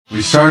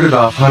We started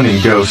off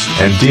hunting ghosts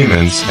and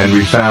demons, and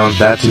we found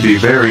that to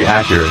be very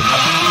accurate.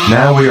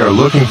 Now we are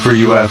looking for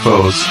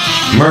UFOs,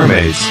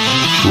 mermaids,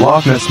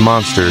 Loch Ness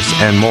monsters,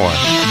 and more.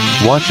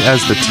 Watch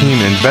as the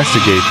team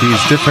investigate these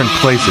different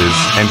places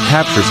and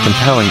captures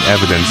compelling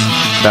evidence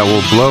that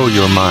will blow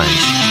your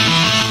minds.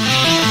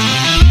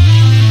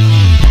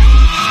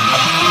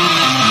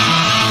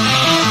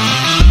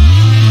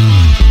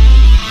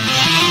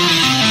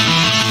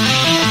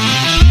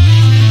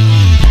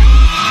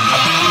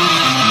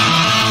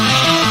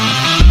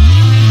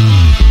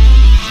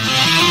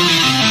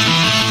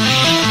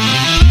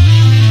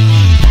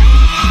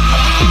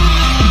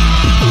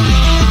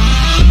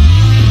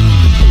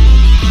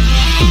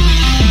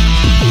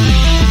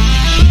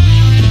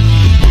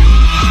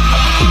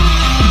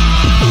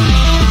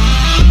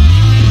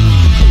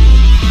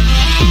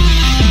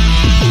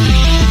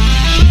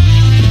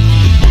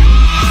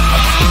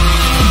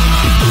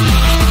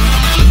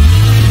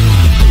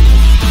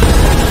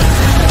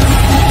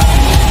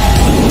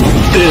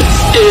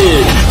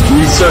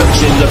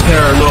 Researching the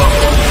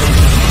paranormal,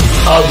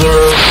 other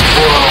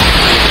world.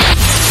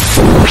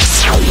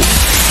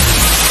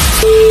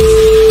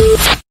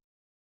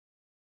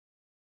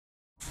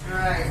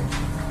 Alright,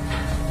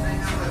 I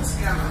know what's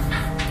coming.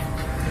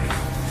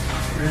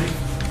 Ready?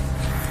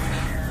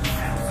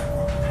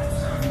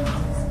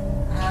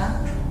 Huh?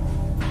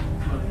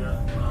 What do you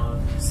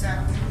got?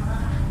 Sound.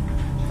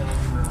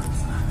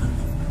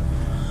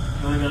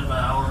 Only got about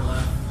an hour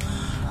left.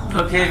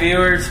 Okay,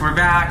 viewers, we're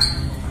back.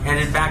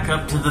 Headed back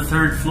up to the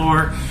 3rd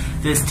floor,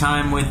 this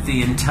time with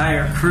the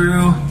entire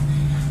crew,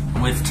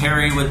 with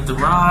Teri with the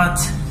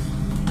rods.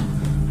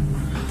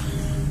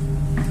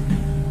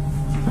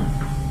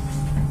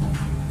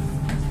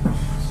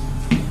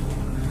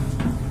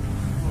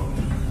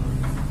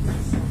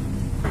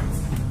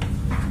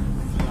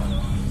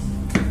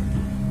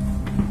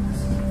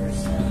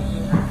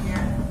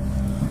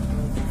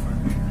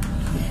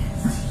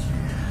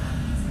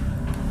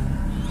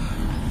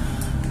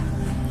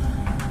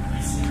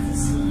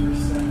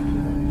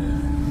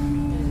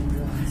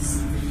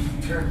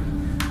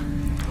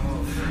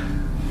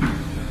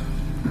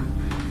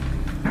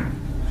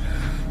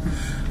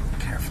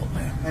 Careful,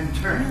 man. And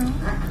turn.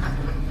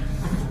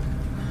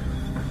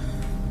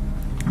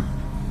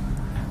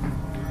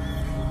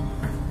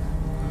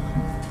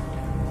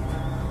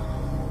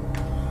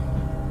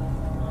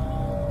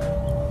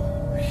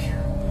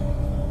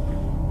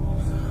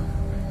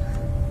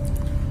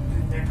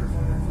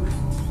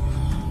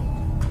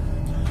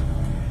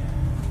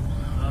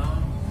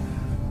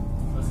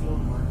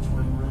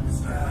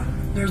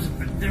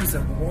 There's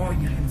a wall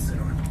you can sit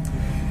on.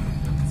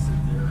 Sit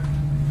there.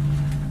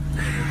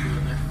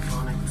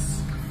 Necrophonics.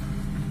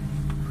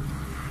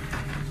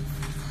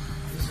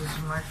 Is this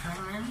my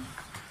phone in?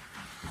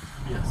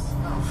 Yes.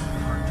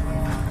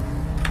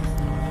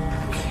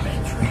 Okay,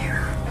 it's right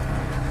here.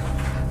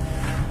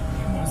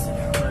 You want to sit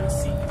down? Try to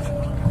see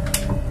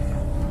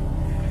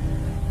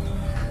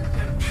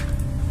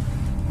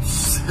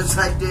Yes, I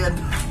did.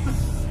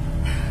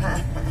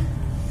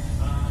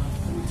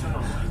 Let me turn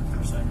on the light for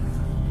a second.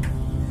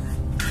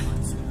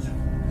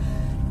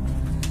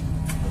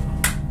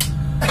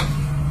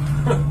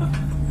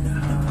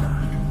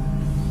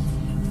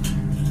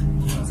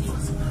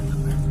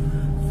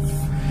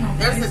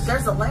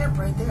 There's a lamp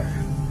right there.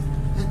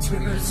 That's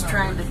what he was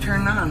trying to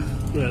turn on.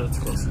 Yeah, that's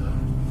close enough.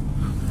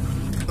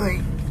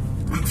 Wait,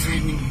 I'm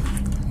finding it.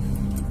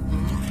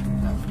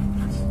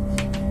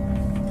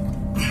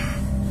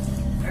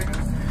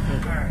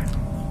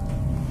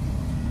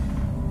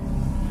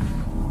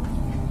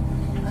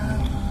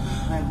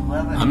 I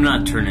love it. I'm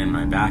not turning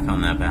my back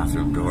on that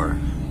bathroom door.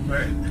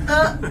 Right.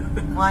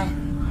 Why?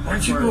 Why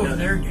don't you go over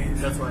there, Dave?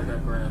 That's why I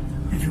got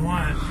grabbed. If you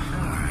want.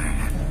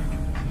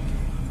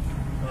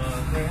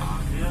 Do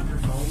you have your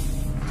phone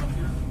up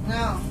here?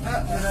 No.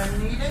 Did I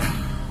need it?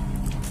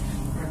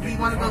 Do you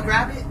want to go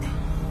grab it?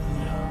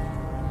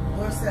 Yeah.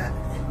 What's that?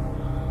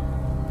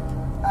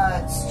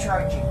 It's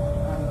charging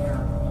on your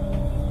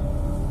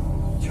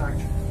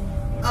charger.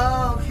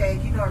 Oh, okay.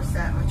 You noticed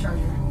that, my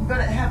charger. But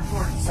it had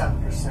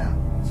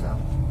 47%, so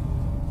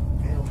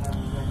it'll have to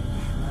run.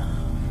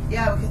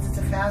 Yeah, because it's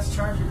a fast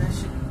charger. That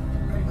should be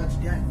pretty much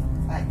done.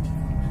 Right.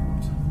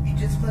 You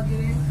just plug it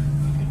in.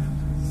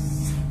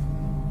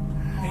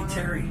 Hey,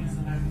 Teri.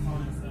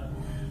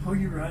 Pull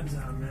your rods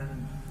out, man,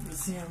 and let's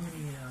see how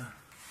many,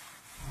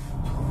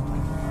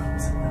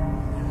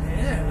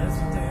 yeah, that's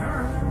what they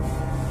are.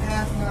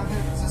 Yeah, no,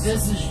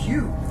 this is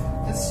you.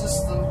 This is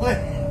just the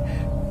way.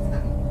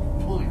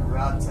 Pull your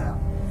rods out.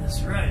 That's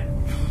right.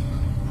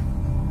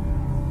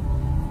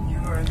 You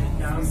are the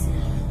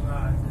Dowsing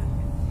Rod.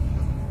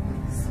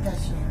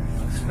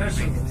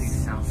 Special.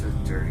 These sound so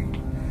dirty.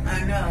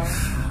 I know.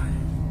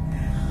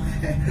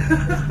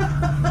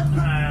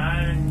 I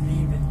didn't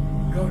even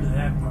go to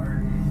that part.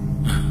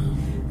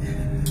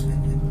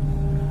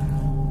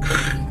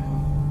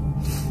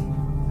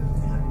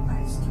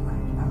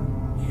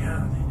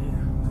 Yeah, they do.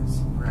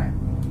 Right.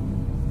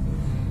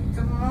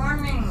 Good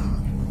morning.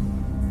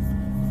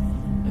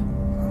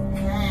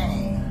 Okay,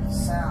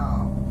 so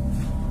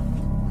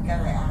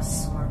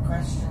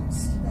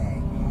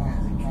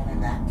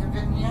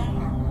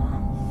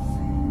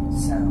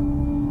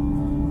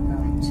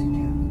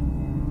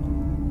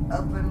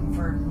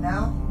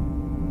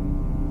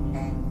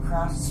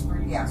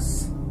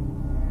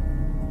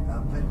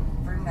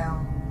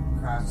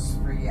close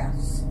for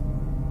yes.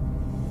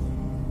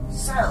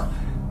 So,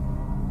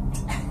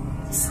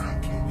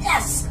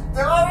 yes,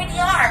 there already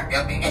are.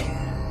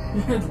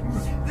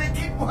 They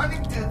keep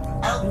wanting to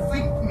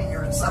outthink me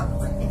or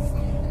something.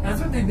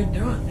 That's what they've been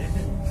doing.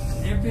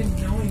 They've been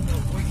knowing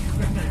what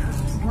you're gonna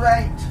ask.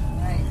 Right.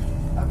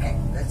 Okay,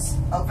 let's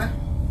open.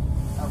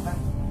 Open.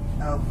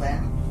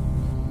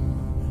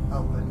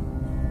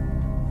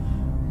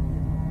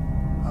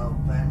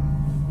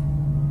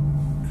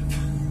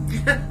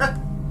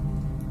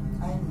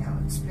 I know,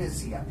 it's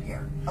busy up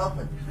here.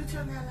 Open. Who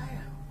turned that light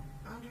out?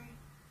 Andre?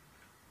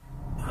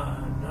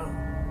 No.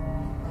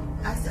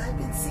 I've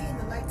been seeing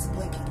the lights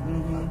blinking.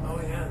 Mm-hmm. Oh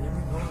yeah, they've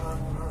been going on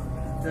and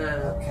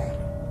on. Okay.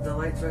 The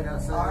lights right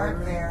outside.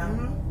 Are there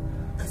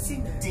I've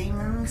seen that.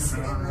 demons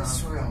in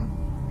this room?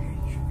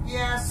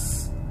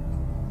 Yes.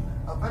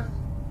 Open.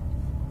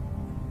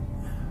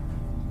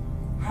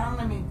 How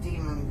many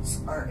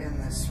demons are in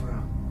this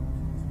room?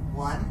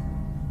 1,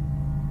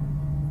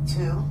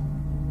 2,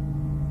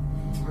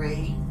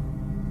 3.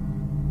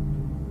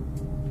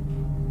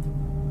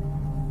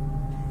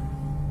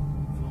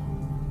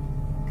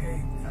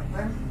 Okay.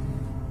 Open.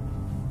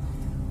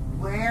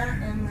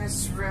 Where in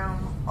this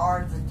room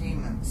are the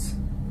demons?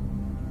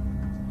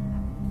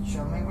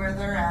 Show me where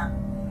they're at.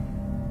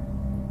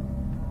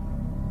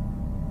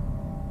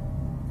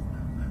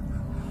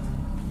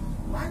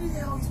 Why do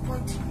they always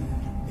point to you?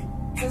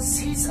 Because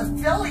he's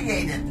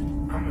affiliated.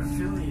 I'm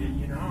affiliate,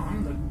 you know.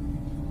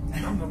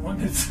 I'm the one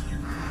that's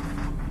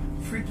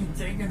freaking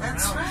taking them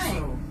That's out. right.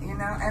 So. You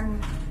know,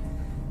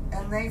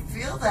 and they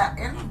feel that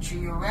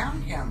energy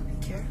around him.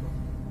 Be careful.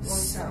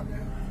 So,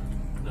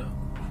 No.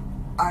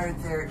 are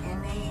there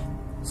any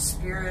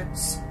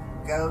spirits,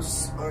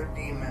 ghosts, or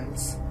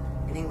demons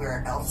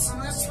anywhere else in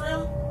this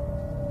room?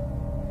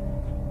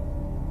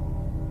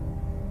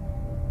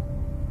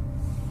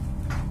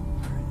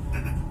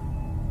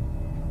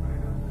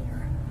 Right over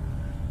there.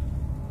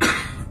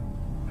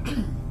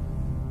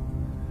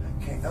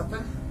 Okay,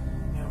 open.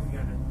 Yeah, we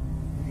got it.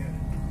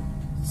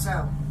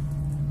 So,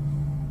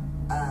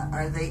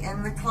 are they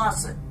in the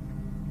closet?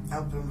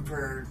 Open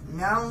for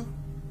no,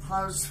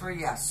 closed for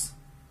yes.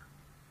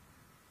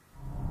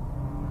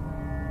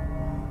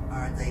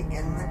 Are they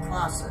in the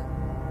closet?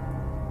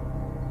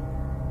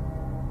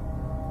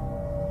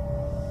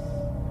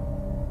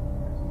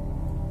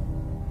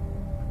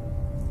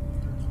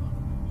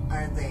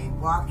 Are they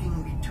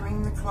walking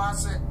between the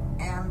closet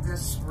and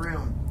this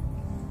room?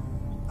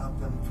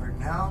 Open for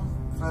no,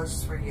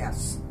 closed for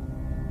yes.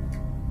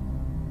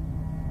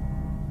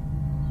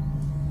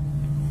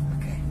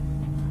 Okay.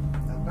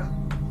 Open.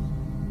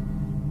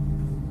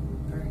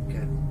 Very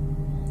good.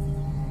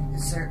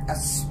 Is there a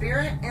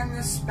spirit in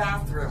this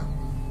bathroom?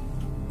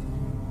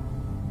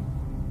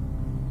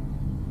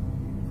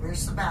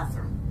 Where's the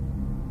bathroom?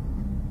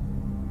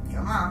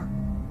 Come on.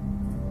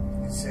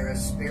 Is there a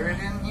spirit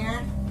in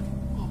here?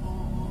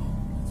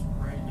 It's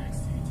right next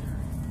to you,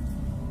 Teri.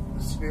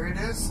 The spirit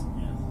is? Yes.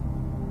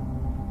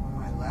 On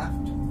my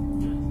left?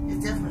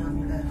 It's definitely on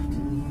your left.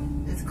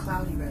 It's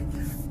cloudy right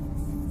there.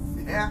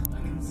 Yeah. I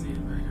can see it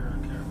right here on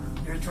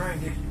camera. You're trying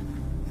to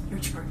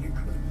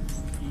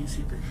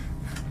Easy.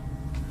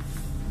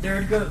 There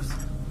it goes.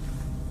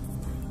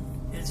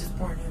 It's just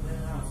pointing in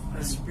and out.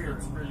 A spirit.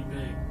 It's pretty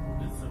big.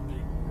 It's a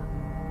big orb.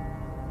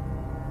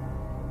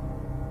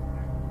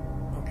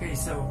 Okay,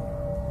 so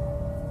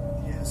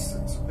Yes,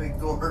 it's a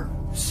big orb.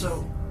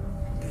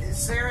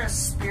 Is there a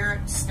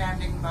spirit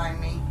standing by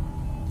me?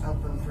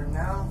 Open for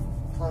no,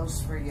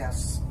 closed for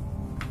yes.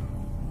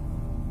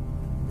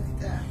 Look at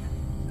that.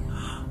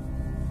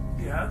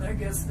 yeah, I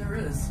guess there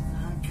is.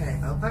 Okay,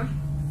 open.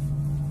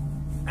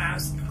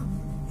 Ask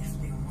them if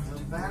they want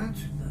to go Open.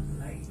 to the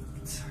light.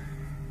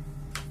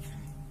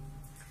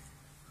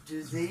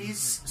 Do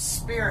these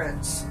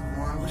spirits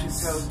want to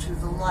go to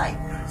the light?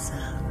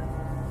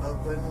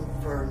 Open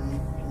for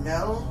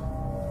no,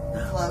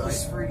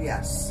 closed for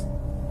yes.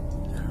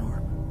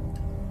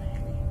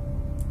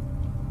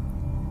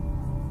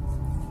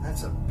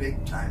 That's a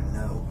big time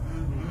no.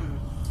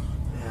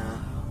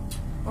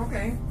 Yeah.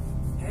 Okay.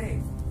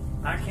 Hey,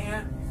 I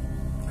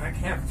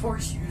can't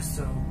force you,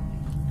 so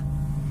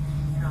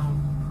you know.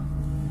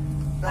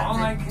 But All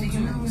the I can do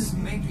demons is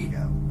make need it to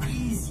go.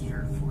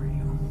 easier for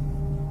you.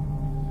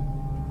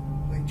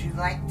 Would you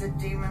like the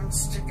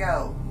demons to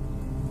go?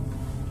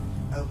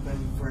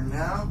 Open for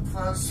no,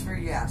 closed for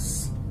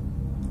yes.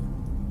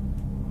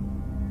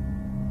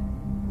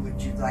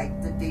 Would you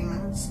like the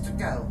demons to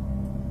go?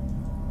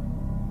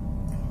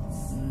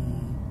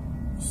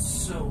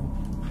 So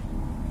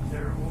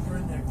they're over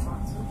in their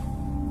closet.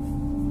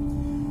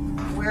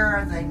 Where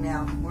are they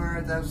now? Where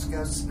are those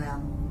ghosts now?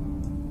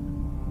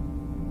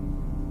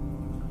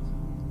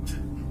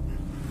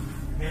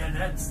 Man,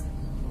 that's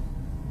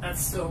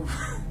so.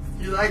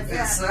 You like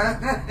this, huh?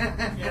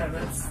 Yeah,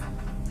 that's.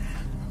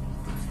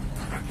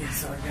 Okay,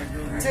 so I gotta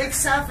go there.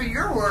 Takes half of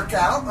your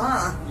workout,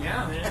 huh?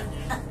 Yeah, man.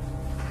 Yeah.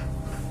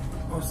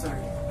 Oh,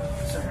 sorry.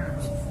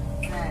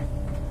 Okay.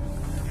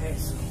 Okay,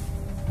 so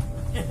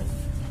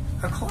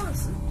a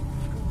closet.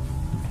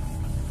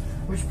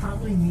 Which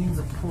probably means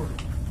a portal.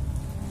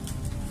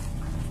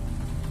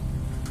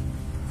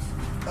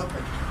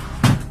 Open.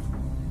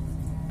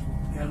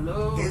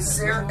 Hello. Is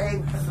there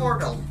a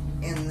portal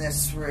in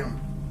this room?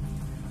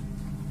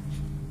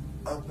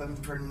 Open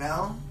for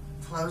no,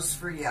 close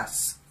for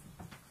yes.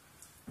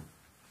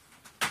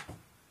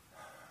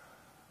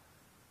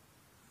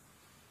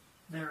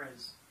 There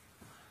is.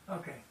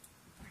 Okay.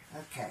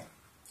 Okay.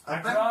 I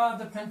Open. draw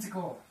the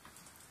pentacle.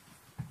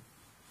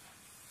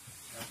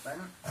 Open.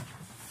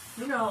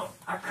 You know,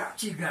 I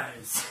got you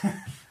guys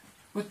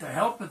with the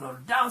help of the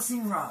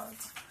dowsing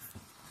rods.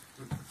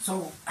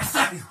 So I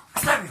stab you, I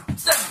stab you,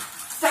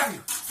 stab you,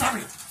 stab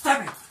you, stab you,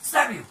 stab you,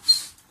 stab you.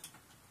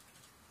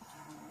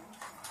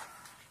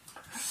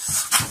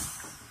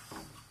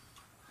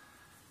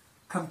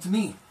 Come to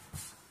me.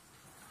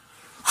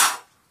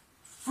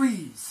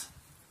 Freeze.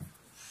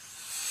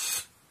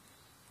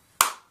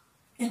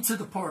 Into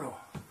the portal.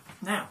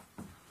 Now,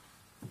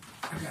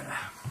 I gotta.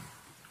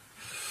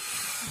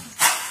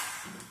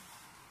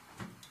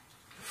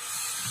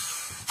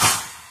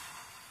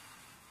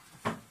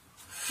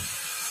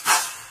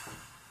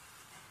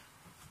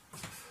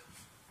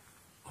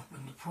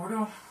 Open the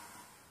portal.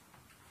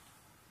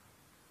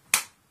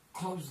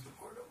 Close the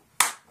portal.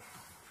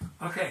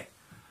 Okay.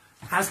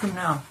 Ask him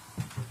now.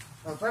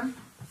 Open.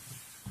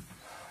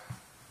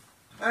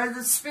 Are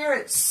the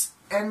spirits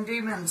and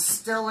demons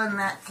still in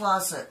that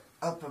closet?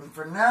 Open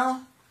for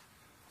no,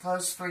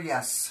 close for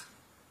yes.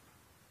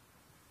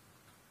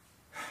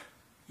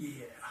 Yeah.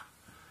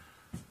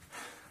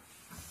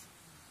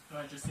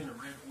 I just seen a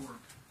red orb.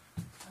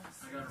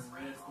 I got a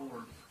red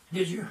orb.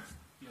 Did you?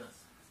 Yes.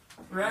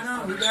 Right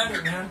on. We got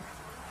it, man.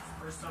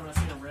 First time I've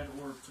seen a red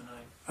orb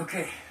tonight.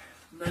 Okay.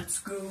 Let's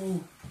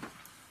go.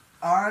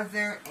 Are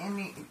there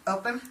any...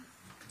 Open.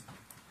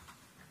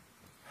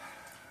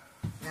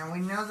 Now we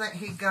know that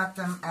he got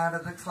them out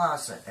of the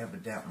closet,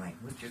 evidently.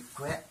 Would you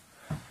quit?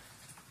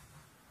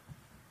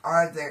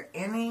 Are there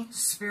any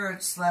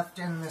spirits left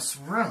in this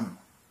room?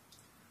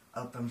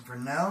 Open for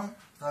no,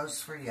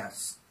 close for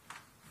yes.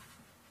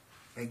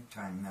 Big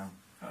time no.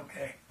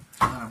 Okay.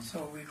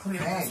 So we clear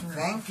Hey, this room.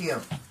 thank you.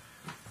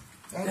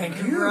 Thank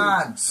you, you.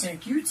 Rods.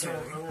 Thank you, So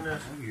Teri. I'm gonna.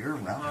 You're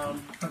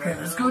welcome. Okay,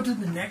 let's go to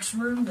the next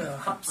room, the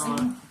hop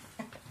scene.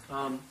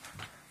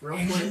 Real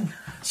quick.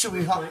 Should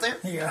we hop there?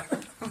 Yeah.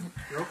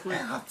 Real quick.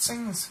 Yeah, hop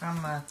sings from...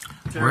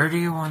 Where do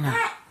you want to?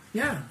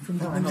 Yeah, from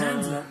the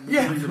bonanza.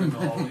 Leave it in the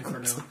hallway for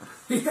now.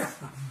 Yeah.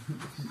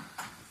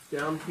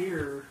 Down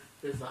here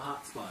is the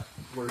hot spot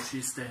where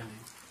she's standing.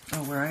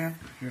 Oh, where I am?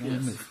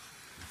 Yes.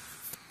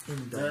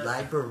 In the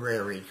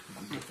library.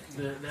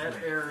 That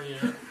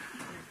area.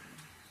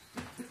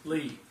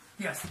 Lee,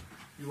 Yes.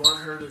 you want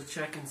her to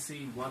check and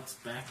see what's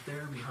back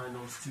there behind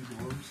those two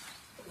doors?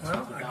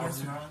 Well, The I guess,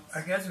 dowsing rods?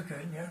 I guess we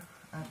could, yeah.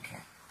 Okay.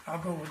 I'll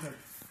go with her.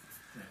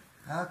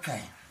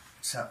 Okay.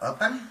 So,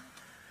 open.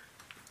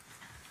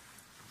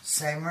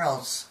 Same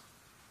rules.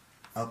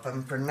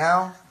 Open for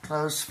no,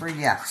 close for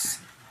yes.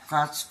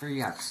 Close for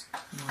yes.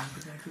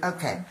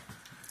 Okay.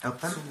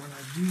 Open. So when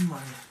I do my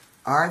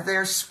Are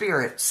there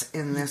spirits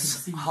in can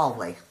this see.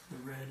 hallway? the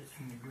red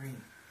and the green.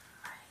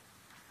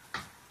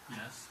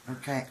 Yes.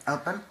 Okay.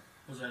 Open.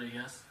 Was that a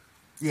yes?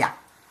 Yeah.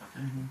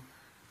 Okay.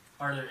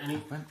 Are there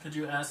any? Could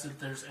you ask if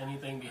there's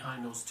anything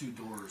behind those two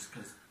doors?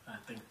 Because I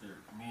think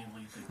me and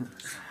Lee think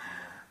there's something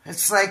there.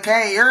 It's like,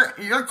 hey,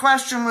 your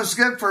question was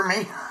good for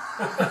me.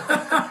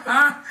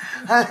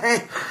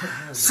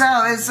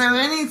 So, is there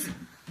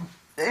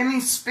any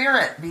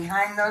spirit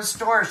behind those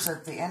doors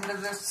at the end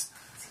of this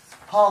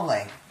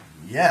hallway?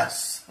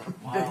 Yes.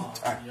 Wow.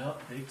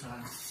 Yep. Big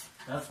time.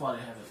 That's why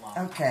they have it locked.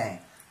 Okay.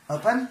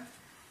 Open.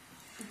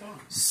 Keep going.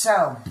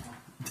 So,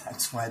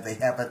 that's why they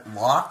have it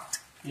locked.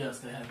 Yes,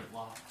 they have it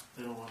locked.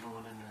 They don't want no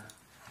one in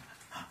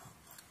there.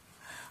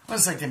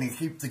 Was I going to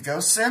keep the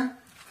ghosts in?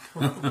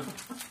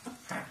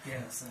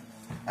 Yes.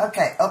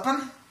 Okay,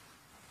 open.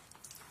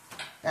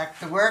 Back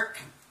to work.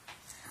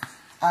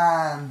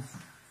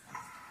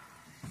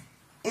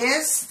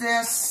 Is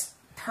this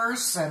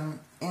person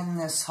in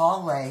this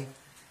hallway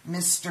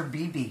Mr.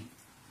 BB?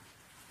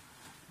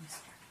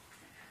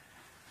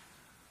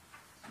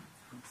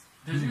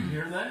 Did you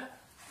hear that?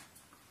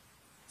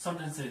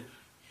 Something said,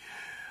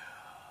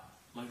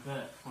 yeah, like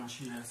that when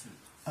she answered.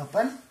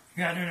 Open.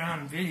 Got it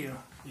on video.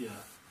 Yeah.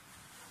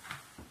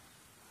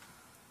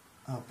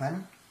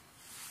 Open.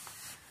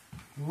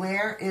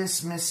 Where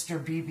is Mr.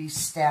 BB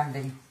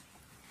standing?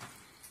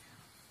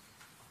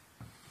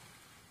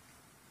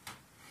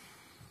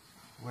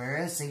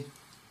 Where is he?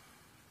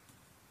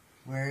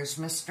 Where is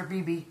Mr.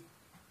 BB?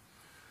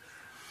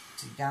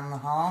 Is he down the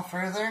hall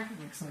further?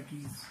 Looks like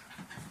he's.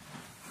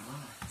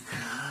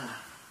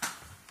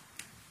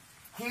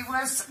 He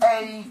was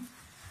a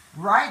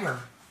writer.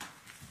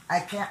 I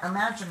can't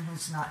imagine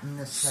he's not in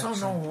this So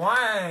section. know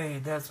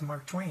why that's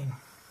Mark Twain.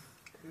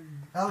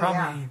 Oh,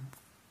 Probably,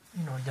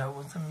 dealt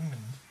with him. And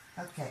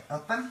yeah. Okay,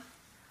 open.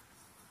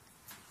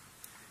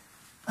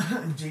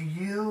 Do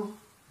you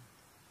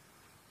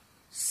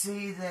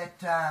see that,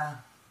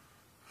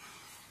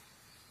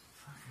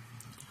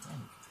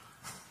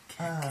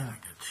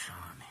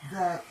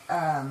 that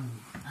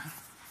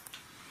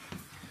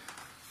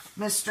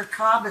Mr.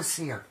 Cobb is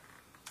here.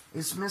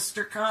 Is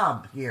Mr.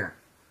 Cobb here?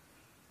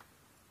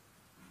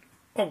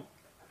 Oh,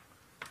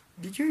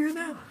 did you hear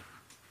that?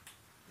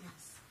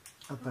 Yes.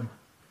 Open.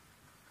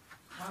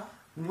 Huh?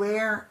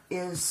 Where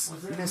is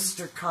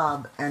Mr.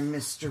 Cobb and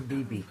Mr.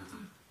 Beebe?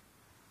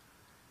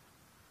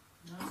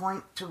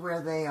 Point to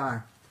where they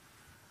are.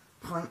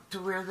 Point to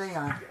where they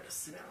are. gotta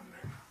sit down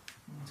there.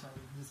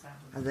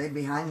 Are they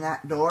behind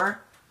that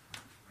door?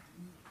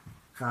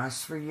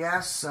 Cross for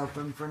yes,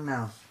 open for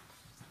no.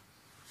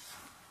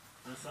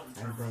 There's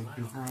something Are turning they around.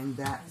 behind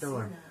that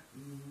door?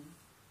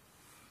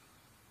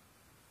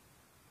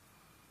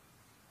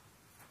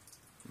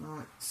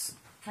 Well, it's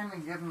kind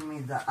of giving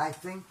me the, I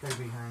think they're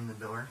behind the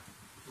door.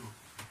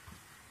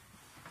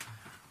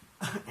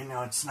 You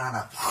know, it's not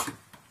a...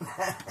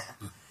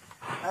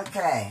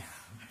 Okay.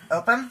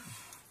 Open.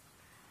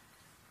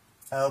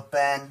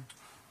 Open.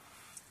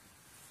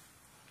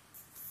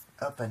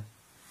 Open.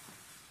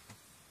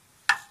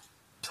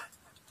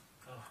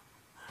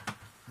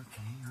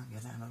 Okay, I'll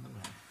get out of the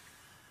way.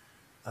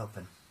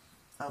 Open.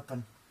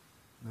 Open.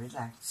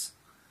 Relax.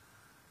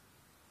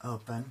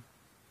 Open.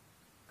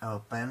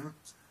 Open.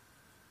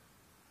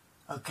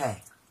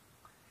 Okay.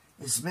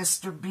 Is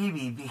Mr.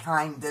 Beebe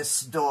behind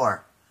this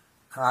door?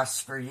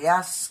 Cross for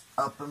yes,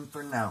 open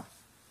for no.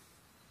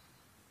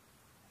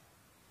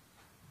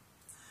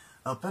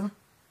 Open.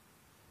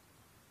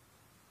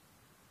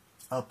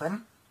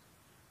 Open.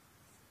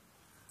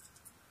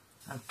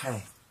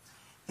 Okay.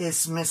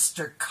 Is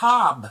Mr.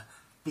 Cobb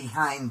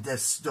behind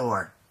this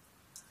door?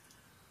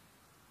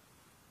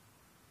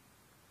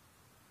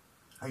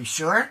 Are you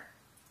sure?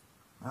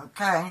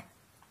 Okay.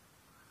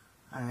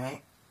 All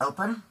right.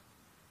 Open.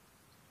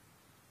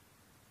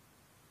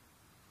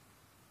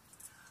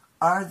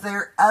 Are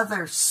there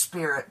other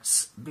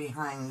spirits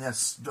behind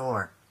this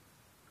door?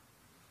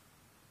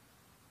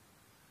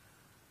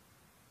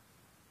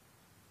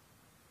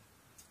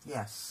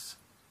 Yes.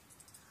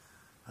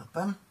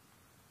 Open.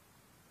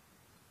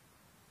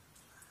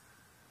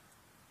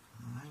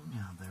 I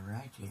know, they're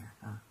right here,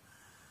 huh?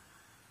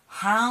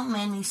 How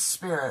many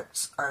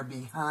spirits are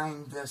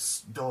behind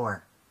this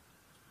door?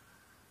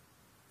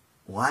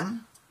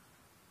 1,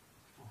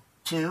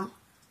 2,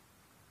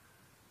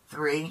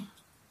 3,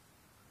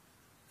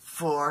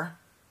 4,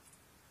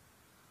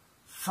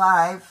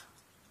 5,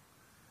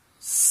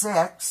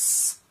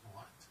 6,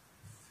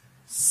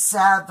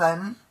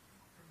 7,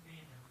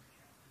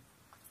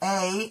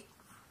 8,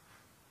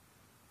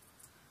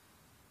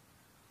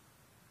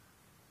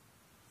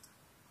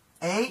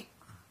 8. 8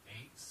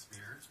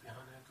 spirits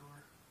behind that door?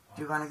 Wow.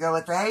 Do you want to go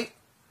with 8?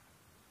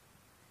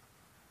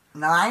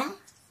 9? 9.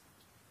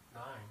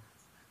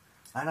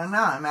 I don't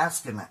know. I'm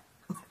asking it.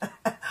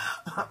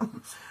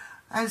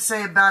 I'd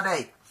say about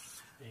 8.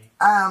 8.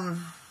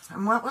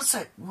 And what was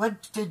it?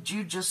 What did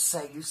you just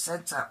say? You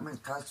said something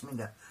that caused me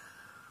to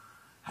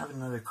have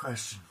another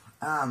question.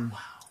 Wow.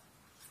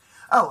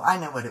 Oh, I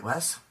know what it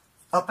was.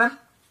 Open.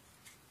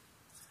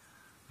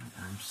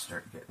 I'm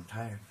starting getting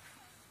tired.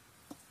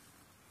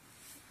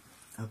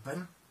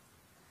 Open.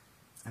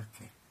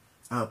 Okay.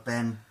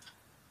 Open.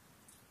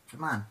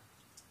 Come on.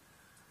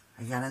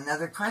 I got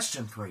another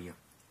question for you.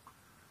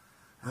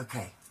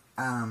 Okay.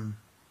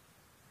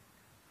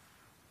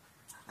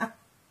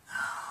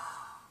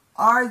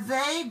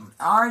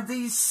 Are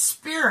these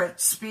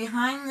spirits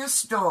behind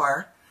this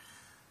door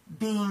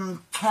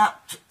being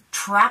kept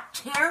trapped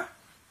here?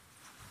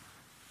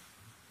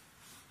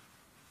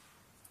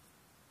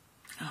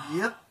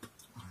 Yep.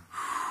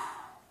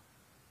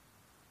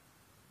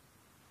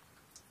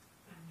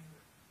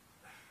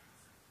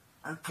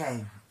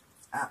 Okay.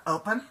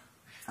 Open.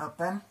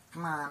 Open.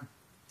 Come on.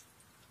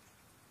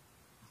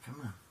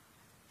 Come on.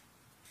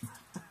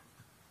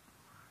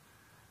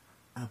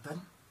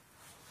 Open.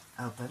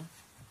 Open.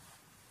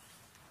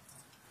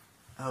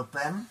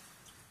 Open.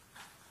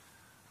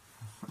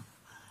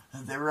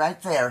 They're right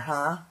there,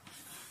 huh?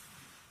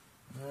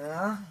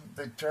 Yeah,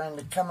 they're trying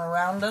to come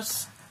around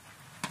us.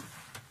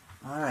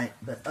 All right,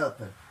 but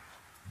open.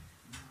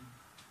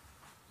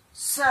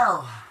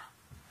 So,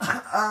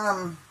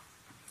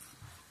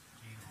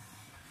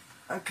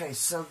 okay,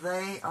 so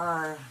they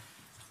are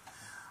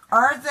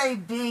they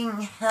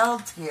being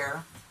held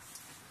here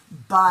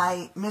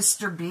by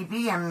Mr.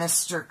 Beebe and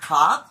Mr.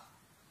 Cobb?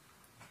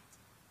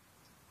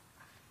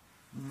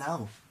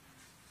 No.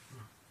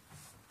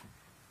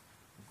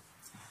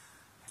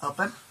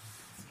 Open.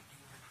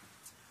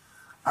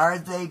 Are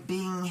they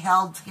being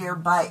held here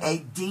by a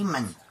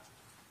demon?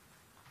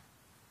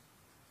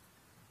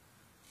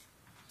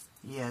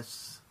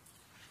 Yes.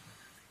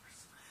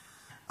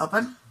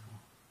 Open.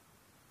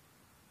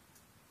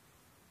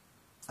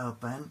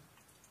 Open.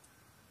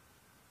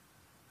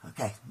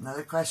 Okay,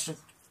 another question.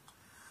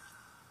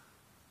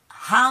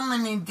 How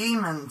many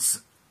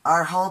demons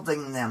are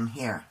holding them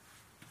here?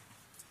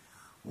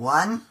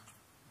 1,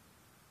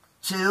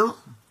 2,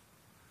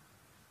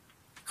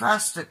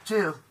 crossed it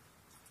 2,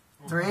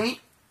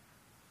 3.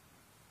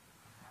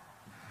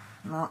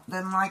 No,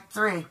 didn't like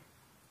 3.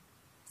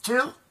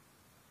 2.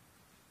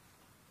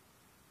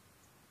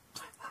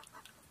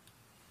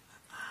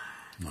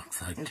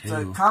 Looks like It's 2.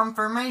 a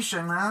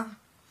confirmation, huh?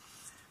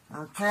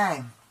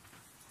 Okay.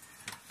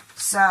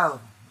 So,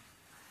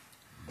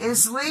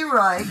 is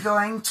Leroy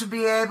going to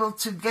be able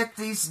to get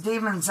these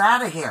demons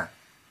out of here?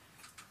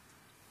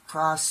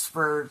 Cross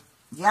for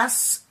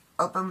yes,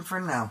 open for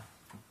no.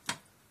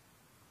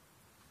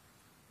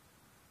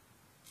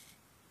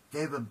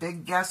 Gave a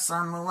big guess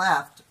on the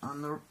left,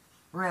 on the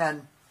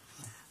red.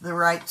 The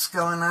right's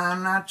going on,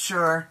 I'm not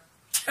sure.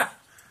 All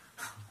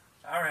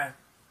right.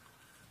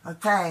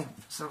 Okay,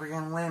 so we're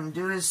going to let him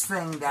do his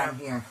thing down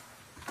here.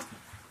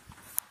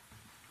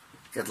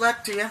 Good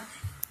luck to you.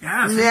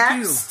 Yeah,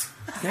 thank Next.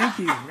 you. Thank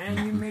you,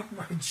 man. You make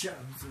my job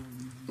so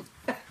easy.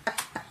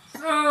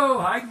 So,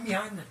 hide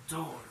behind the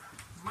door.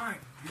 My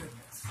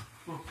goodness.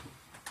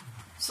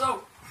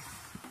 So,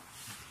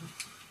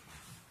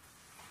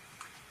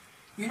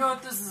 you know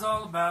what this is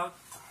all about?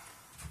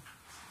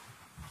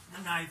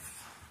 The knife.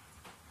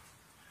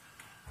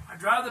 I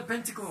draw the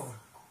pentacle.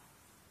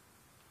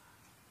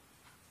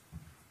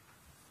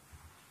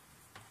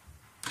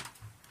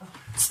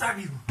 Stab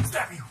you,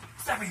 stab you,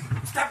 stab you,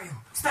 stab you,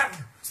 stab you,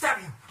 stab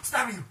you,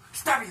 stab you,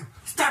 stab you,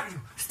 stab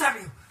you, stab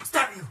you,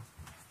 stab you.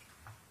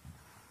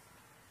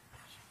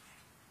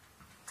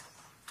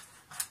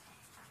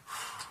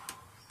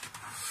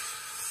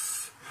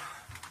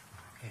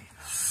 Okay.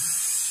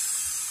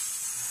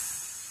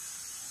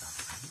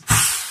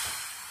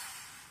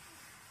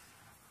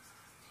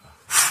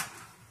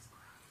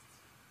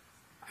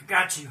 I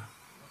got you.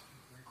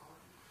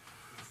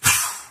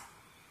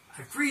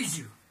 I freeze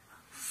you.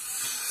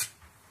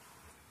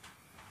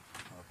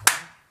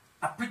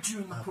 I put you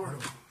in the portal.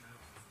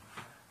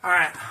 All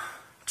right,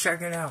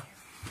 check it out.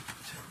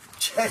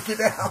 Check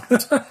it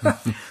out.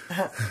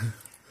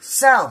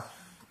 So,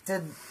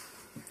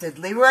 did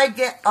Leroy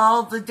get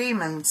all the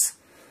demons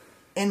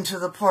into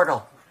the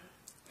portal?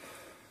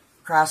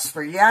 Cross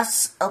for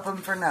yes, open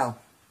for no.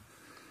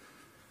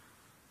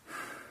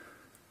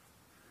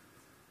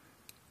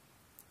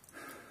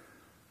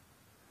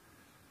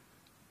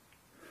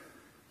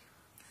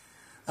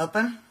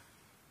 Open.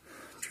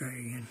 Try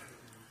again.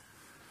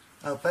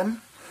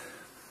 Open.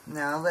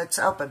 Now let's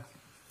open.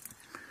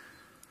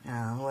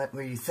 Now, what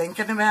were you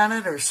thinking about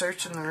it or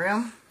searching the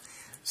room?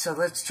 So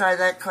let's try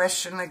that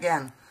question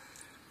again.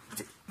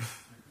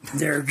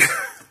 There.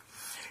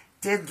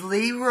 Did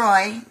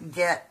Leroy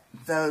get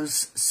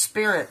those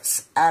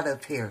spirits out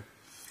of here?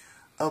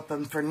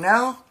 Open for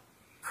no,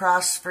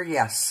 cross for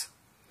yes.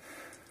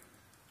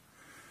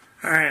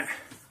 All right.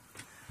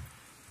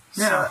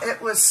 Now, So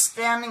it was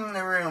scanning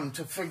the room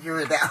to figure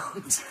it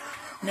out.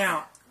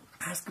 now,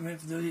 ask him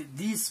if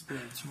these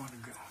spirits want to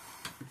go.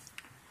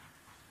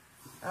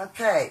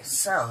 Okay,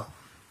 so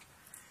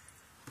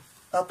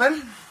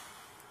open.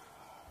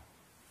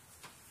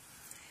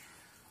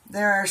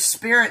 There are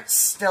spirits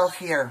still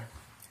here.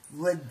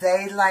 Would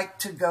they like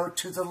to go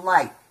to the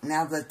light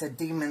now that the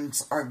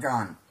demons are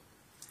gone?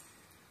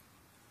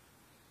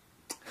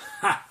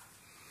 Ha!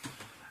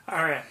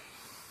 All right.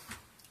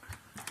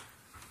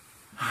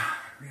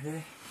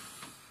 Ready?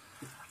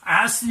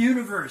 Ask the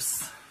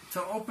universe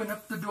to open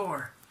up the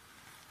door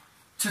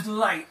to the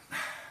light.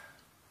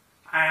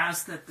 I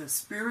ask that the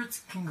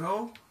spirits can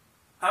go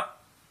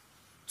up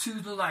to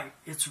the light.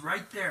 It's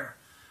right there.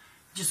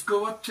 Just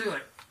go up to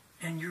it,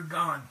 and you're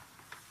gone.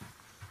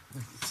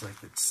 It's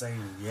like it's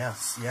saying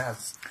yes,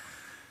 yes.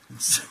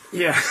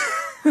 Yeah.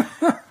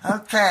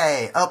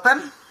 Okay,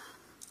 open.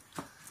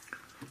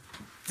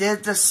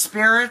 Did the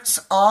spirits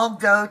all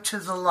go to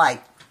the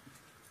light?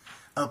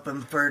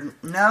 Open for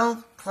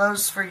no,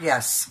 close for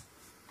yes.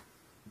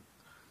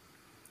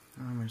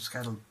 We just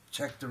got to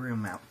check the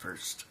room out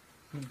first.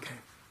 Okay.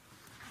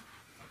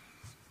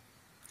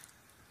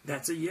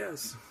 That's a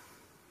yes.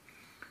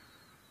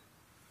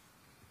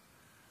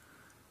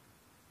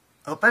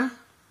 Open.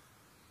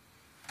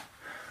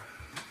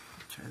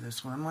 Try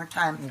this one more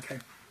time. Okay.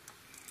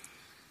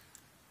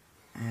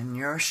 And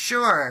you're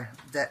sure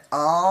that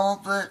all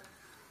the...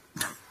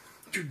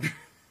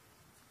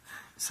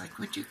 It's like,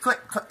 would you quit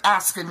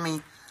asking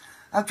me?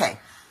 Okay.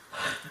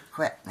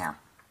 Quit now.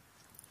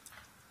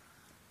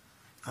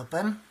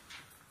 Open.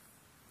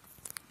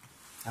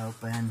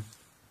 Open.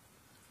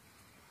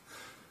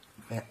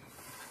 Quit.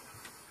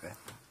 Quit.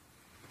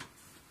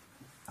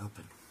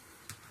 Open.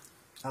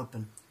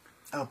 Open.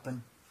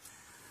 Open.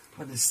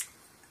 What is...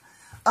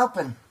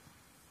 Open.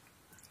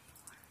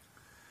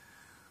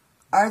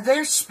 Are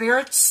there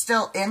spirits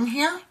still in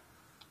here?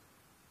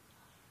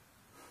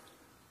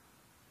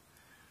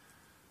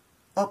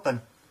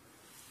 Open.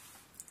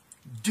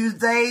 Do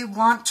they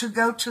want to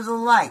go to the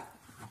light?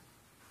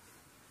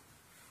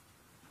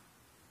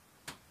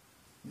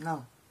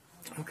 No.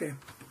 Okay.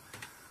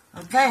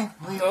 Okay,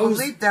 we will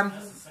leave them.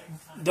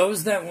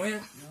 Those that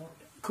went,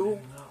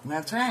 cool.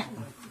 That's right.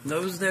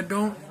 Those that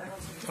don't,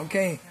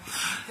 okay.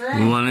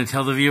 You want to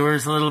tell the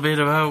viewers a little bit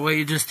about what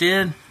you just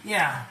did?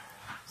 Yeah.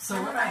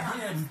 So what I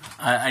did...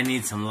 I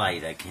need some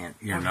light. I can't.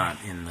 You're not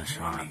in the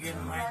shot. Get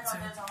light.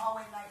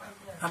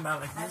 How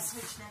about like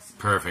this?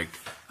 Perfect.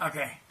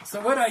 Okay.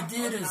 So what I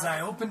did is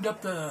I opened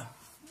up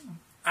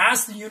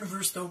asked the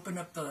universe to open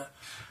up the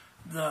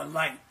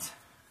light,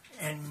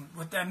 and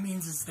what that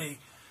means is they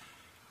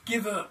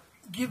give a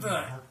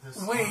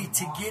way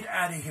to get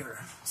out of here.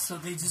 So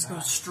they just go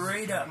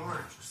straight up.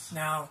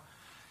 Now,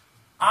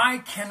 I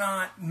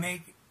cannot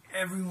make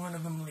every one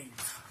of them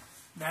leave.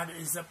 That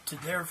is up to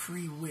their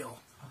free will.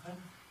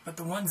 But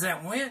the ones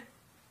that went,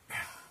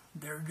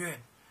 they're good.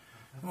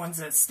 The ones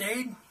that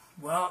stayed,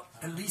 well,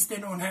 at least they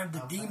don't have the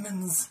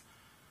demons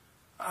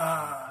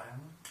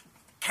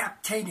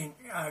captive.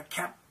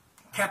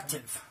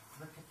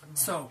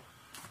 So,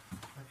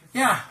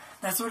 yeah,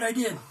 that's what I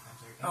did.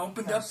 I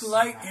opened up the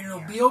light, and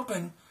it'll be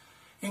open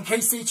in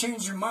case they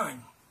change their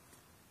mind.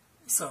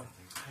 So,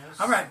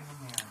 all right.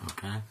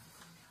 Okay.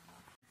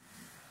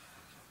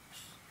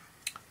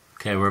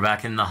 Okay, we're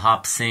back in the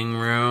Hop Sing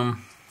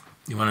room.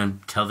 You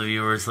want to tell the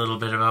viewers a little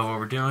bit about what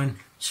we're doing?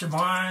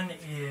 Chevonne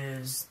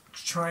is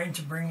trying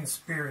to bring a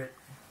spirit.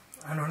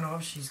 I don't know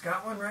if she's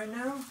got one right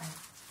now.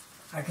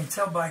 I can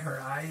tell by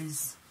her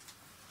eyes.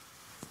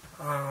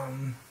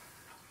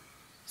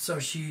 So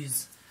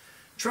she's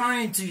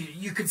trying to,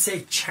 you could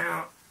say,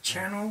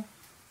 channel.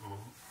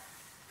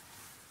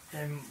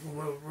 And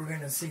what we're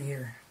going to see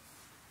here.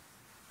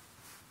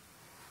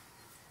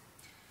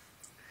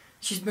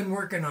 She's been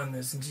working on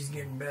this, and she's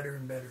getting better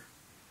and better.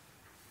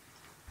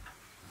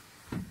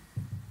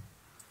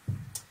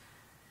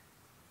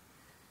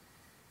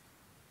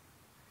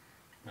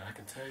 I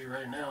can tell you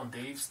right now,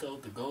 Dave stole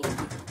the gold.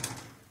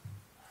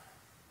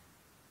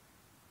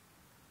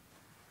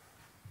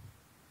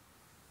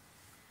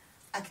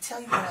 I can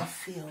tell you what I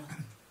feel.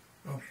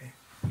 Okay.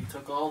 He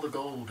took all the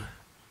gold.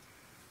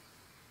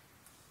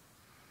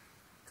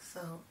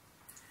 So,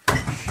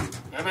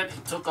 I bet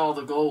he took all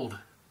the gold.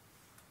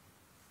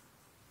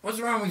 What's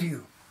wrong with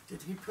you?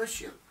 did he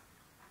push you?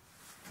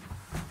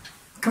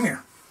 Come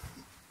here.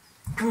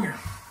 Come here.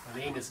 My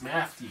name is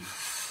Matthew.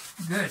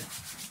 Good.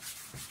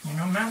 You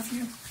know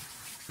Matthew?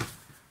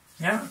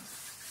 Yeah?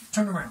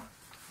 Turn around.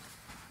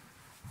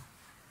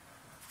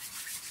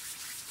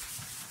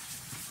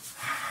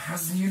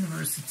 How's the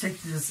universe to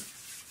take this?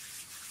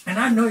 And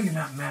I know you're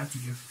not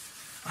Matthew.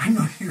 I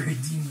know you're a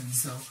demon,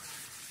 so...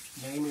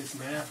 Name is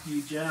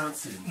Matthew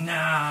Johnson.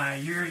 Nah,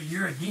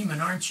 you're a demon,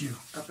 aren't you?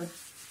 Up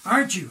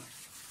Aren't you?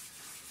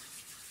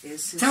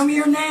 is his Tell me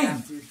your name.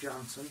 Matthew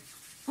Johnson.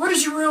 What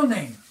is your real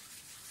name?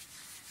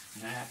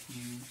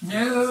 Matthew.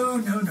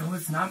 No,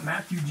 it's not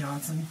Matthew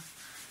Johnson.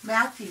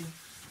 Matthew.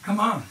 Come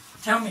on,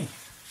 tell me.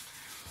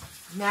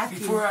 Matthew.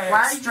 Before I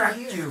why extract are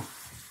you here? you.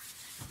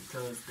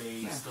 Because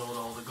they stole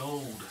all the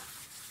gold.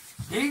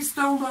 They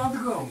stole all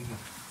the gold.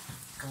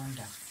 Going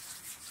down.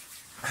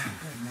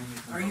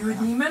 Are you a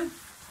demon?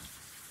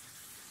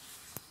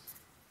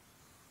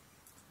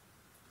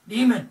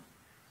 Demon.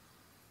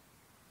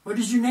 What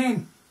is your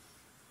name?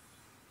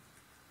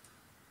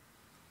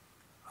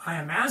 I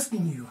am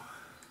asking you,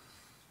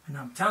 and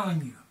I'm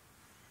telling you.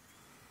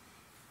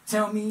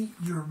 Tell me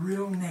your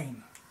real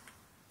name.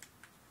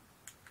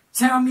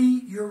 Tell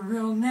me your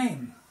real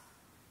name.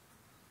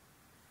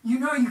 You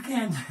know you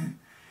can't.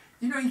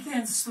 You know you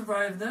can't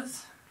survive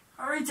this.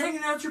 I already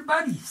taken out your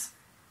buddies.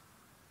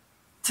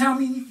 Tell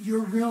me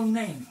your real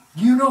name.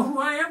 Do you know who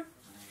I am?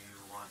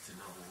 You want to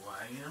know who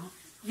I am?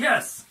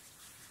 Yes.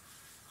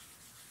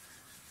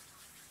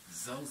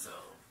 Zozo.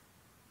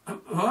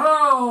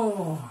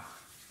 Oh.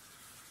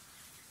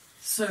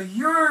 So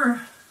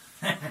you're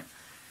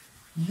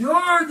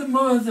you're the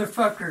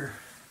motherfucker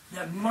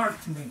that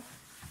marked me.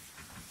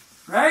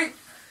 Right?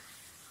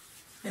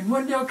 In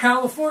Wendell,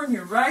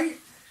 California, right?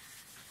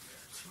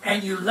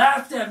 And you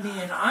laughed at me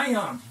in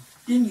Ion,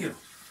 didn't you?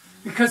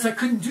 Because I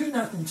couldn't do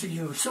nothing to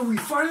you. So we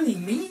finally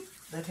meet?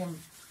 Let him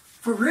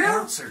For real?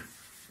 answer.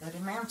 Let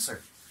him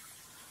answer.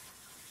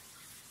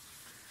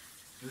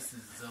 This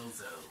is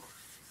Zozo.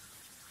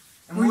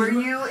 And were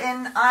you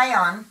in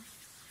Ion?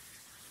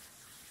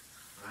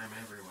 I'm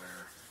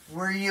everywhere.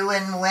 Were you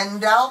in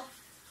Wendell?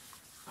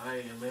 I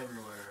am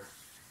everywhere.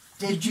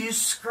 Did you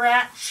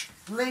scratch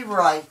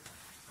Leroy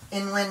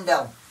in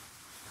Wendell?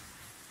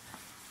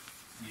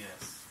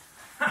 Yes.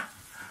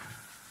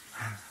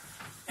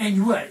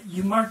 And what?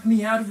 You marked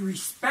me out of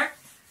respect?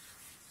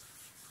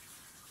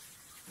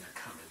 They're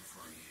coming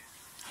for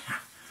you.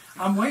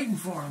 I'm waiting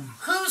for him.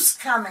 Who's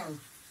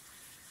coming?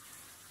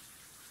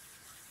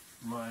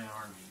 My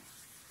army.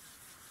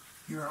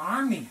 Your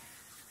army?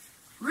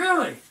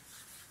 Really?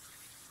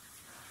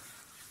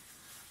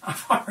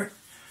 I've already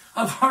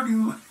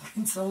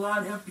it's a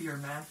lot happier,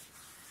 man.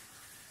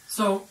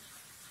 So,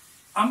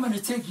 I'm going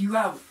to take you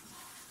out.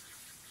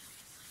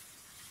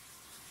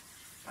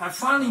 I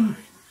finally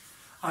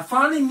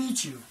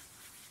meet you.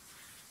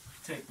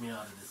 Take me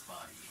out of this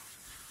body.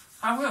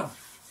 I will.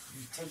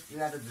 You take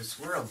you out of this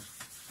world.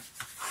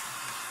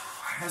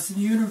 Ask the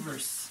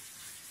universe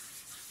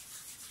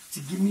to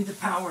give me the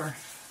power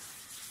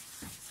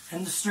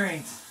and the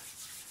strength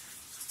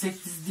to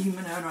take this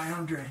demon out,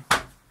 Andre.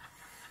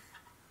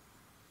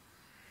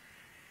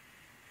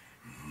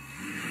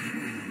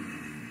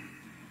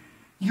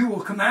 You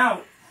will come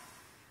out.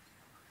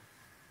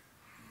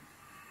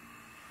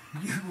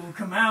 You will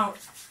come out.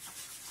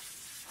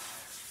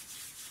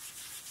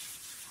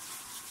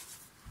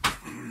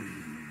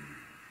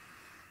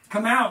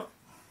 Come out.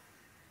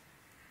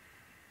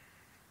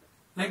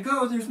 Let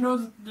go. There's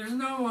no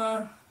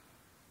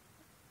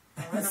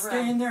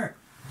stay in there.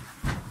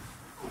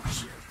 Oh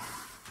shit.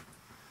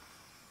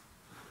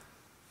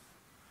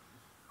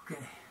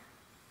 Okay.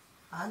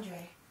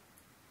 Andre.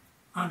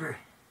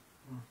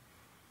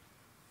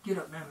 Get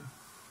up, man.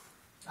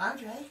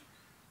 Andre?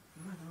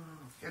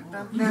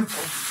 You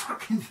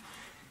fucking...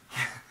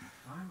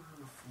 I'm on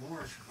the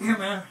floor. Here,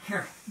 man.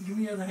 Here. Give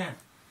me the other hand.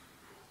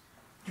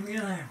 Give me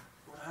the other hand.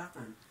 What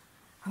happened?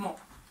 Come on.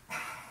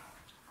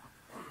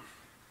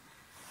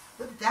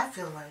 What did that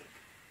feel like?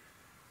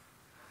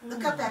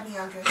 Look up at me,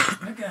 Andre.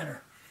 Look at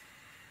her.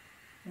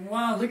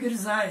 Wow, look at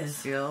his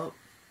eyes. Yo,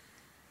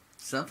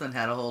 something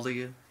had a hold of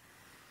you.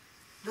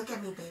 Look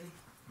at me, baby.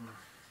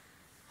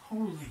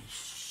 Holy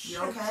shit. You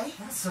okay?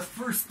 That's the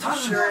first I'm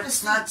time. sure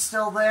it's not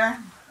still there.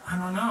 I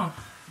don't know.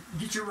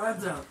 Get your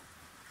rods out.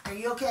 Are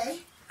you okay?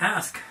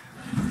 Ask.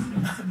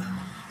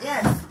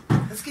 Yes.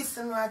 Let's get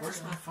some rods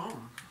Where's my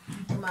phone?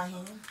 in my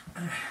hand.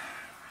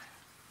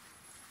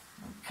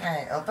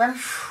 Okay, open.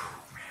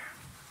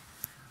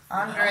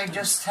 Andre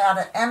just had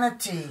an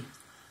entity.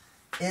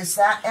 Is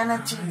that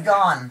entity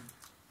gone?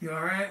 You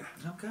alright?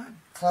 Oh, good.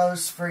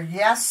 Close for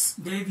yes.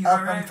 Dave, you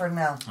Open alright? for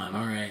no. I'm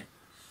alright.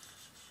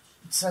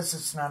 It says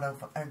it's not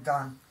open.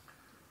 Gone.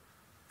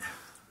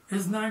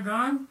 It's not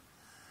gone?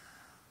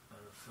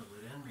 Fill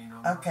it in, you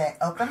know. Okay,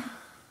 open.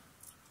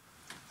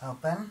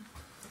 Open.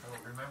 I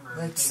don't remember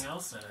Let's anything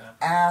else that happened.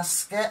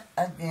 ask it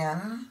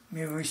again.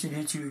 Maybe we should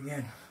hit you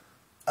again.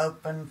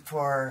 Open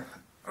for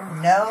Oh,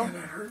 no. man,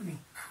 that hurt me.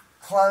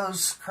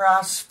 Close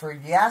cross for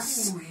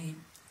yes. Ooh,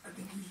 I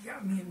think he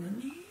got me in the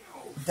knee.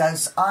 Oh,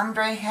 Does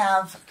Andre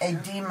have a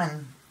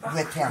demon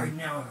with fuck, right him?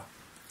 now.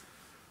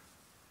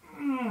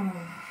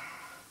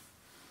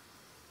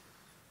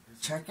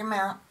 Check him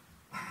out.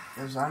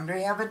 Does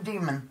Andre have a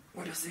demon?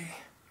 What is he?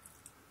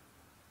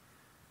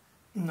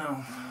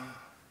 No.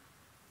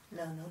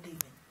 No, no demon.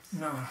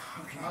 No.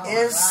 Okay. Oh,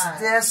 is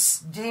this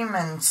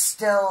demon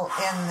still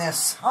in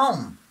this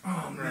home?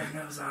 Oh, man,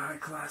 that was a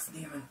high-class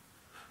demon.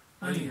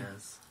 He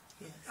is.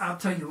 Yes. I'll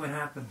tell you what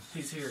happened.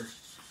 He's here.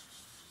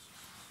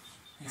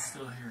 He's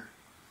still here.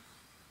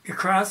 You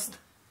crossed?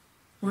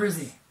 Where is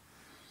he?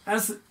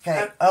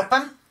 Okay,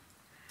 open.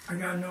 I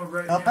gotta know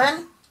right now.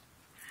 Open.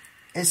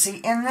 Is he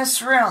in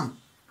this room?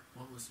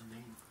 What was the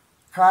name?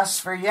 Cross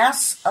for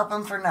yes,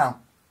 open for no.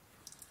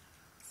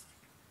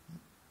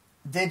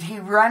 Did he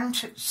run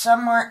to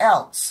somewhere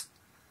else?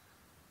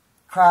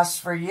 Cross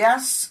for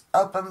yes,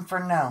 open for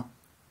no.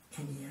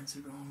 And he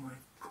answered all my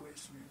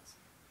questions.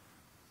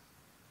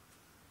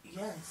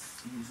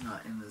 Yes. He's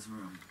not in this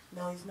room.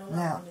 No, he's no.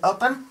 Now,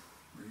 open.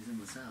 He's in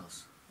this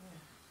house.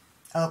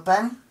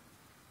 Open.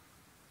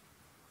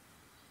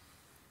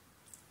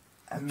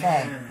 Okay,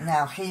 Man.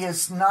 now he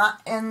is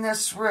not in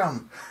this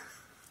room.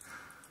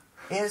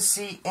 Is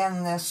he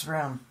in this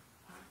room?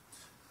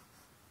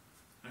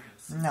 I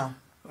gotta see. No.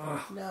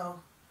 Oh. No.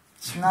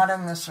 It's not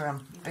in this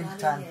room. Big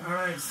time.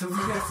 Alright, so we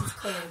got...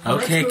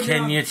 Okay, Let's go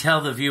can down. you tell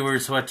the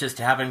viewers what just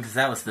happened? Because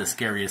that was the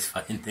scariest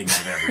fucking thing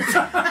I've ever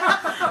seen.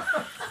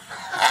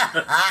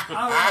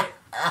 Alright.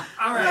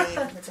 Alright.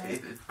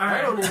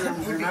 I don't Alright.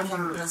 even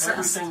remember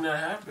everything that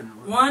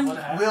happened. One, What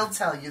happened? We'll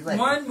tell you later.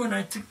 One, when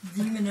I took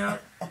the demon out,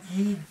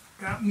 he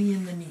got me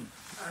in the knee.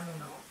 I don't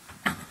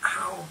know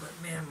how, but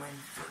man, my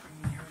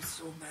fucking knee hurts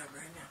so bad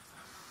right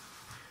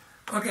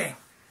now. Okay,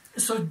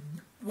 so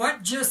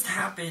what just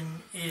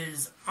happened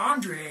is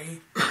Andre,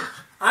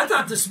 I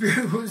thought the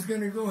spirit was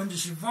going to go into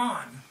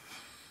Chevonne,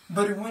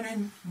 but it went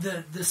in,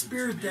 the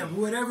spirit that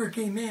whatever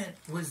came in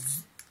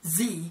was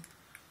Z,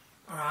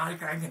 or I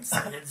can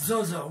say it,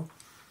 Zozo.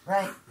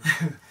 Right.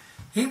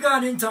 He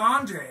got into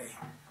Andre,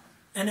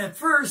 and at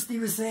first he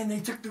was saying they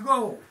took the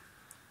gold.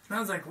 And I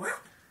was like, what?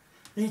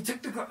 And he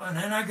took the gold, and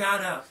then I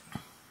got up.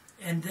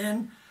 And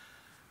then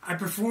I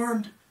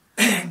performed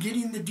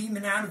getting the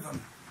demon out of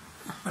him.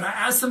 But I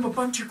asked him a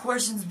bunch of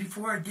questions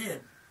before I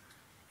did.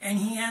 And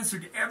he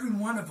answered every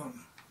one of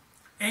them.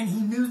 And he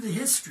knew the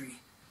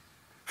history.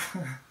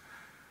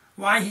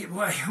 why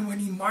when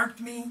he marked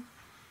me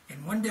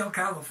in Wendell,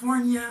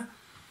 California,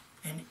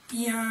 and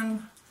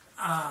Ian,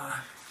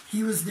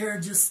 he was there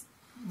just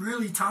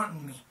really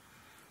taunting me.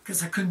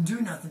 Because I couldn't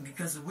do nothing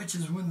because the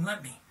witches wouldn't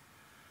let me.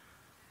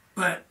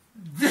 But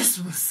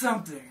this was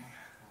something.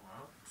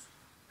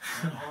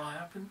 That all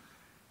happened?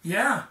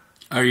 Yeah.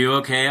 Are you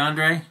okay,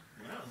 Andre?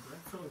 Yeah,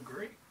 I feel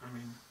great. I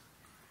mean,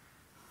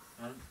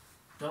 I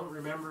don't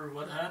remember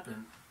what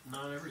happened.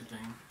 Not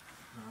everything.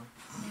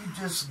 No. You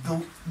just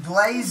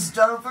glazed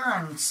over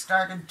and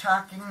started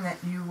talking that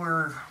you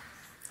were,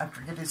 I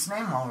forget his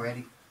name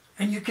already.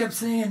 And you kept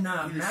saying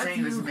He was saying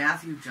it was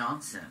Matthew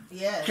Johnson.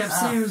 Yes. kept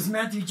saying it was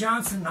Matthew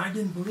Johnson. I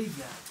didn't believe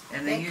that.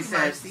 And then Thank you you, said,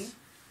 Marcy.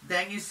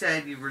 then you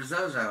said you were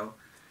Zozo,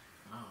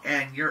 Oh.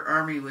 and your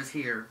army was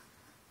here.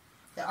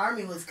 The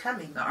army was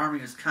coming. The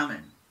army was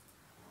coming.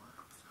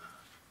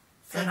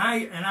 And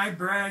I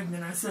bragged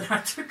and I said I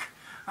took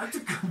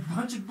a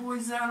bunch of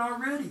boys out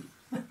already.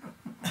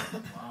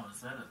 Wow,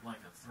 is that like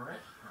a threat?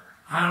 Or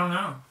I don't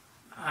know.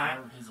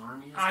 his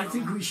army is I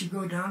think coming? we should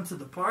go down to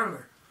the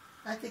parlor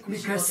I think we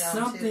because should go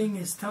down something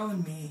too. is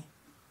telling me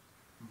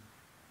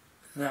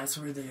that's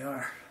where they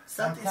are.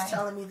 Something's Okay.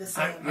 telling me the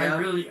I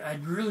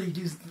same. really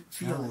do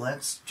feel Well, it.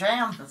 let's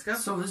jam. Let's go.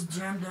 So let's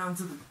jam down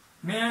to the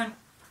man.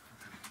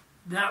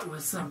 That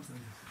was something.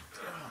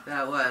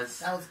 That was.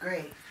 That was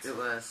great. It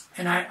was.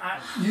 And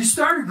you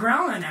started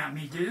growling at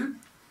me, dude.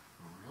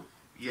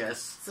 Yes.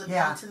 So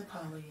Yeah. down to the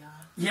parlor, y'all.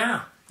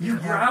 Yeah, you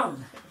Yeah.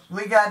 growled.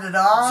 We got it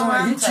all So I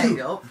on hit tape. you.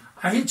 Nope.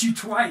 I hit you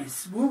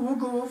twice. We'll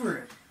go over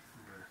it.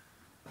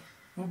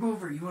 We'll go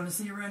over it. You want to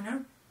see it right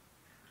now?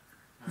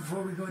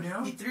 Before we go You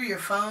down? threw your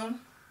phone.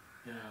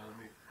 Yeah, let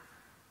me.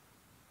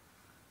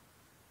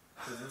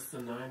 Is this the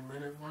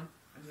 9-minute one?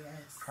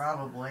 Yes.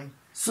 Probably.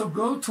 So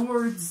go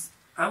towards,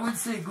 I would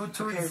say go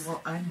towards Okay,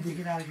 well, I need to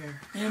get out of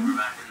here. him.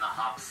 Back in the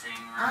hop sing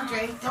room.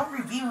 Andre, don't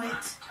review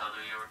it. Tell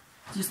her you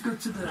were Just go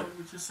to the, No,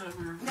 we just said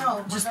we were.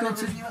 No, Just we're going go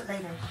to to- review it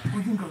later.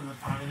 we can go to the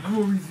party and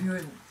we'll review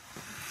it.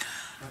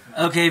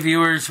 Okay,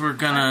 viewers, we're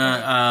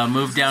gonna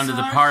move down to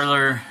the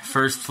parlor,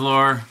 first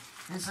floor.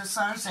 Is this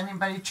ours?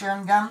 Anybody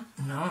chewing gum?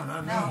 No,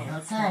 not No. me.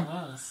 That's Okay. not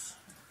us.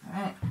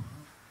 All right.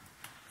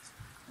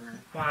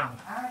 Wow.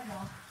 All right,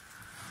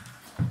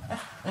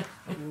 y'all.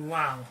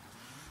 Wow.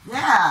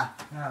 Yeah.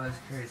 That was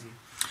crazy.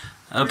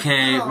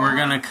 Okay, we're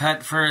gonna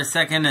cut for a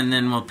second and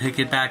then we'll pick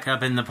it back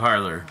up in the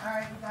parlor. All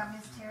right, we got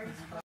Miss Teri.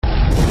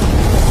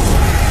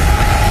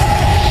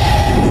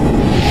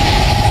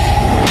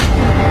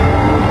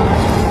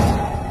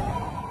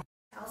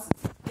 House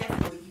is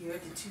definitely here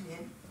to tune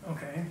in.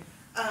 Okay.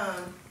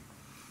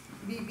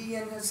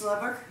 BB and his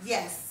lover?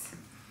 Yes.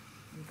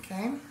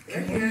 Okay.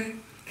 They're here.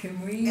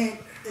 Can we? And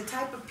the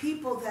type of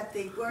people that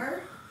they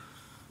were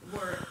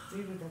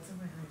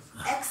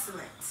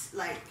excellent.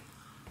 Like,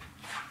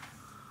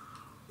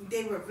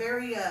 they were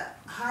very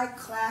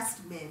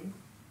high-class men,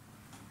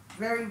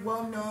 very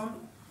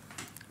well-known,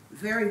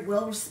 very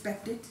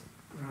well-respected.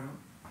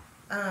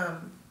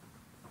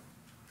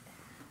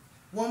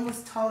 One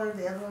was taller,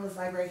 the other one was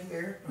like right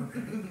here.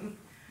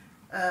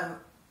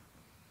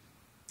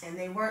 And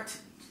they weren't,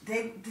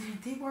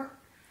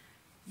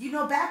 you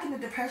know, back in the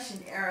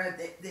Depression era,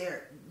 they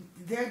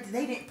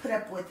didn't put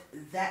up with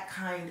that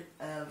kind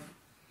of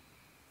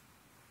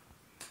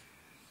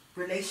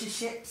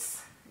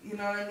relationships. You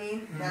know what I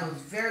mean? That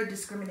was very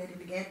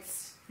discriminated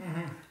against.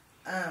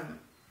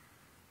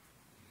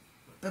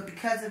 But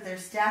because of their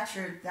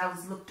stature, that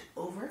was looked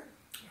over.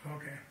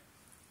 Okay.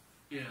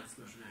 Yeah,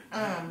 especially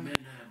men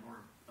had more.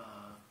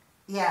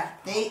 Yeah,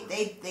 they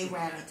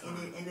ran it,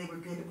 and they were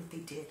good at what they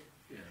did.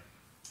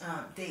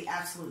 Yeah. They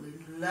absolutely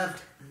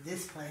loved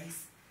this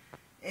place,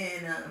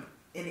 and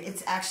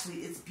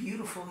it's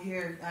beautiful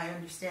here. I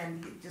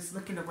understand. Just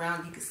looking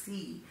around, you can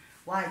see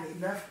why they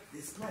loved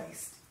this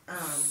place.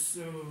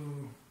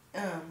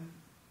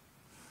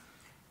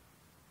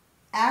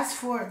 As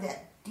for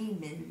that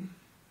demon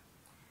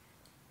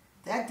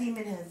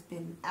has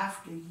been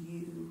after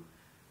you.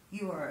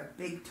 You are a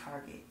big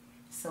target.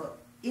 So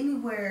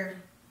anywhere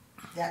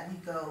that we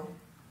go,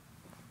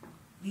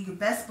 you can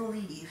best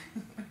believe.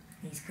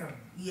 He's coming.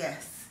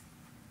 Yes.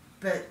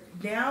 But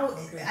now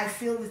Okay. I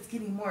feel it's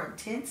getting more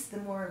intense the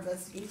more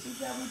investigations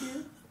that we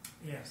do.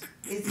 Yes.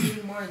 It's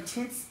getting more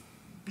intense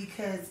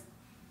because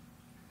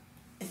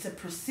it's a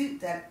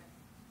pursuit that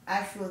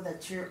I feel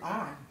that you're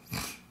on.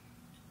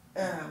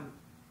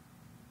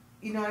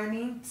 You know what I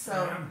mean?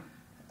 So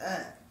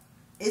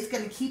it's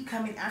going to keep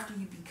coming after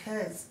you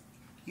because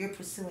you're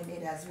pursuing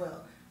it as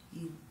well.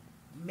 You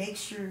make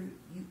sure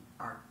you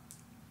are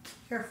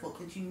careful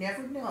because you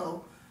never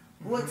know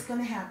what's going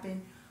to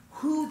happen,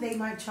 who they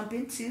might jump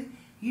into.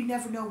 You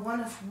never know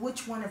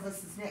which one of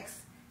us is next.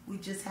 We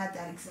just had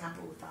that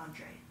example with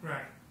Andre.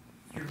 Right.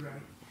 You're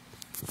right.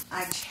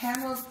 I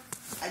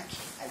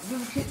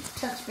really couldn't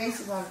touch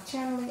bases on the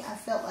channeling. I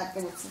felt like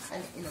there was some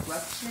kind of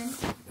interruption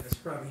That's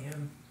probably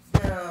him.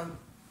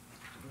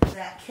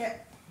 that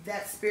kept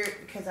that spirit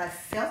because I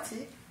felt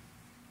it.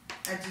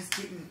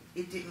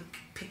 It didn't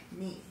pick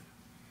me.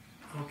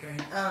 Okay.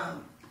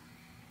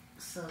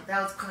 So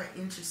that was quite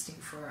interesting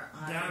for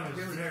Andre. That I'm was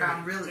really very- proud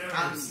of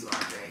that you,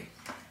 Andre.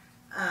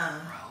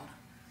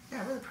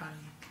 Yeah, really proud of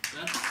you.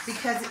 That's,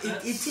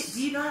 Because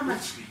do you know how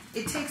much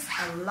it takes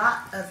a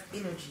lot of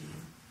energy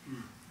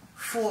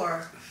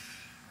for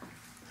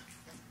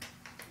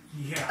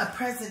a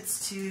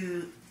presence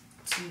to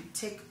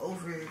take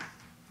over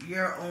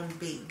your own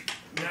being,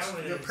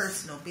 your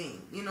personal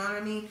being. You know what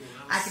I mean?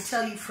 I can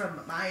tell you from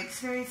my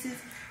experiences,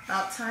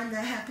 about time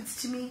that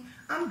happens to me,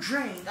 I'm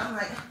drained. I'm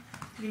like,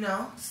 you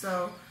know,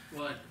 so.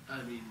 What?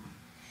 I mean,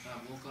 I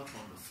woke up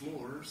on the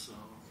floor, so.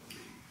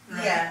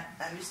 Yeah,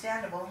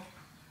 understandable.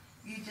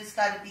 You just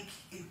got to be.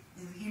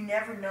 You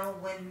never know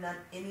when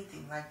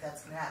anything like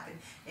that's gonna happen.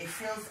 It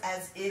feels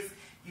as if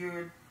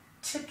you're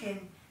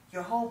taken.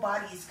 Your whole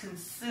body is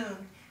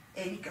consumed,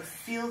 and you can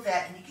feel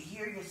that, and you can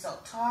hear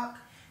yourself talk,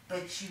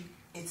 but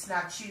it's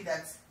not you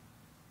that's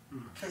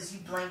because you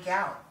blank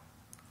out.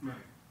 Right.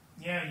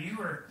 Yeah, you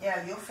were.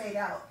 Yeah, you'll fade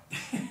out.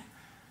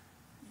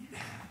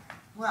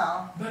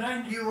 Well,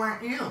 but you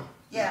weren't you.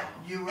 Yeah,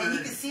 you were. And you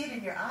could see it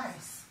in your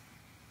eyes.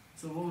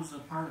 So what was the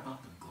part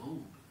about the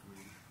gold? I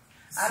mean,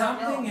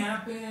 something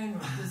happened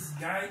with this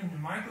guy named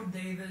Michael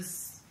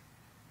Davis.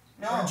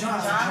 No,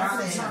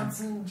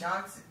 Johnson.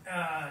 Johnson.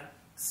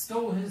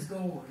 Stole his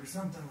gold or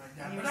something like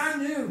that. But I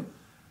knew,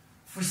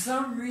 for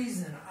some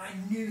reason, I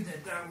knew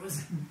that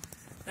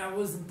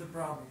wasn't the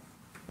problem.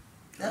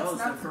 That was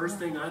the first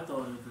thing I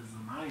thought of as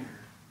a miner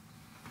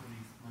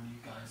when you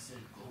guys said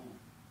gold.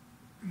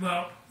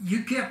 Well,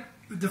 you kept,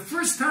 the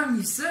first time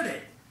you said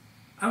it,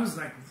 I was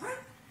like, what?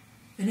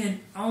 And then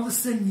all of a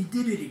sudden you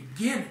did it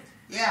again.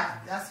 Yeah,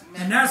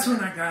 and that's when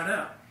I got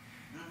up.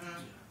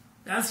 Mm-hmm.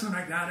 That's when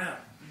I got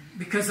up.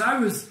 Because I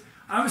was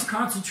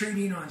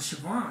concentrating on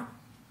Chevonne.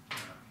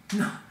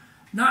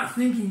 Not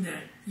thinking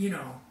that, you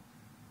know,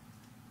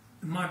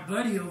 my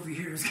buddy over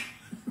here is...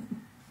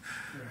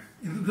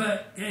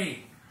 But,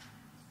 hey,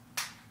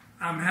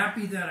 I'm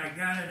happy that I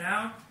got it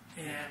out,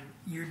 and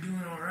you're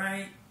doing all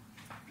right.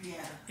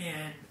 Yeah.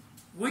 And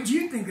what'd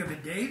you think of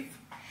it, Dave?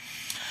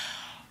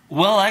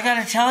 Well, I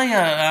gotta tell you,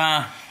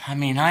 I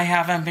mean, I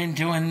haven't been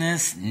doing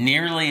this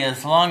nearly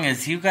as long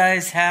as you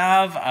guys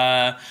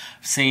have.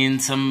 Seen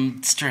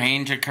some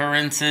strange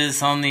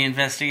occurrences on the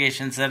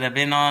investigations that I've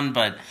been on,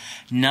 but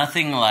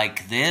nothing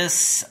like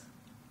this.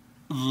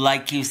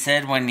 Like you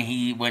said, when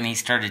he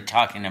started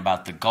talking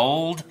about the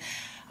gold,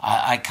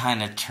 I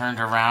kind of turned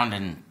around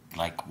and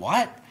like,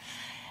 what?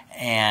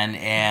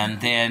 And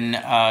then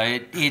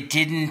it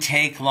didn't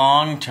take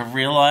long to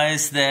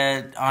realize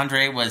that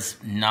Andre was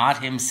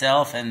not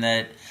himself and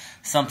that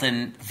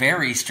something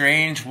very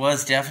strange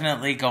was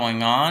definitely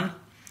going on.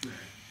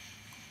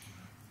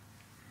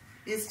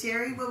 Miss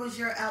Teri, what was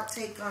your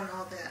outtake on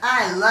all that?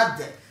 I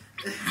loved it.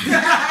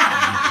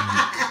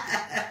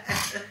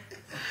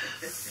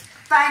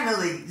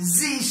 Finally,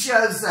 Z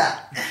shows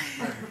up.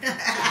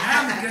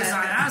 Yeah, because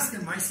I asked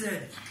him, I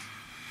said,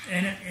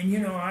 and you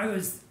know,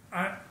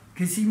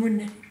 because he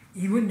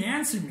wouldn't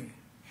answer me.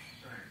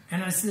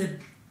 And I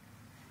said,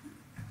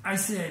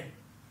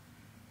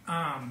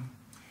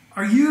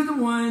 are you the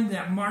one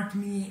that marked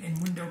me in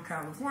Window,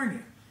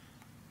 California?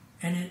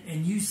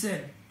 And you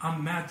said,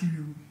 I'm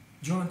Matthew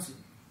Johnson.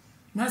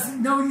 And I said,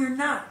 no, you're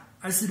not.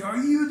 I said, are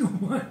you the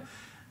one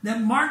that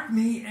marked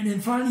me? And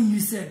then finally you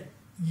said,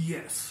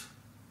 yes.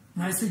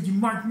 And I said, you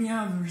marked me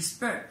out of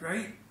respect,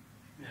 right?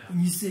 Yeah.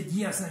 And you said,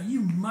 yes. Now,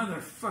 you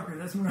motherfucker,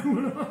 that's when I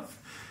went off.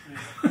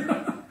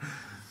 Yeah.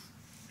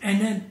 And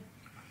then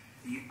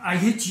I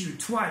hit you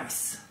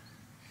twice.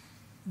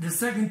 The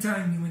second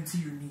time you went to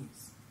your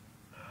knees.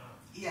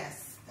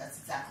 Yes, that's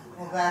exactly what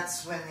happened. Well,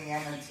 that's when the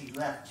entity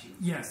left you.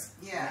 Yes.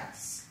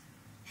 Yes.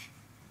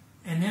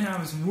 And then I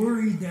was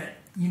worried that,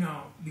 you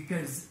know,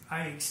 because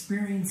I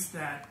experienced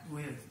that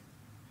with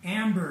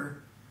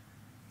Amber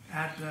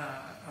at the,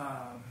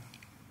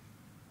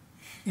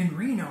 in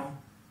Reno,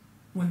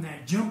 when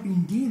that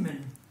jumping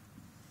demon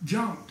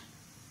jumped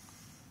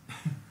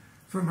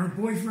from her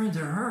boyfriend to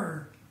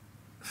her.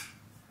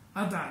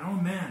 I thought, oh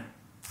man,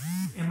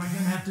 am I going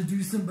to have to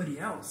do somebody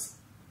else?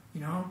 You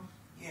know?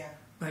 Yeah.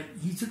 But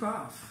he took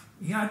off.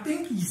 Yeah, I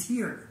think he's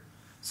here.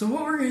 So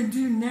what we're going to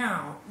do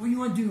now, what do you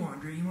want to do,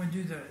 Andre? You want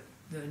to do the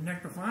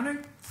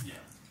necrophonic? Yeah.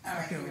 All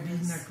right, okay, we'll do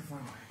the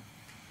necrophonic.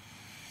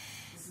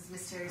 This is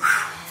Miss Teri.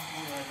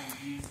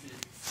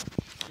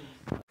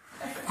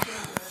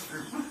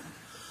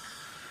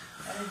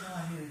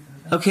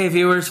 Okay,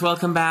 viewers,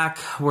 welcome back.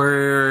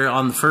 We're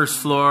on the first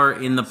floor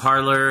in the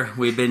parlor.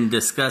 We've been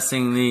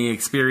discussing the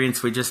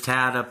experience we just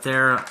had up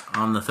there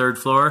on the third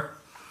floor.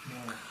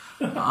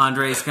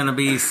 Andre's going to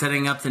be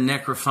setting up the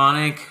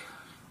necrophonic.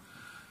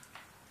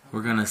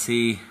 We're going to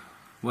see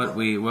what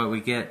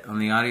we get on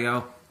the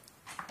audio.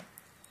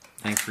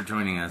 Thanks for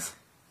joining us.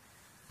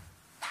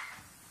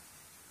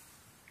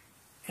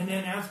 And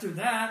then after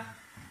that,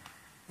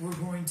 we're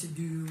going to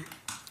do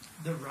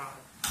the rod,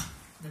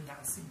 the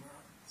dowsing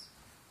rods.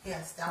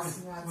 Yes,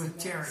 dowsing rods. With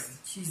Teri.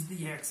 She's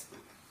the expert.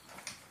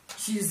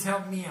 She has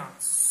helped me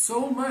out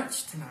so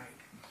much tonight.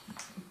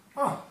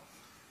 Oh,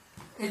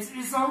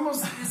 it's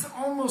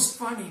almost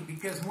funny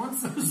because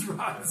once those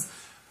rods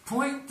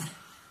point,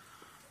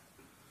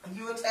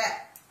 you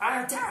attack.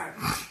 I attack.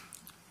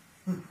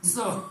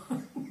 So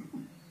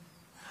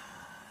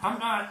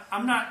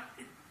I'm not.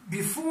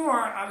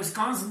 Before I was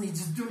constantly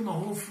just doing the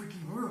whole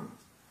freaking room.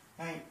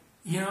 Right.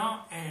 You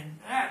know, and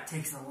that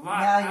takes a lot.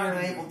 Now you're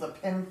able to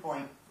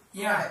pinpoint.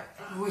 Yeah,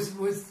 with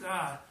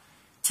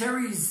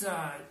Teri's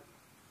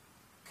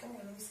come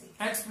here, let me see.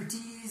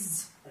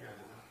 expertise,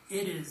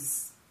 it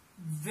is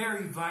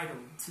very vital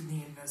to the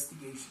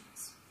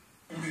investigations.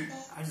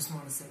 I just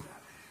want to say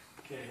that.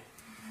 Okay.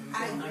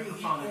 I agree.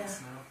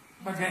 Necrophonics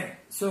now. Okay,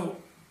 so,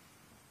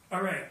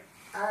 all right.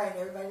 All right,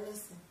 everybody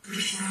listen.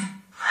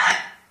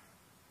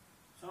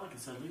 Sound like it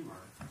said Leroy.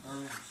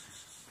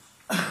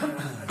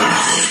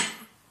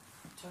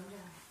 Turn down.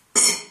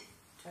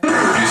 Turn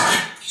down.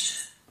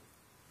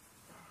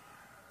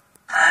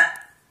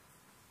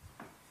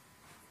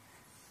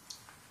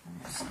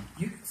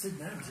 You can sit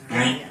down, sir.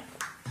 Yeah.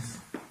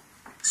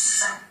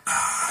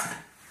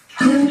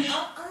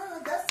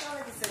 That's not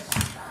like it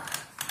said.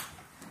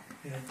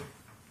 Yeah.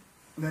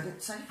 What did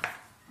it say?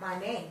 My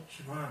name.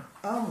 Chevonne.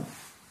 Oh.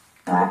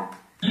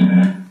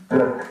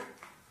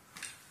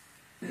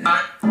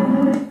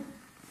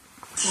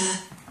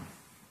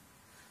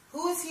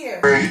 Who is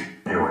here?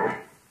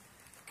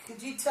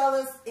 Could you tell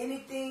us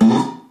anything?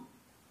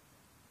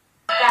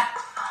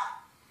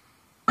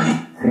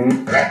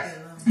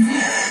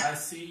 I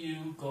see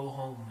you. Go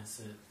home.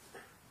 Is it?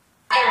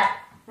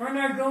 We're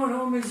not going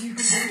home, as you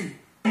can see.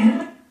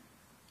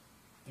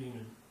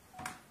 Demon.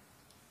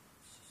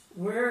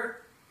 Where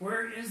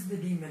is the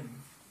demon?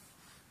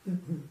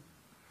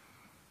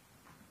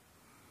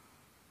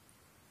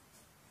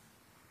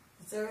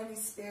 Is there any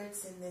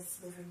spirits in this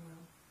living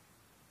room?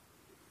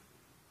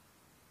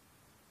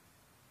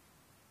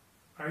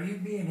 Are you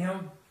being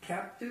held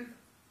captive?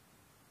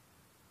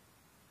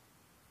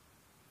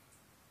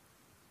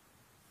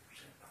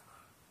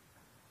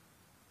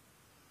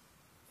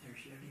 They're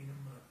shutting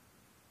them up.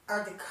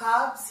 Are the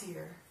Cobbs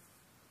here?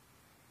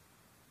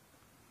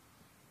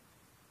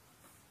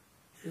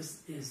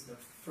 This is the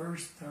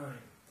first time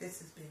This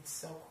has been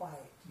so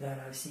quiet. that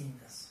I've seen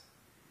this.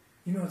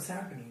 You know what's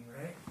happening,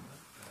 right?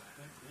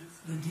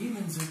 The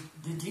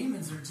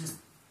demons are just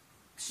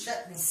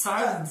Shut me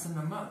silencing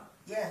them up. up.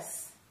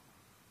 Yes.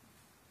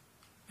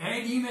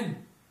 Hey, demon,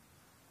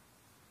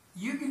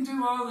 you can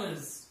do all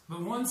this,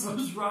 but once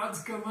those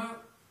rods come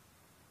up,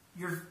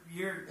 There's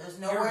you're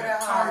nowhere a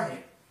to target.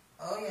 hide.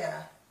 Oh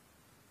yeah.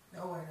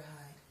 Nowhere to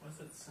hide. What's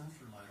that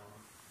sensor light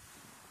on?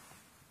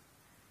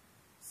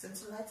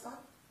 Sensor lights on?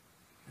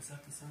 Is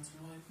that the sensor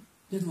light?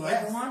 Did the light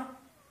Yes. go on?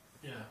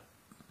 Yeah.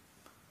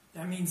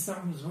 That means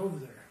something was over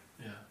there.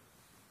 Yeah.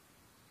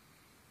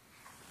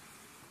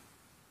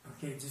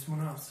 Okay, it just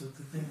went off, so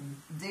the thing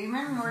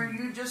Demon, were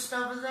you just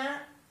over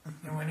there?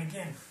 it went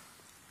again.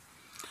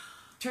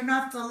 Turn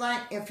off the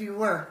light if you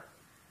were.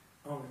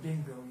 Oh, it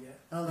didn't go yet.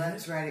 Oh, Did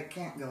that's it? right. It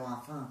can't go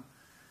off, huh?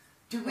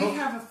 Do we Oh.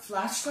 have a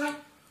flashlight?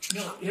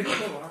 No, it'll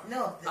go off.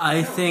 No.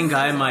 I no, think this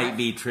I is might off.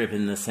 be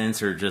tripping the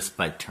sensor just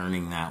by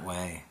turning that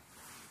way.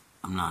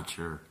 I'm not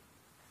sure.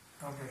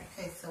 Okay.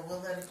 Okay, so we'll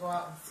let it go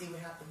out and see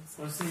what happens.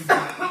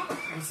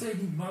 We'll say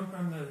you bump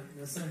on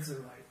the sensor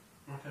light.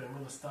 Okay, I'm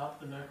gonna stop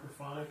the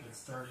necrophonic and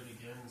start it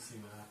again and see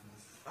what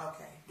happens.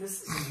 Okay.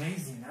 This is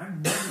amazing. I've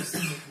never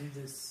seen it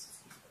do this.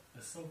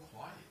 It's so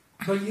quiet.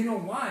 But you know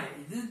why?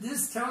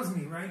 This tells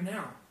me right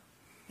now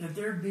that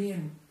they're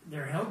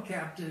held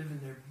captive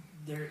and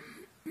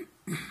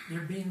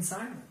they're being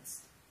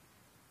silenced.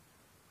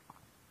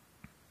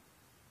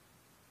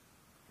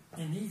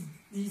 And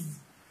these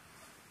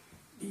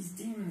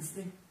demons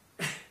think.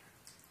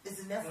 Is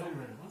it Wait a Nephilim?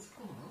 minute, what's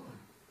going on?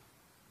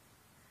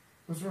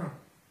 What's wrong?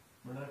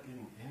 We're not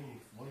getting any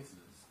voices.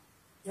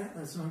 Yeah,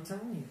 that's what I'm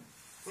telling you.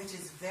 Which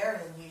is very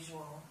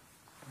unusual.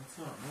 That's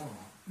not normal.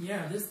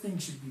 Yeah, this thing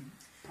should be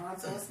So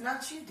popping. it's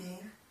not you,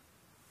 Dean.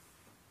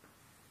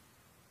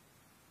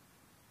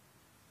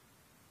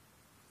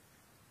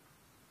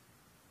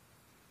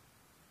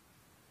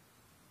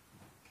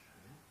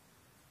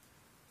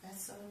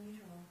 That's so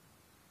unusual.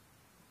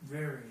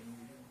 Very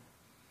unusual.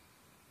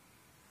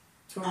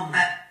 Totally.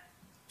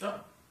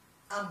 Jump.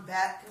 I'm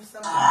back or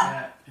something.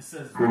 Back. It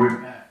says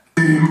we're back.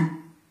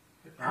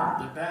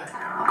 They're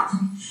back.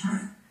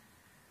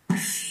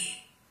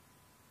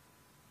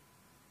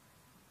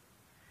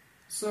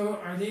 So,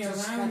 are they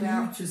Just allowing cut you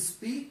out. to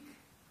speak?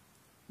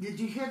 Did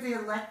you hear the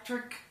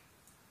electric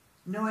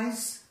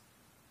noise?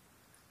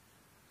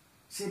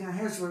 See, now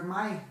here's where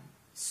my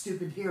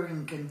stupid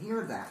hearing can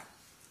hear that.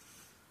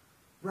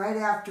 Right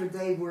after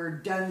they were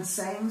done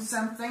saying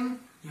something,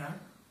 Yeah.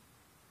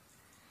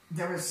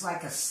 there was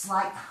like a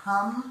slight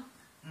hum,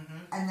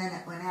 and then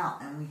it went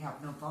out, and we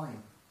have no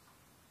volume.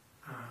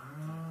 Ah.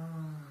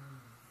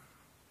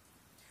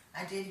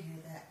 I did hear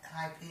that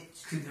high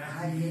pitch. Could that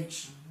high be?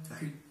 pitch.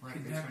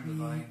 Could that be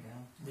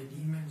the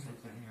demons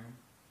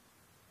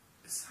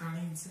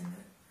signs in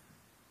it?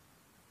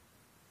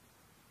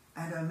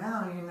 I don't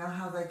know. You know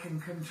how they can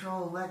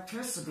control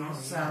electricity, Oh,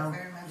 so yeah.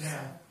 very much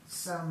Yeah.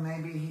 so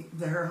maybe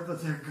they're over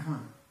there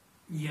going.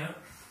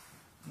 Yep.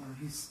 You know,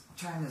 he's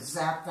trying to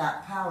zap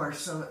that power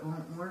so it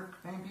won't work.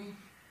 Maybe.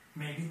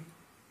 Maybe.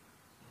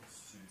 Let's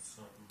see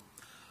something.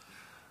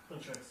 I'm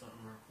gonna check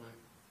something real quick.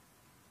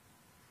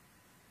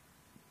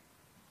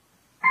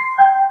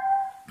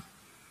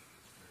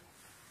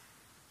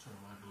 Turn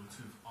my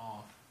Bluetooth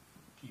off.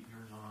 Keep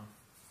yours on.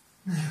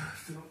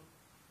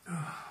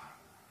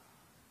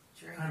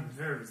 I'm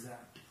very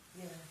zapped.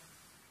 Yeah.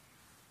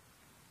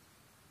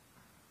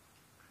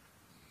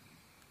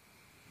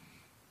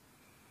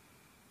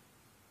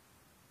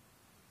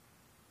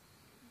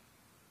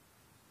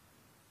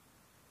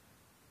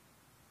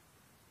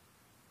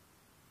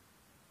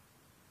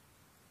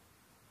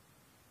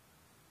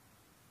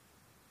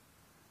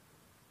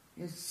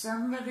 Is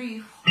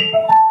somebody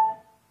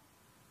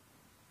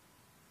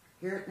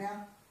hear it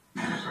now?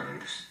 Do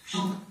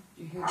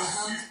you hear the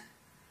hum?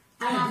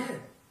 Yeah, I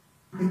did.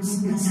 It's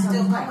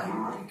still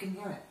going. You can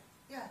hear it.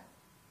 Yeah.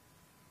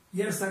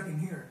 Yes, I can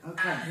hear it.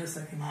 Okay. Yes,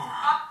 I can hear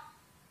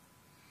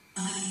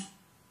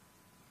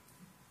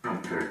it.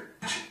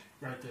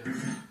 Right there.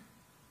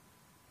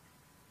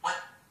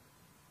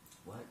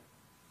 What?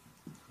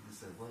 You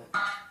said what?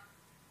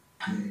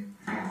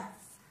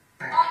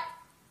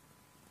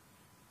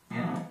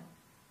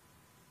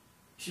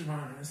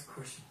 Chevonne, that's a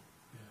question.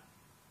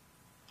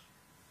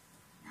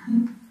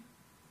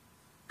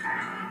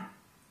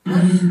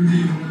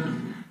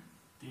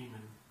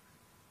 Demon.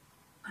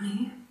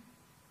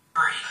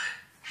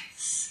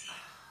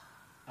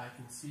 I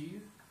can see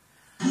you.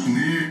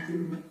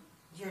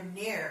 You're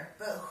near,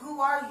 but who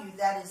are you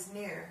that is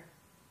near?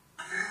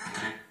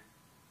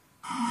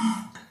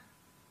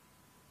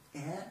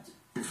 Ed?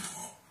 Oh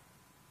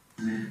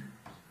my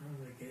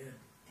God.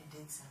 It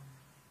did sound.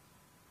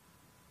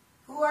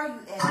 Who are you,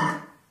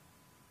 Ed?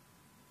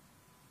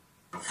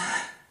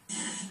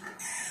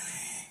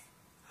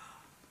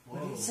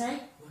 What did you say?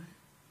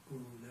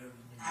 Ooh, that was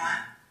me.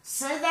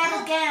 Say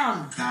that again.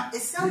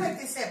 It sounded like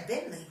they said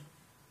Bentley.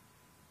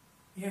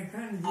 Yeah,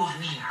 kind of did,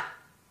 didn't it?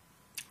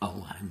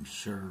 Oh, I'm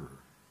sure.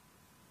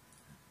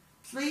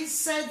 Please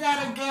say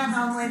that again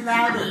only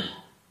louder.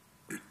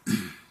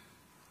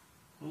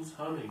 Who's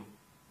humming?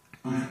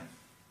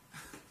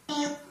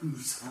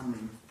 Who's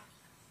humming?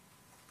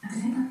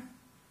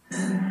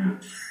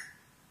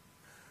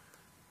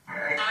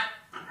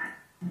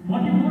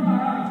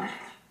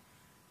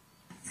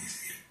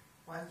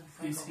 Why did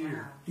you He's fuck here.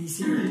 around? He's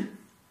here.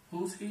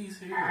 Who's he's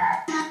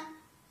here?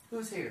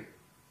 Who's here?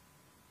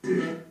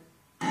 Me.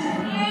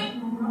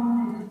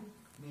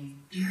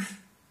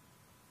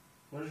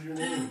 What is your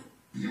name?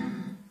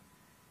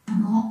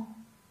 Hello.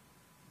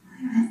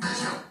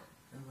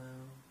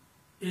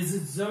 Is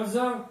it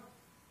Zozo?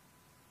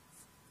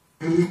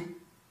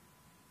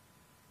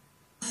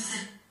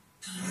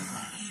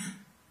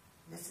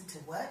 Listen to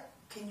what?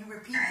 Can you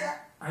repeat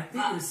that? I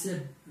think it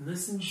said,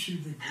 listen to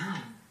the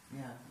demon.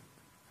 Yeah.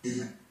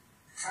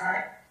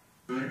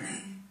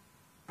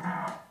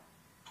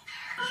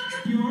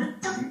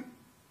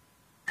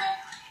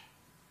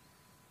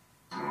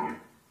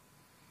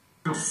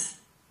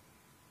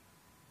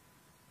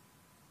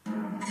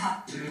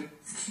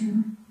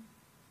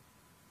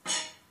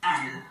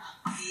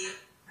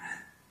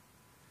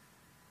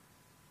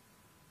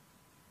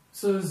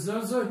 So is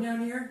Zozo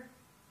down here?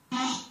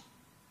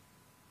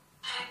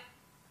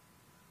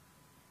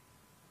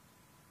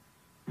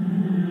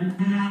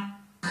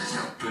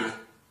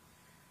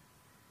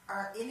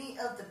 Are any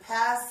of the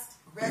past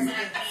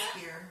residents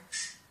here?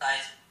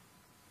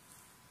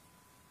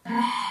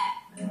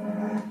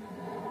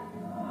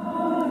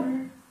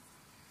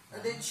 Are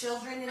there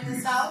children in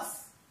this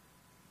house?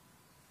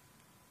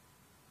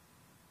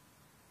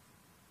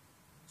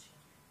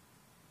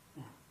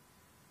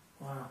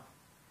 Wow.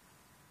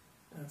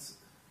 That's,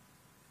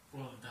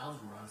 Well, the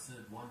Dowsing Rods said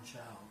one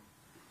child.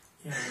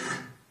 yeah.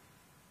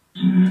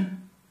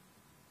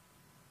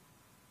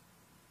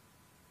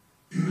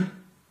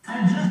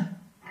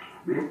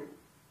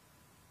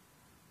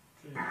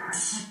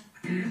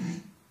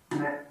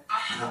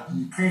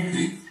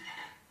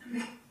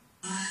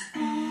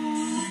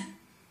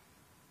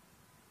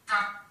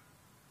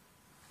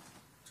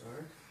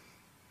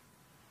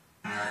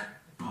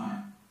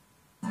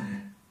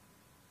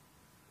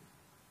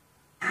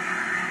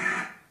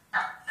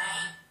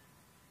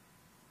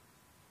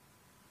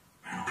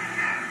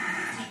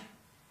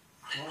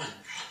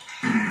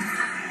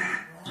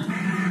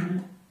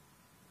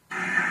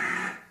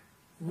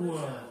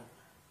 Whoa.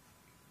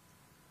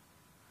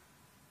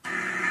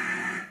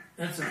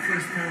 That's the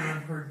first time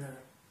I've heard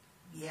that.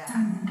 Yeah.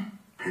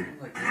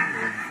 Like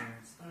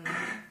insurance.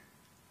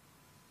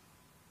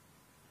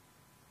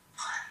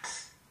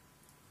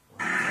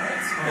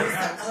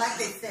 Like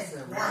they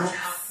said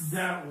once.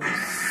 That was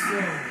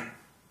so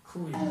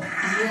cool.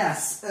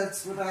 Yes,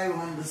 that's what I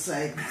wanted to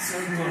say.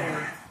 So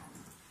good.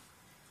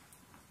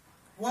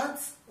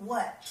 Once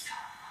what?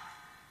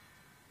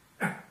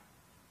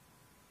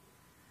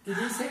 Did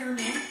they say her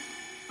name?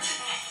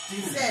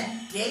 You said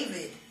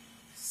David.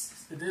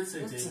 It did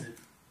say David.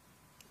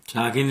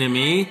 Talking to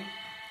me?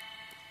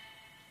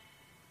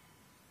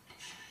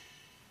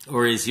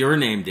 Or is your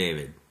name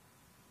David?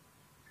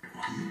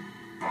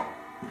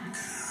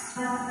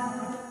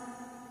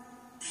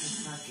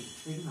 It's not good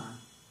thing on.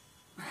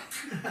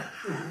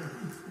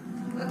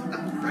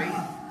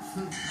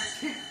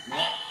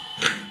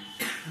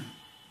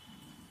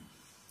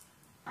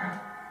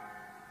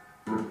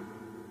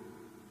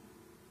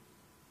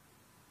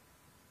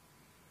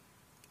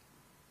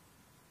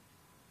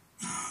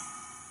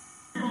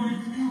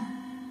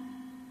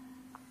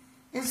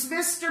 Is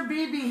Mr.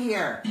 Beebe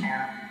here?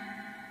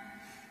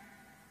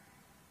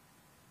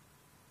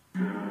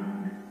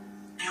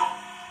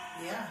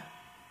 Yeah.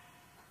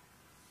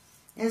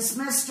 Is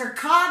Mr.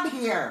 Cobb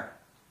here?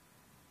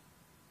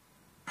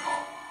 No.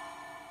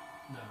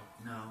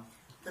 No.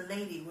 The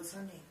lady, what's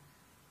her name?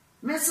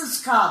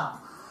 Mrs. Cobb.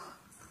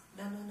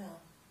 No.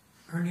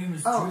 Her name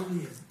is Oh.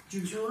 Julia.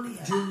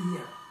 Julia.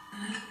 Julia.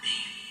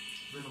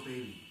 Little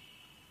baby.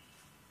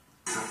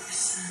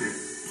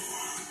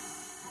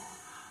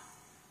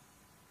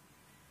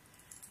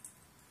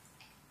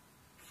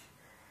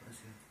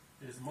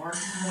 Mark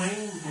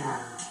Twain here?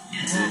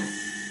 That's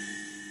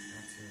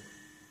it.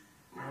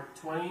 Mark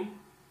Twain?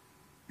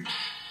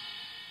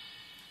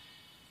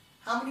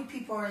 How many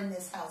people are in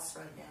this house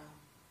right now?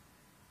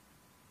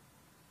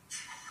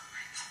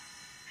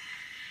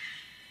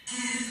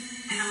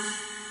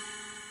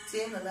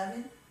 10,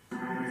 11?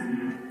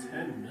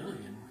 10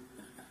 million?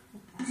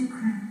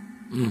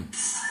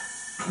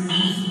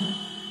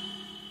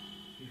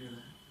 You hear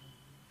that?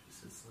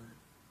 Just a slur.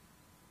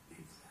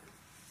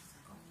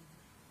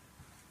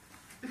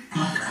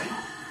 Right?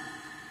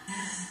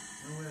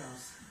 Nowhere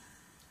else.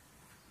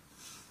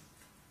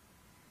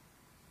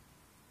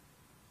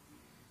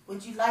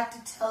 Would you like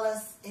to tell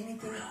us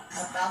anything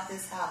about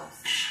this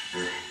house?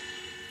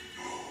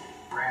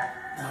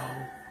 No.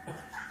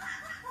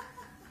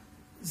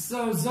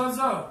 So,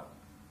 Zozo.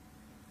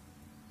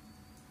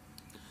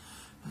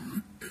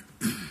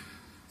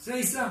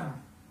 Say something.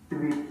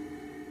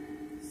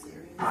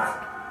 Serious?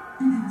 What?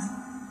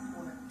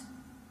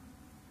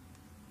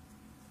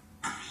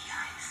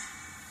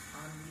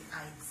 On the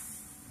ice.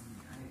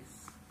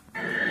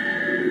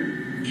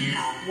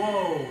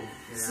 Whoa.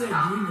 Say,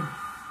 demon.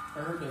 I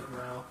heard that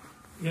growl.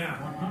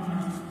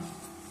 Yeah.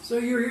 So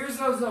you're here,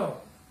 Zozo.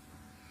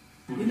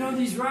 You know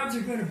these rods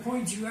are going to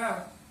point you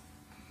out.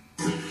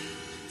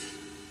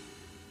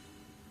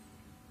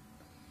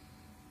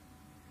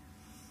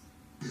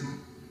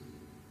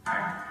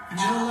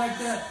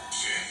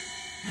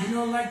 You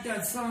know, like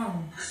that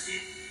song.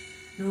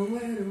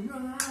 Nowhere to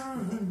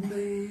run,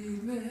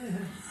 baby.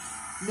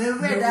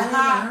 Nowhere to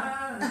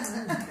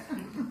hide.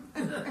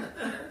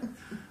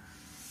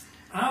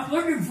 I'm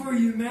looking for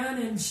you, man,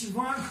 and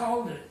Chevonne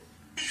called it.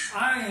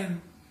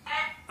 I'm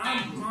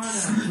on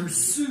a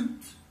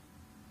pursuit.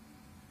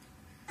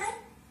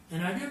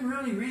 And I didn't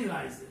really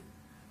realize it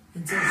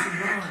until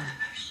Chevonne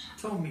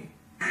told me.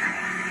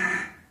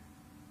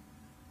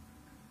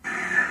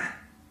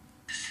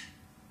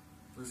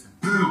 Listen.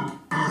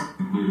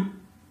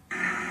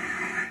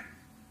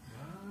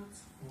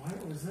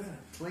 What was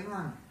that?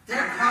 Klingon.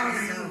 They're calling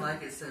It sounded you.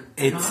 like it said.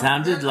 It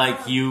sounded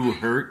like you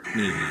hurt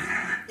me.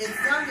 It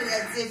sounded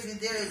as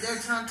if they're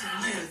taunting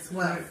you as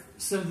well.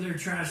 So they're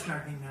trash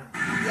talking now.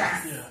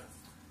 Yes. Yeah.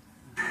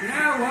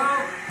 Yeah,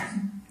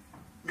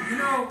 well, you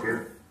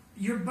know,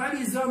 your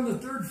buddies on the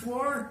 3rd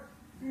floor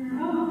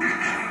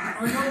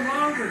are no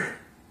longer.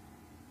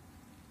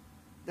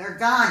 They're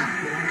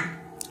gone.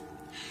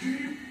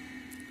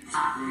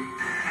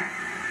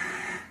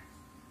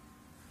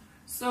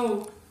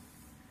 So,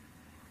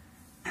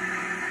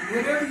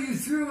 whatever you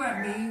threw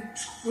at me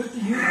with the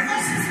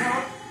universe's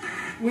help,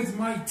 with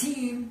my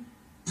team,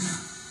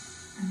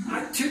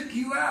 I took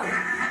you out.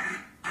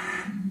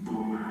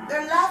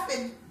 They're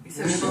laughing. He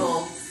said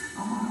full.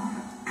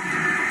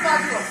 Thought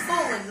you were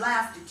full and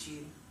laughed at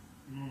you.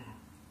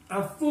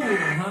 A fool,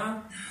 huh?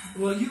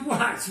 Well, you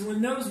watch.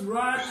 When those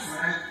rods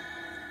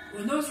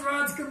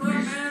come up,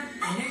 man,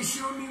 and they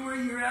show me where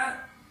you're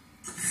at,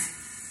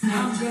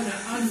 I'm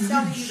gonna He's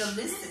telling you unleash. to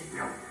listen.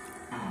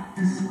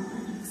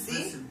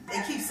 See?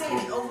 They keep saying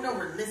it over and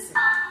over. Listen.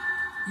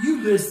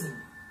 You listen.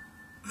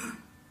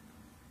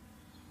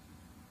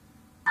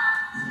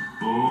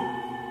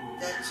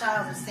 That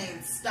child is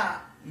saying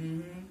stop.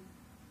 Mm-hmm.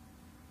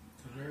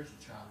 So there's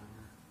a child in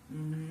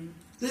there. Mm-hmm.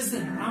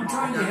 Listen, I'm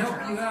trying to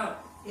help you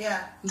out,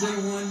 Yeah.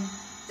 little one.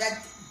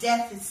 That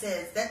death, it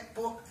says. That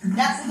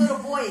little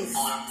boy is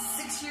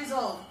 6 years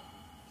old.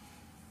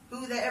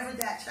 Whoever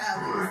that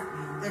child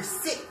is. They're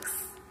 6.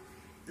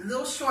 The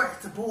little short,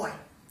 it's a boy.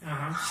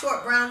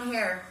 Short brown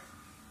hair.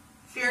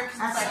 Fear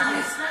That's like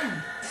nice this.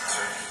 name.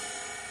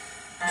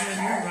 Man,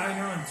 you're right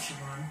on,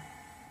 Chevonne.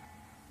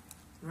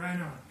 Right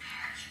on.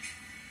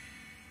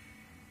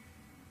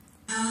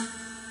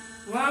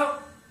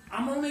 Well,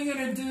 I'm only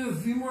going to do a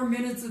few more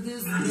minutes of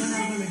this, and then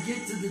I'm going to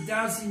get to the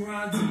dowsing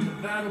rods and the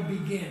battle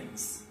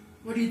begins.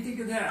 What do you think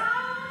of that?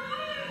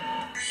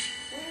 What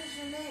is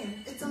your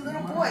name? It's a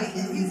little boy.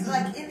 And he's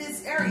like in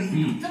this area.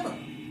 Come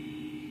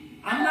on.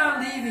 I'm not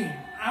leaving.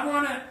 I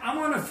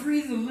wanna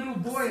free the little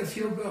boy if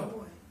he'll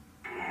go.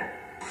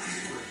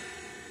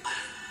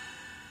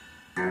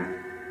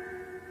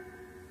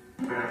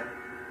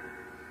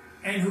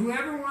 And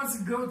whoever wants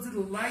to go to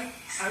the light,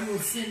 I will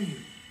send you.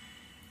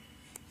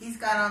 He's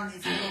got on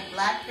these little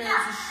black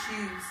pairs of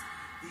shoes,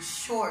 these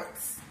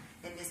shorts,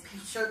 and this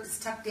shirt is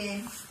tucked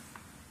in.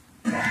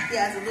 He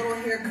has a little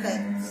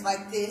haircut just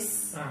like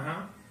this.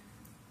 Uh-huh.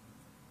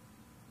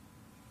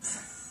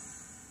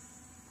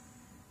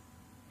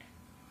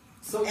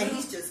 So And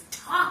he's just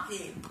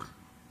talking.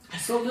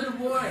 so little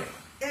boy,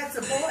 Yeah, it's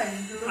a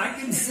boy. I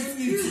can send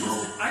you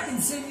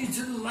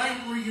to the light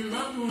where your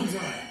loved ones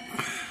are.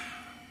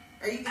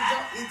 Or you can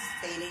go. It's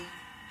fading.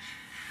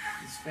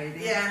 It's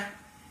fading. Yeah.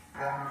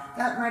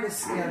 That might have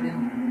scared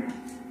him.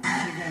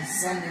 You're going to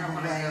send him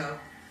away.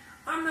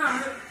 I'm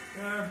not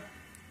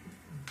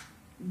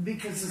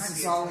Because this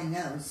is all he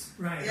knows.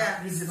 right.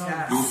 Yeah. This is all.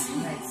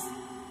 Nice.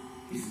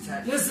 He's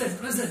attached.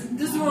 Listen.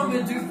 This is what I'm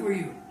gonna do for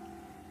you.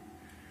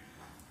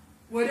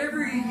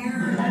 Whatever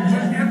year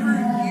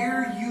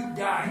you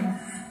die,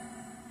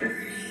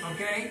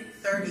 okay?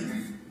 30.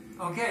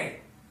 Okay.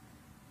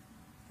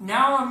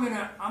 Now I'm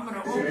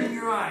gonna open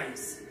your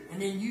eyes,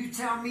 and then you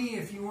tell me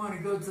if you want to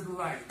go to the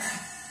light.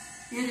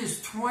 It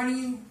is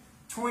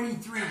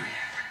 2023.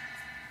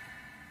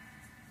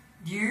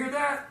 Do you hear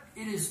that?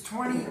 It is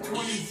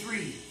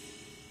 2023.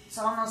 It's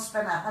almost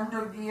been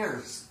 100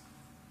 years.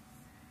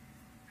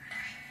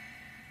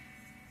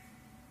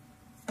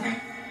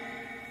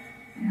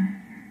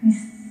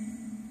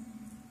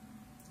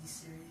 You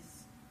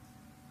serious?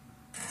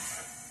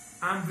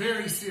 I'm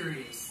very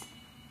serious.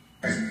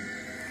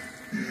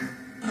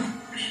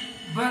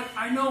 But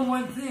I know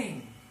one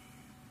thing.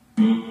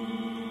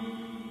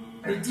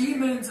 The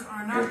demons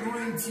are not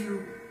going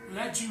to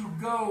let you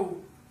go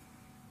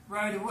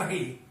right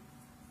away.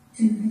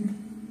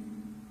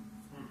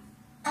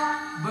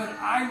 But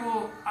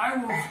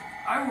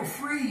I will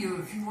free you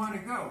if you want to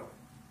go.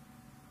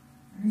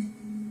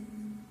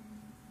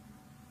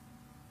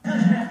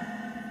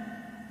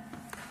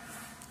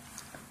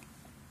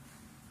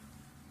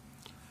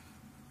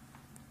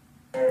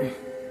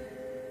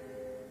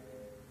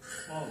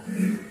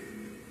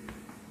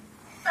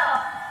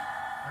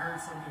 I heard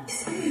something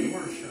with the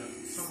door shut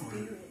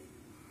somewhere.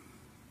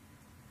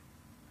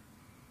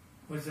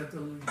 Was that the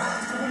illusion?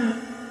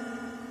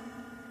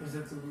 Was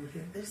that the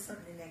illusion? There's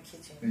something in that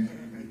kitchen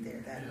right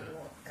there.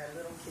 That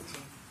little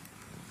kitchen.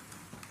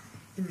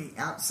 In the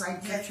outside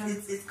Yes,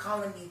 kitchen? it's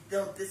calling me.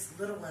 This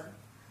little one.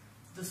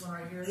 This one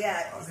right here?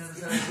 Yeah. No, it's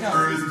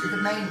the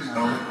main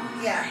one.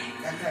 Yeah.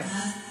 Okay.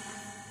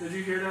 Did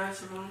you hear that,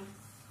 Chevonne?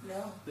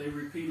 No. They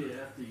repeated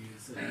after you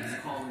said he's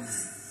calling me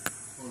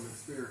on the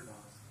spirit box.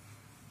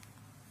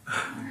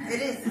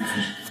 It is.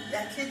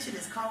 That kitchen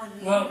is calling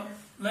me. Well,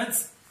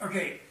 let's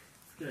Okay.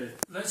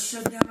 let's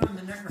shut down on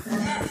the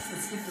Necrophonics.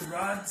 Let's get the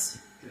rods.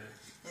 Okay.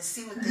 And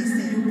see what they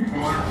say.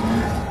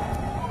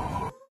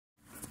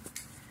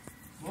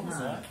 What was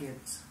Come on, that?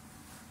 kids.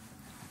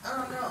 I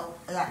don't know.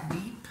 That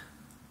beep?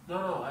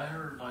 No, I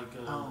heard like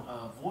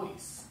a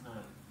voice.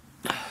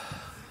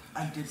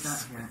 I did not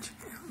hear it.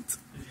 Did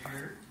you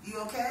hear it? You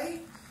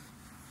okay?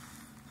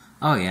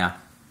 Oh, yeah.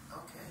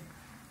 Okay.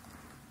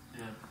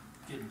 Yeah.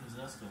 Getting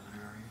possessed over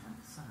here, are you?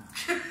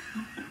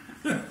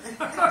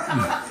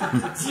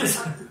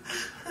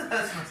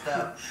 That's messed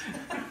up.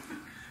 That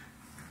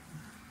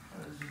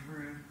was just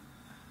rude.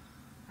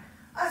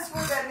 I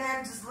swear that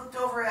man just looked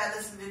over at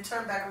us and then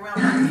turned back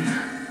around.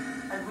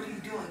 Like, what are you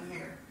doing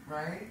here?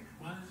 Right?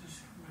 Why did you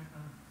shoot my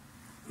phone?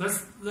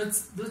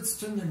 Let's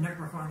turn the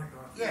Necrophonic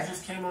off. Yeah. It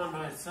just came on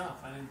by itself.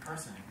 I didn't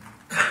press anything.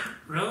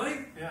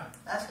 Really? Yeah.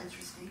 That's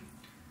interesting.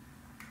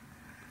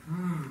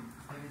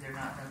 Maybe they're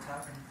not done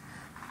talking.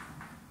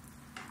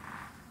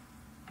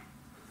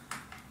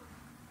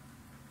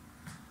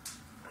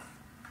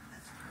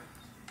 That's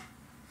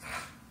crazy.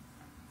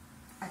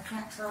 I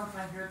can't tell if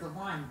I hear the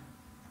one.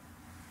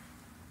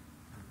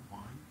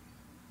 Wine?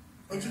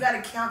 But you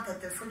gotta count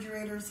that the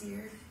refrigerator's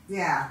here.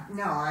 Yeah,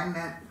 no, I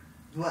meant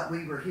what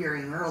we were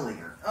hearing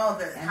earlier. Oh,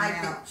 the And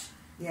high now- pitch.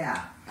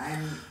 Yeah,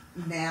 and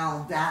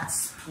now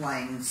that's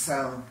playing,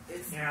 so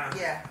It's, Yeah.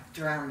 yeah.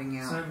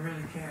 drowning So out. I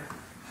really can't.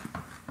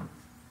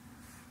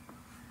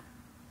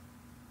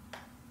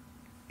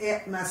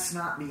 It must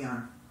not be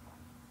on.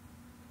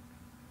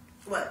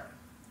 What?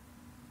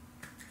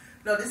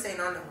 No, this ain't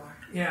on no more.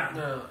 Yeah.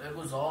 No, it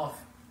was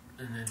off.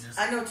 And then just.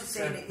 I know what you're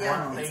saying. said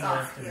Yeah, one it's thing off.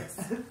 after. Yes.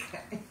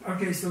 Okay.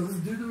 Okay, so let's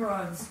do the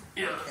rods.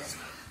 Yeah.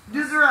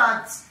 Do the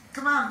rods.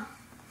 Come on.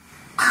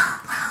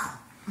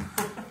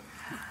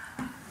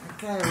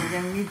 Okay, we're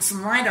gonna need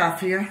some light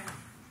off here.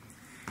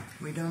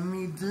 We don't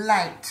need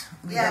light.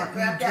 We Yeah, don't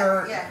grab need that,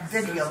 your yeah.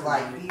 video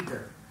light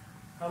either.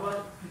 How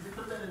about, could you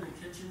put that in the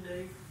kitchen,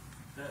 Dave?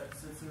 That,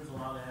 since there's a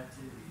lot of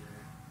activity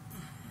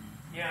there.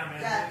 Yeah,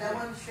 man. Yeah, that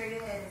one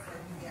straight ahead.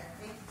 Yeah,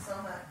 thank you so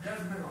much. There's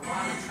been a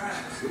lot of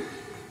traffic.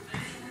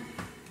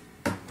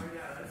 Oh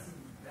yeah, that's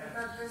I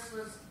thought this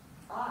was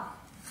off.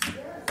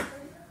 Yes,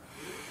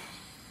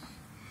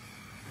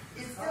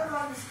 it's still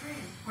on the screen.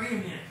 Wait a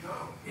minute.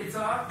 No. It's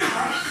off.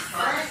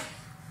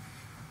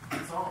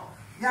 It's off.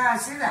 Yeah, I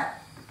see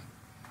that.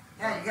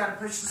 Yeah, you gotta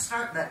push the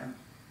start button.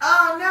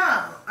 Oh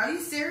no! Are you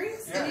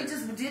serious? Yeah. And you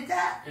just did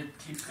that? It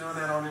keeps doing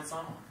that on its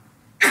own.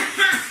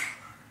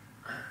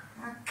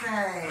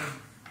 Okay.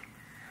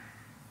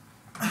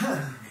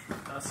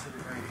 I'll sit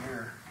it right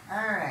here.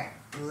 Alright,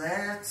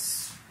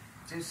 let's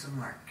do some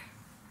work.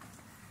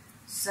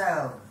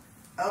 So,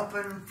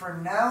 open for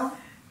no,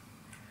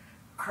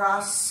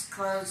 cross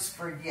close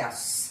for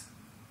yes.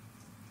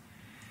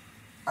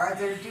 Are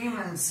there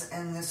demons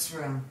in this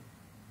room?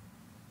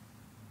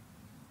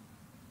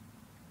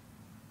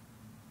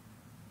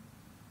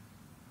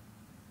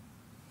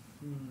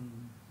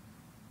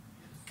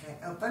 Okay,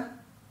 open.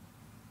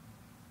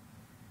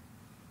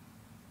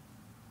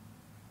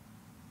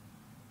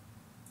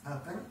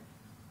 Open.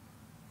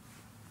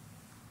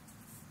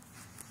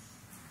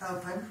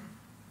 Open.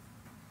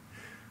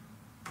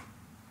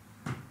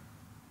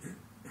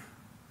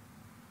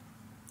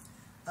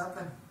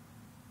 Open.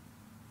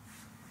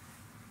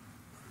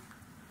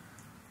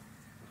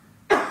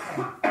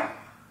 Okay.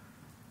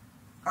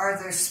 Are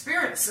there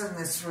spirits in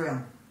this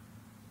room?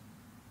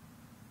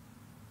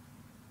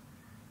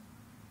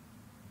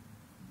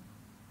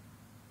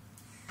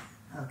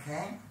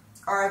 Okay.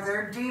 Are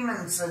there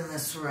demons in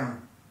this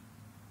room?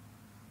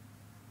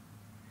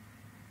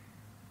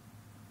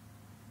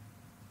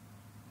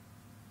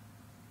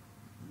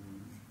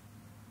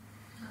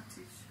 Not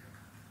too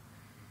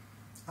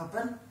sure.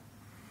 Open.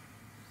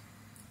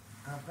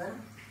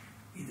 Open.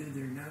 Either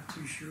they're not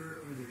too sure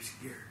or they're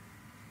scared.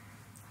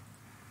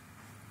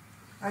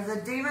 Are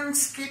the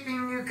demons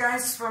keeping you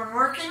guys from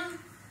working?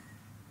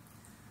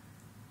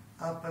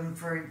 Open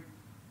for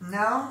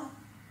no.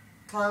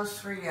 Close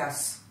for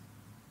yes.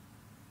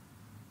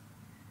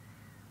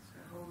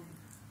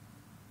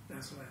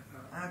 That's what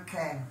I thought.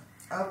 Okay.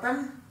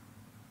 Open.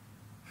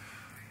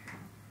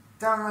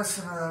 Don't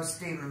listen to those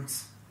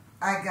demons.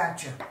 I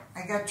got you.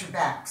 I got your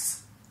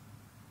backs.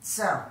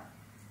 So,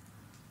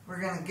 we're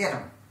going to get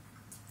them.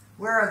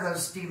 Where are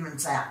those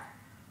demons at?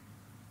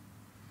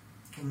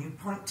 Can you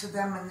point to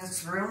them in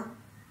this room?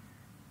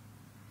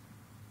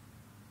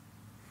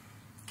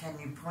 Can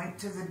you point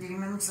to the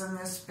demons in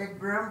this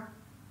big room?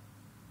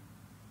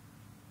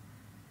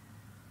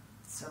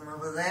 Some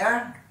over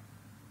there?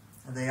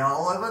 Are they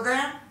all over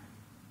there?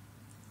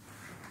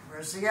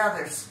 Where's the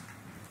others?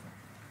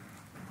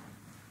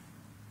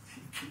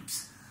 He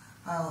keeps...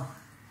 Oh,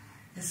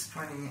 it's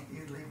pointing at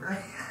you, Leroy.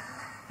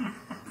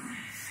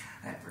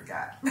 I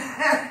forgot.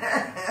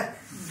 I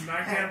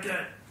got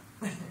that.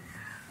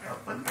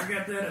 Open. I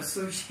got that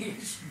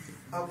association.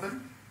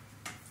 Open.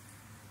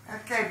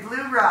 Okay,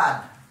 Blue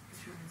Rod.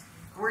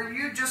 Were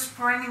you just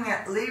pointing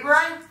at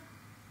Leroy?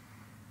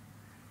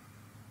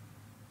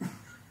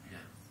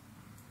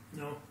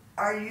 No.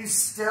 Are you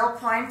still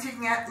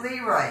pointing at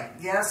Leroy?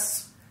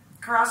 Yes.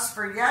 Cross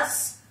for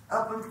yes.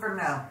 Open for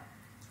no.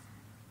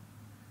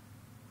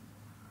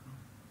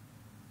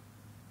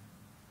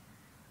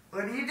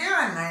 What are you doing?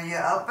 Are you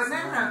opening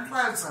or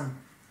closing?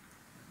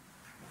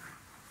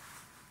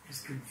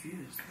 He's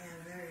confused. Yeah,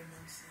 very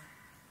much so.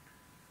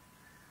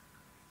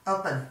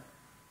 Open.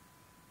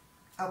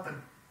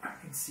 Open. I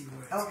can see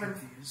why it's Open.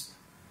 confused.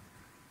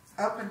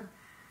 Open.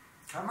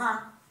 Come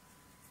on.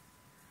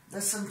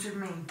 Listen to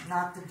me,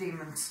 not the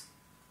demons.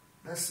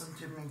 Listen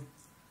to me.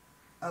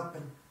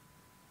 Open.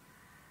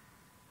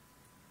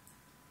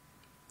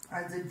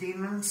 Are the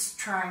demons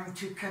trying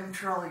to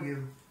control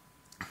you?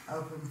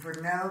 Open for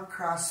no,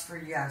 cross for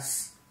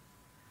yes.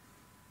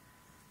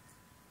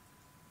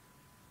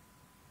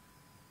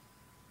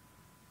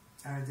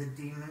 Are the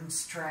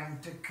demons trying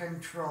to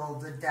control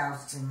the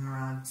dowsing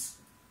rods?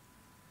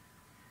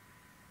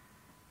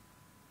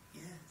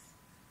 Yes.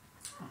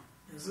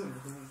 Is it?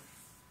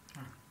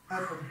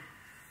 Open.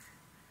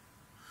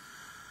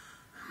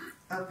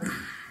 Open.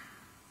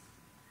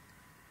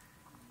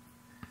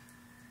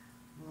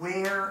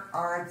 Where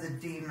are the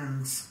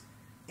demons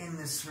in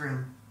this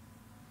room?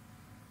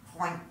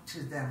 Point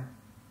to them.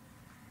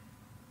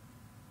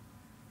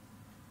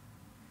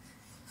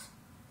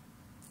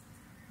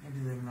 Maybe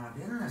they're not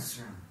in this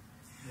room.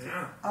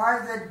 Yeah.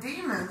 Are the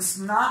demons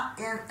not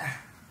in...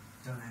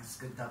 Don't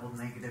ask a double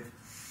negative.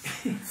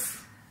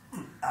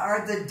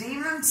 Are the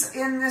demons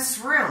in this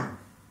room?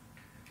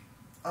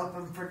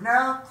 Open for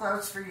no,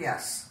 close for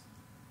yes.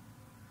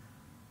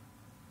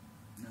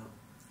 No.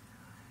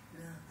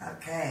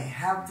 Okay,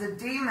 have the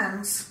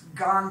demons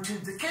gone to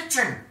the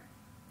kitchen?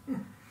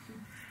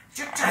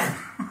 Kitchen.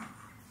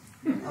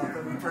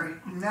 Open for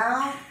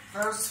no,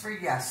 close for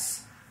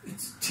yes.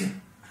 It's They're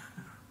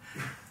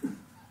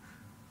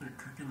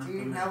cooking up Do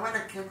you know what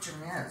a kitchen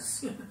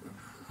is?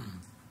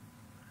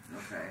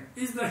 Okay.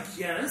 He's like,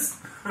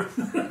 yes.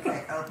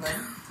 Okay, open.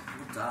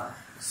 Well, duh.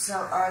 So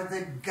are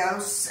the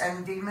ghosts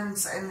and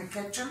demons in the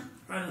kitchen?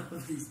 I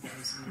love these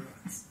Dowsing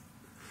Rods.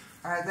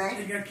 Are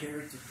They they? got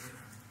character.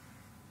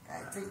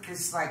 I think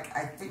it's like,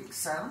 I think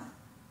so.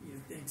 You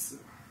think so?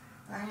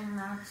 I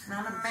know, it's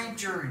not a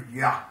major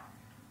yeah.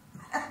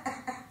 Why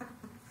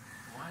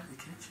the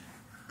kitchen?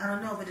 I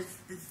don't know, but it's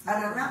I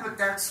don't know, but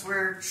that's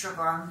where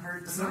Chevonne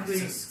heard the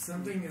noises.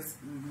 Something is.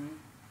 Mm-hmm.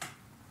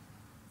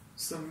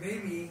 So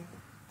maybe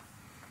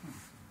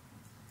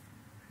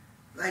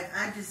like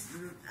I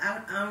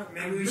don't.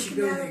 maybe I'm we should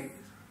looking go at there. it,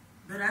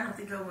 but I don't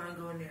think I want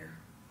to go in there.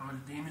 Are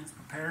the demons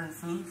preparing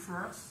food for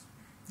us?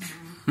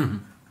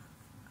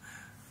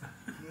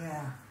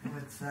 Yeah,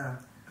 with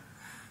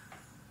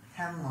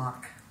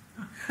hemlock.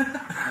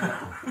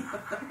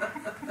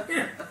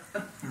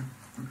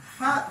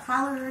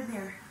 Follow her in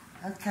there.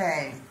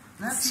 Okay,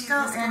 let's See if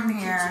go it's in in the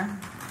here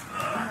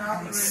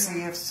I'll be and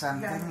see if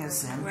something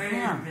is in Wait a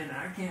here. minute,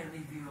 I can't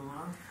leave you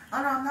alone.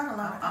 Oh no, I'm not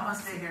alone. I'm gonna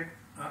stay here.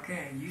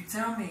 Okay, you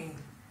tell me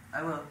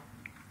I will.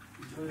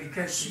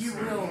 because she Is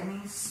there will.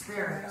 any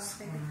spirits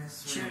in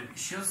this room?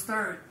 She'll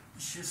start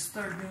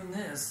doing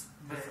this,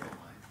 but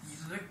you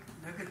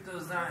look at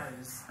those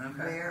eyes. Okay.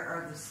 Where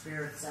are the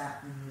spirits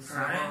at in this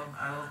Right. room?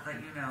 I will let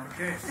you know.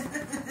 Okay.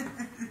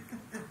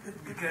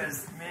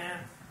 Because man,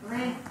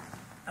 Me?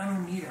 I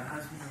don't need a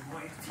husband and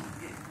wife to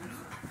get rid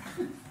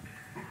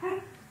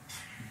of.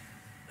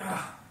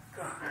 Oh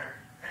God!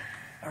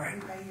 All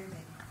right, Right here, baby.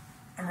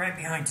 I'm right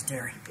behind you,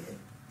 Teri.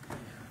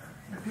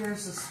 It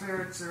appears the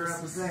spirits are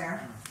over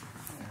there.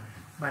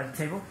 By the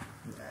table.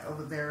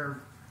 Over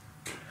there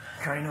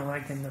Kind of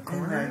like in the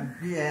corner?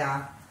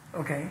 Yeah.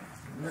 Okay.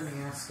 Let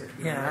me ask it.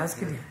 Yeah,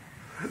 ask it.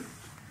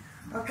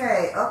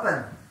 Okay,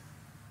 open.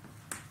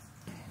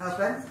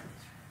 Open.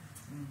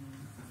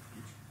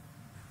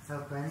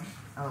 Open,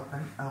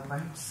 open,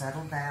 open.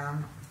 Settle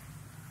down.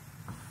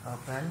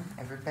 Open.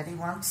 Everybody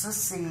wants to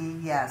see.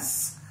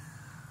 Yes.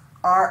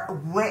 Are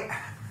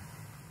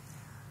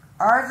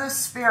the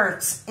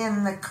spirits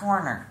in the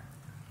corner?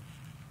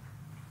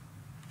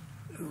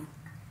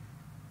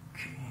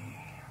 Okay.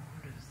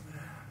 What is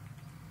that?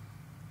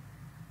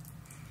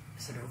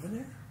 Is it over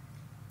there?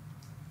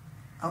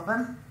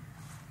 Open.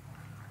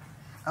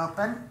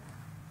 Open.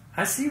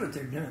 I see what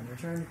they're doing. They're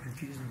trying to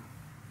confuse me.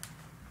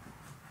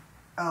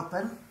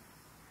 Open.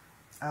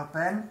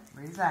 Open.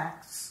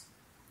 Relax.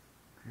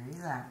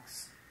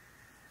 Relax.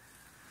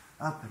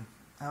 Open.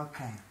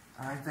 Okay.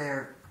 Are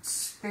there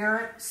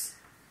spirits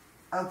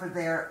over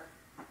there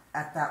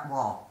at that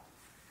wall?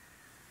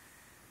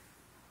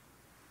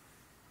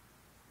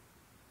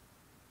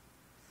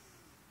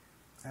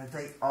 Are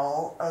they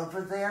all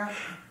over there?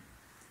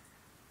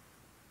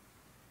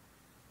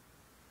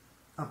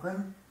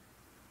 Open.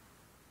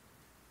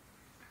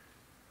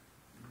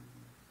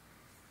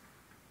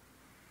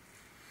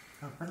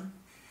 Open.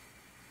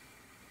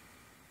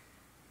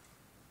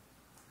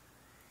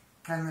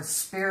 Can the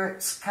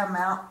spirits come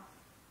out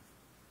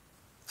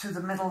to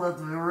the middle of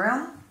the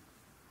room?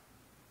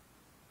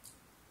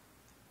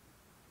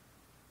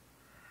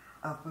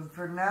 Open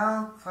for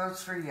no,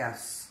 close for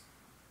yes.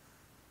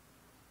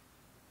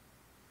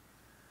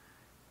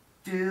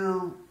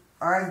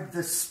 Are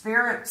the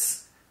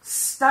spirits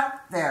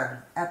stuck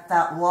there at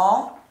that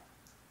wall?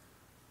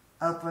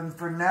 Open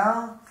for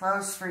no,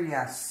 close for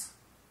yes.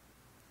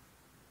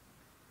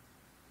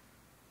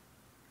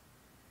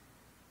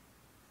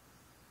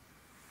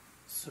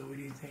 So what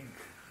do you think?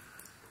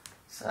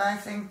 So I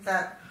think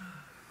that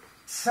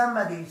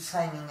somebody's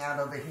hanging out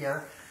over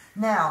here.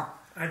 Now,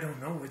 I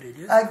don't know what it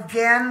is.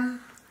 again,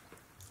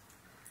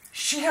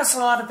 she has a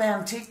lot of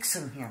antiques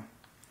in here.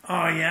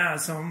 Oh yeah,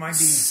 so it might be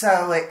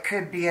So it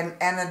could be an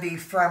entity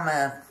from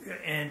a...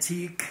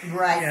 antique.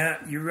 Right. Yeah,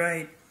 you're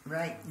right.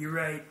 Right. You're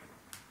right.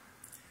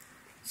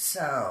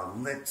 So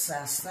let's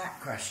ask that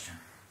question.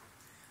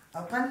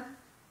 Open?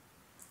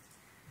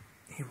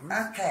 Hey,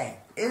 where's- Okay.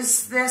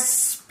 Is this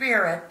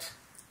spirit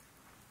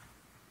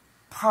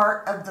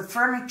part of the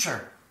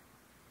furniture?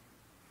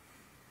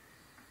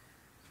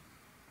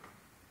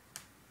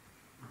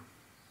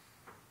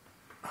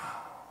 Oh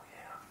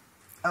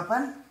yeah.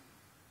 Open?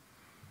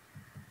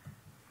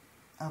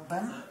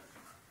 Open?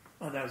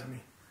 Oh, that was me.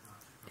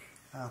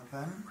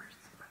 Open.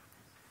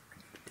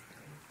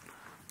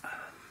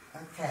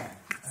 Okay.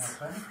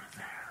 Open.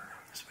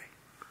 This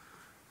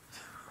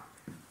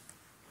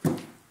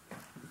way.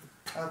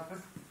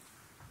 Open.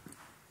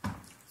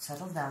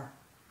 Settle down.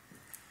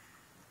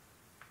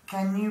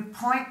 Can you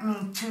point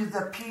me to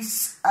the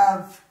piece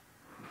of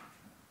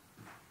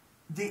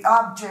the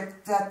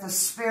object that the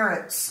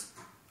spirits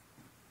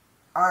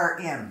are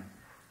in?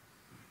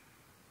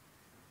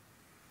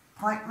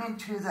 Point me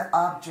to the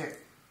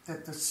object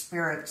that the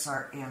spirits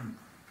are in.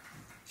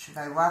 Should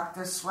I walk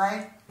this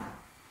way?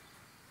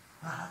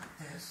 Walk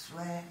this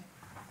way.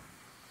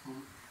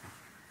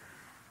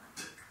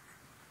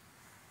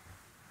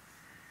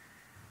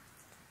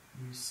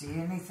 You see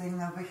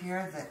anything over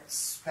here that's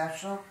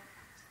special?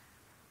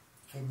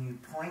 Can you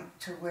point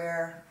to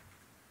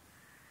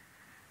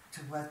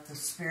what the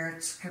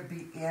spirits could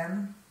be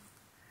in?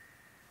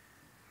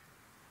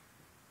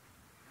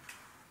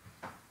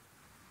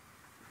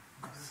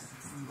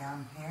 Something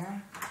down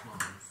here.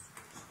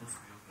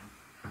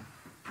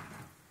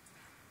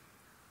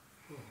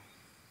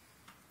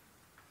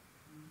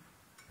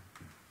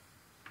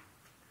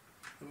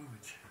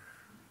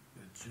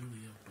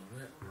 Julia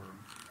Bullet room.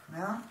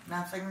 No?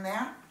 Nothing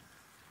there?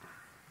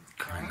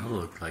 Kind of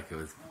looked like it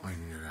was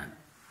pointing to that.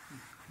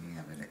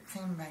 Yeah, but it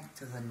came back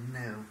to the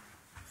new.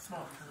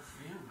 Smell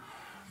perfume.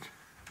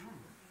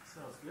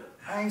 Smells good.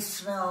 I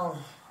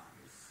smell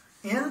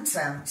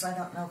incense. I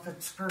don't know if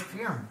it's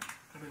perfume.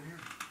 Come in here.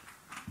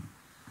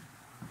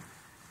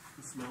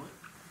 You smell it?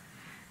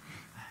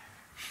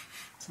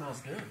 It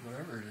smells good,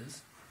 whatever it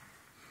is.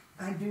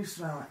 I do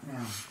smell it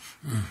now.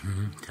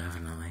 Mm-hmm,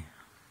 definitely.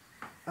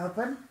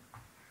 Open.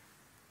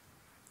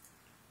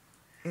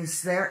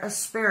 Is there a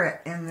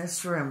spirit in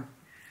this room?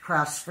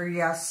 Cross for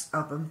yes,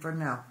 open for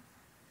no.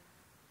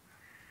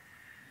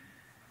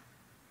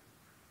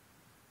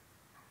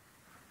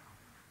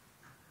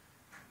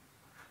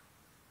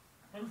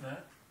 What was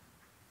that?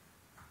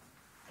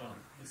 Oh,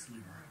 it's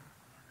Leroy.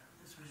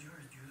 This was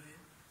yours,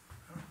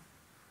 Julia.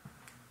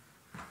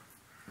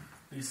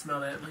 Do you smell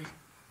that, Lee?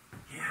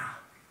 Yeah.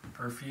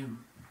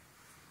 Perfume.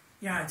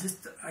 Yeah,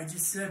 I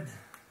just said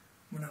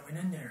when I went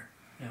in there,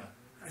 Yeah.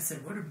 I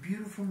said, what a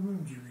beautiful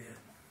room, Juliet.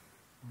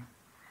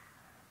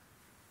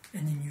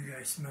 And then you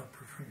guys smell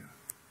perfume.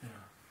 Yeah.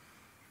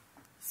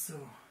 So,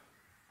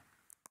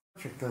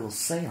 Perfect little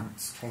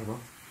seance table.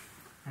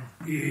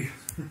 yeah.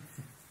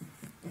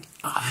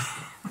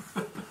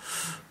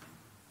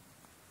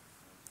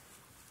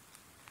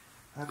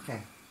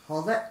 Okay,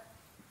 Hold it.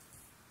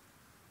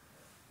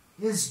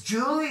 Is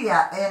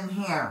Julia in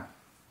here?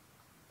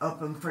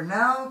 Open for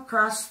no,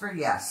 cross for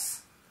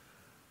yes.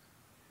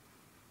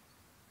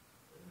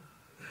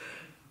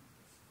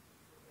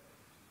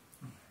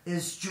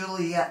 Is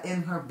Julia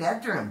in her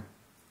bedroom?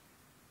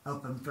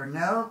 Open for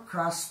no,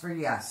 cross for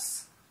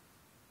yes.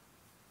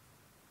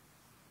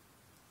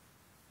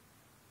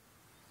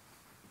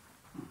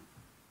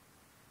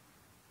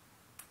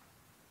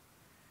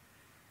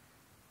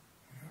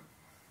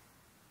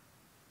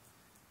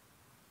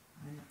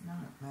 I don't know,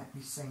 it might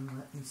be saying,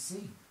 let me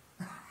see.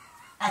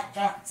 I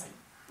can't see.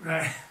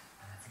 Right.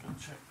 Let's go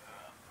check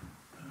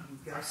that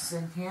out. Ghosts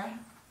in here?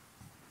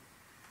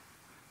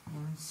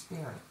 And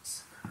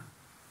spirits.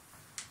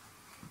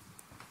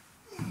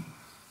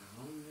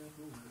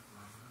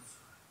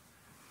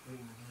 Waiting to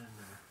get in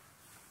there.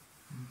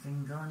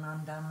 Anything going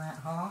on down that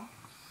hall?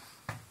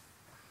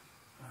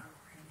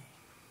 Alrighty.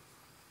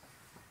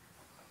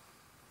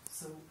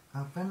 So,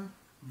 Open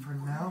for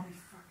no,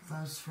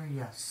 close for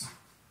yes.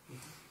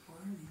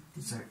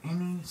 Is there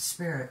any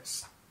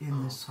spirits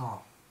in this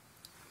hall?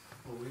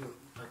 well,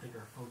 I think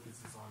our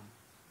focus is on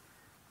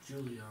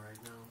Julia right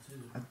now,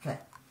 too. Okay.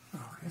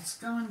 Let's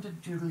go into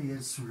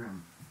Julia's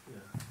room.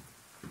 Yeah.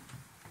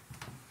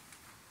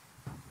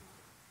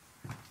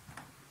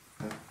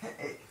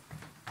 Okay.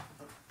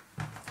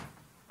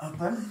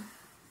 Open.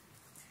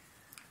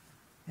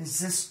 Is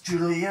this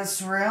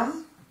Julia's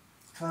room?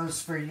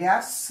 Close for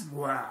yes.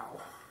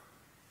 Wow.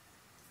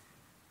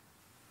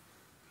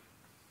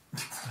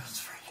 Close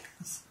for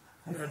yes.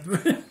 That's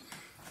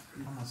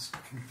Almost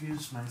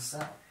confused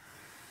myself.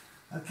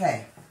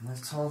 Okay,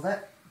 let's hold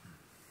it.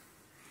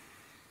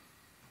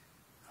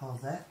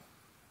 Hold it.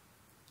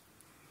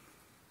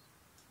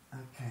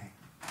 Okay.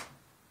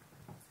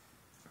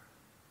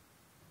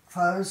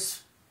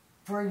 Close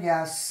for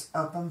yes,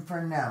 open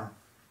for no.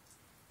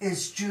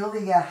 Is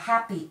Julia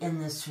happy in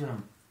this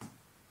room?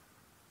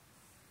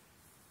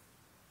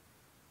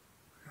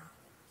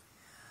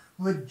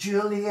 Would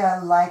Julia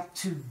like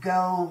to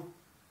go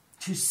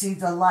to see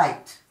the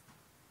light?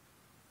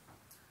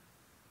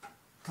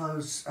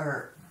 Close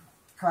or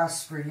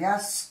cross for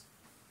yes,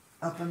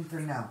 open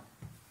for no.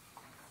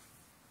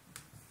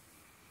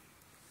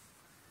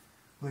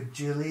 Would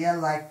Julia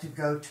like to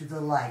go to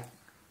the light?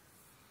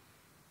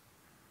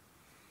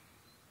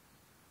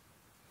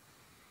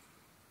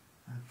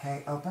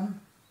 Okay,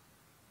 open.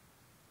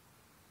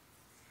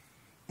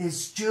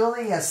 Is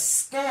Julia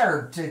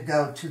scared to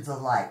go to the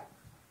light?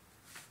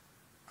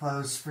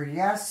 Close for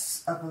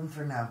yes, open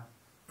for no.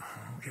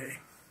 okay.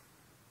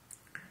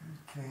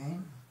 Okay.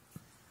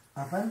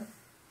 Open.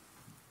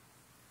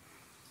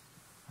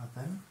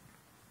 Open.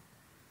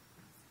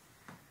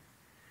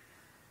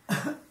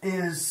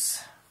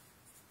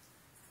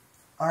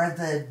 Are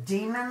the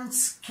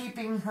demons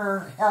keeping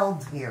her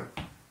held here?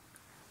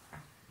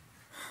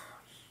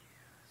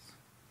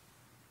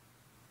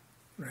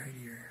 Right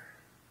here.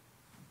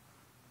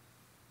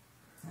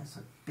 That's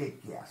a big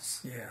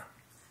yes. Yeah.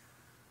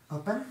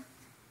 Open.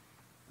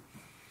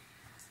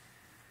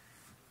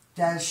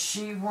 Does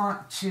she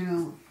want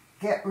to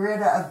get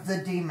rid of the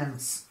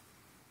demons?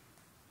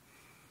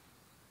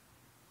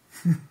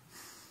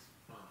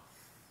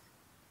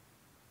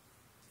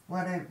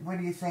 What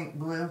do you think,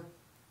 Blue?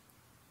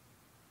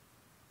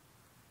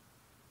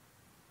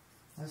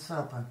 Let's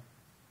open.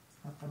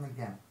 Open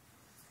again.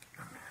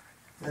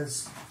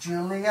 Does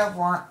Julia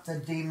want the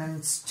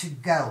demons to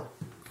go?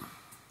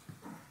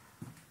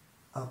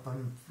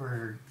 Open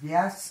for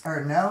yes,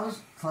 or no,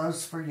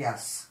 close for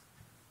yes.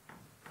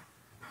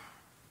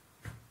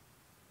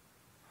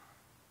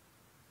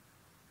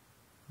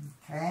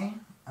 Okay,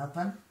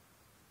 open.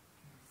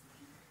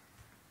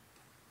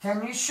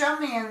 Can you show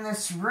me in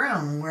this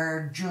room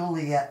where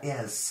Julia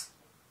is?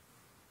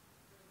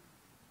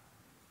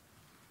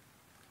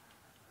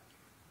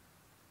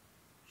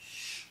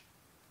 Shh.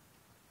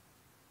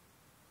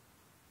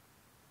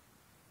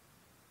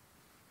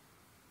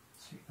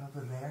 Is she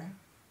over there?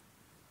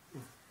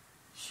 Is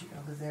she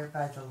over there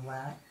by the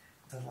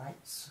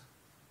lights?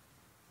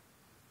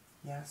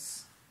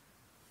 Yes.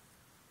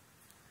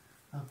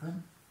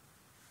 Open.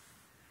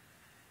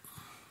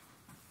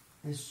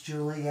 Is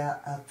Julia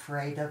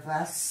afraid of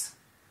us?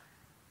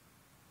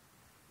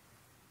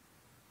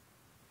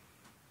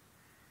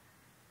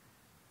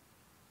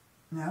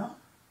 No?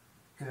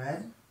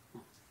 Good.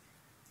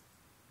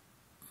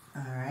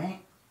 All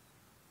right.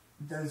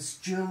 Does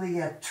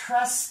Julia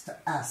trust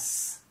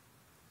us?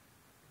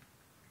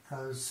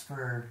 Close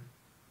for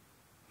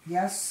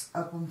yes,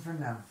 open for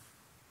no.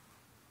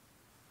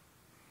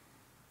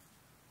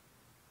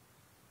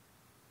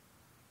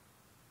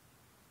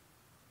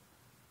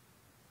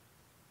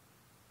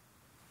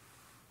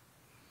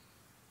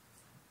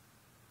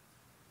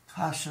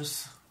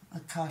 A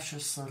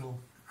cautious little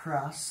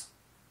cross.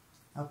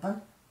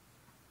 Open.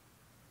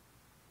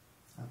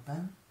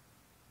 Open.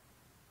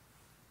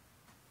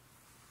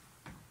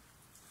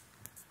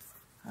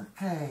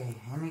 Okay,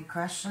 any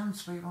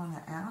questions we want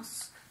to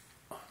ask?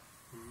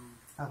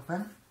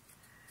 Open.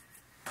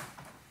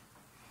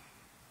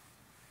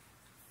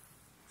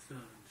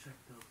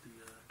 checked out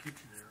the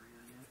kitchen area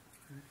yet.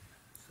 Right?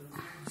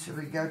 So, Should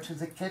we go to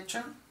the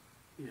kitchen?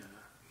 yeah.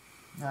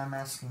 No, I'm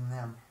asking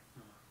them.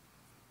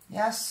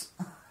 Yes?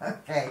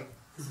 Okay.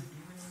 Is it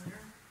even in there?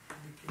 In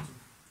the kitchen.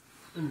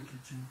 In the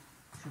kitchen.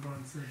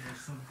 Chevonne said there's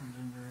something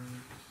in there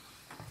that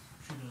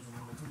she doesn't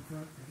want to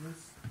hook up, I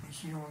guess.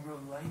 She don't want to go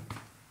to the light.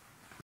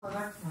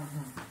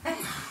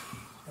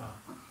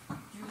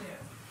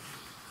 Juliet,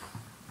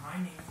 my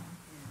name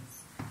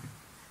is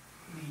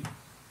Lee,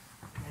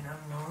 and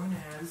I'm known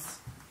as,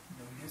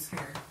 don't get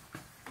scared,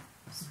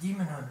 it's a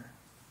demon hunter.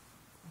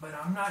 But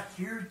I'm not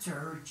here to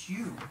hurt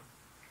you.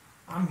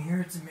 I'm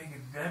here to make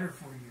it better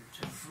for you,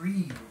 to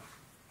free you.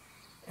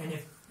 And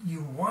if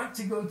you want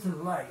to go to the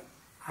light,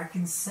 I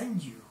can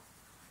send you.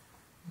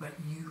 But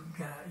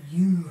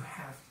you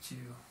have to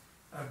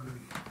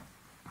agree.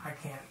 I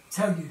can't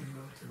tell you to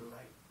go to the light.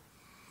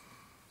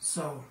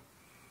 So,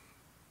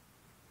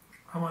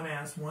 I want to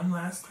ask one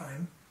last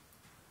time.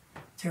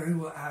 Teri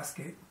will ask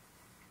it.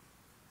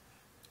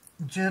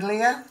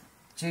 Julia,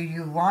 do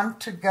you want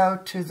to go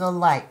to the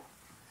light?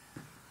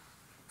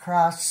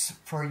 Cross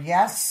for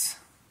yes,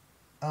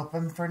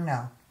 open for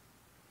no.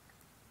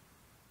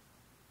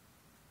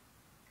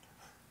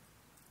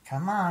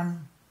 Come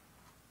on.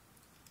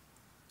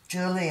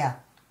 Julia,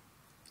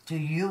 do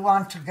you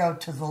want to go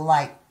to the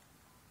light?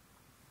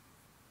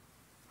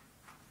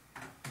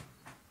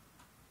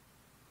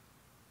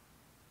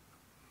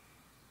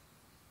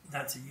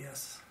 That's a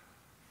yes.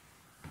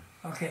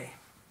 Okay.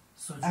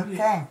 So Juliet,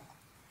 Okay.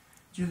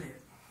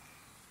 Juliet,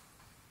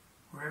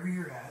 wherever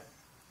you're at,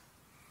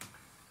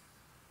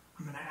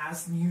 I'm going to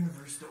ask the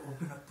universe to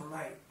open up the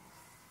light.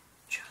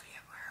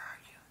 Julia, where are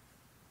you?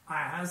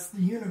 I ask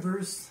the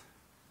universe.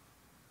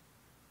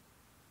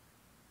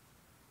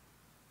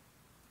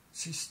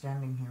 She's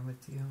standing here with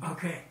you.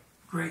 Okay,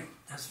 great.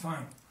 That's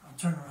fine. I'll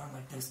turn around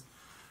like this.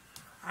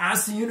 I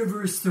ask the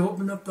universe to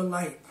open up the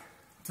light,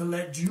 to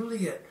let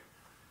Juliet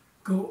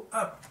go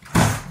up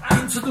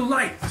into the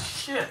light.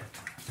 Shit.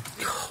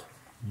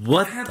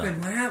 What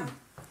happened? What happened?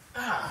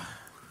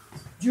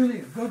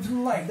 Julia, go to the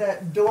light.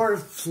 That door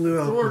flew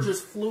The door open.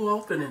 just flew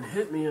open and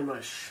hit me in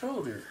my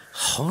shoulder.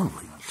 Holy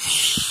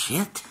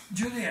shit.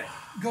 Julia,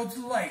 go to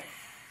the light.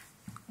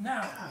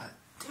 Now. God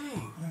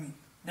dang. I mean,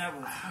 that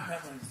was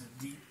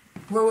a deep.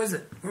 Where was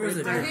it? Where was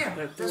it? Right here.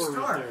 That This door right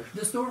door. there.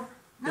 This door?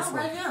 No, This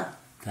right here.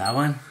 That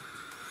one?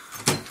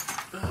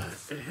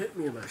 It hit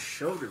me in my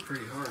shoulder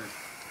pretty hard.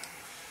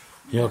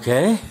 You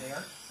okay?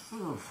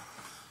 Oof.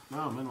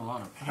 Now I'm in a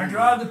lot of pain. I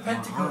draw the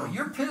pentacle.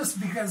 You're pissed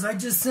because I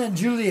just sent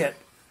Juliet.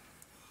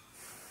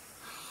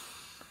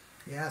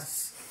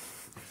 Yes.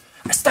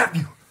 I stab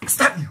you. I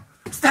stab you.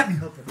 I stab you.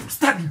 I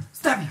stab you.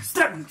 Stab you.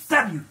 Stab you.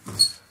 Stab you.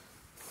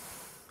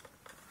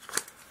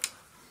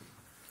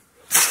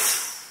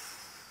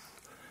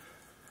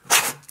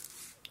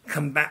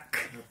 Come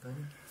back.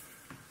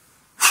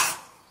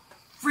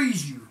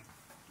 Freeze you.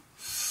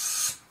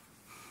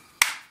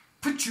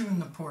 Put you in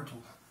the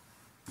portal.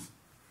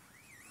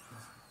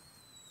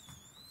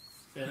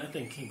 Yeah, that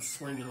thing came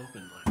slinging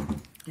open like.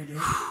 Did it?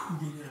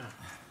 Did it?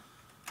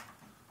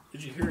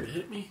 Did you hear it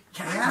hit me?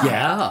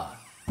 Yeah.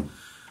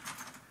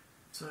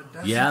 So it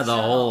doesn't Yeah, the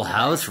shut whole all the way.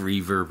 house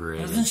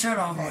reverberated. Doesn't shut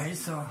all the way,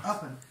 so.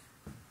 Open.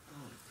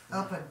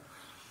 Open.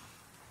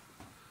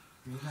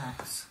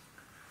 Relax.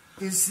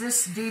 Is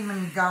this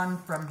demon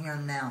gone from here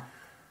now?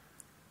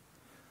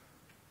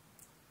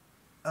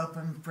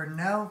 Open for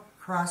no,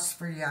 cross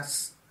for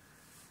yes.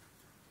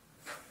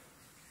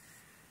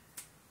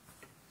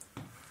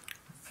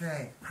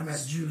 Okay. How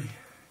about Julie?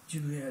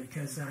 Julia,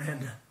 because I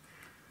had to.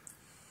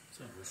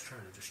 Something was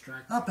trying to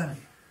distract me. Open.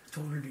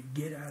 Told her to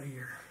get out of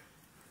here.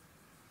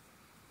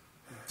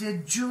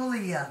 Did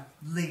Julia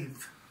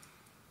leave?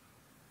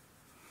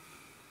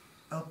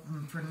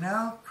 Open for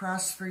no,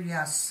 cross for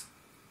yes.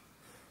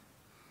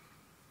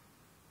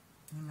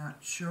 You're not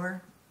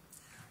sure?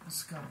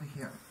 Let's go over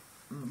here.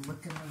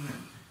 Look in the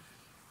room.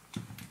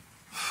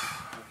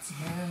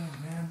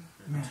 Man.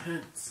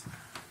 Intense.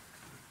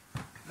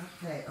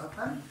 Okay,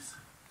 open.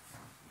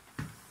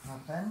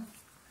 Open.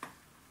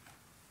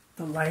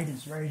 The light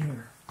is right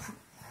here.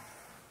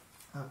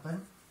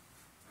 Open.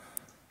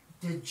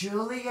 Did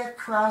Julia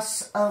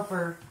cross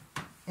over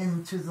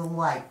into the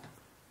light?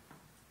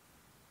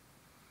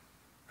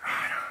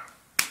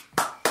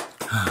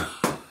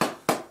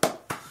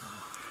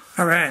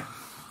 All right,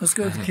 let's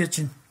go to the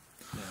kitchen.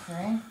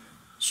 Okay.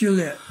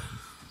 Juliet,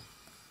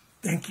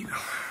 thank you.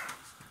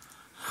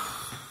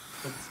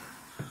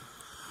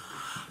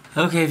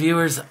 Okay,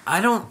 viewers,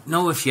 I don't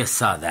know if you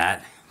saw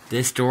that.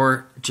 This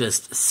door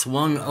just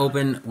swung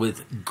open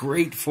with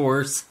great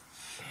force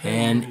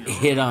and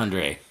hit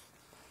Andre.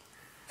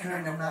 And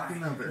I know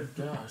why. Good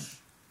gosh.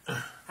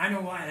 I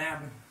know why it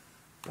happened.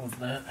 What's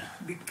that?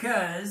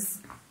 Because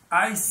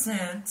I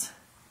sent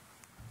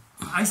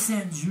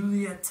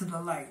Juliet to the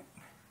light.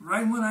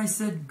 Right when I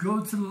said go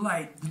to the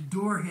light, the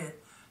door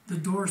hit. The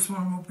door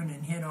swung open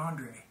and hit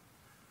Andre.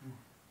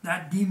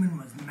 That demon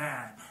was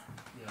mad.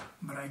 Yeah.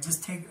 But I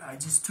just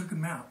took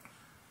him out.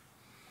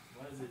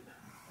 Why is it?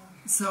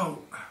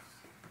 So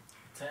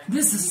attacking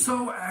This me. is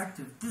so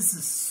active. This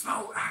is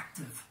so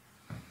active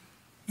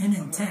and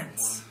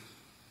intense.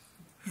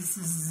 This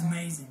is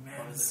amazing,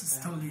 man. This is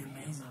totally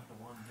amazing.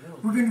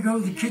 We're going to go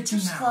to the kitchen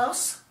Just now.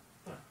 close.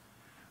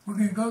 We're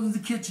going to go to the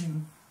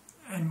kitchen,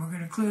 and we're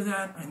going to clear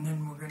that, and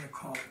then we're going to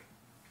call it.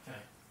 Okay.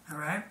 All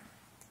right?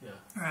 Yeah.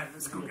 All right,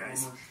 let's go, Get one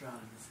guys. more shot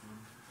of this one.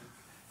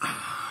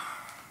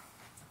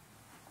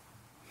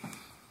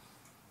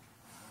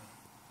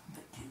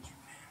 The kitchen,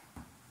 man.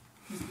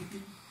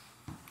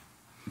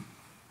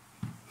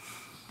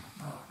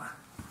 Oh,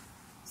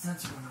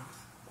 sensor went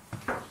off.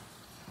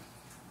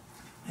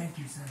 Thank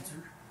you,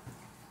 sensor.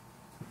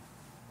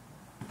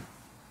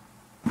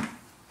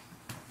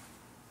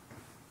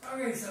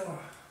 Okay, so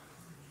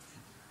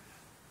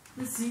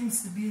this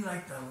seems to be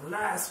like the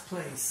last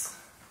place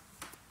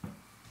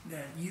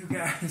that you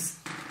guys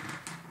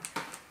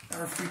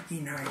are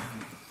freaking out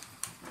on.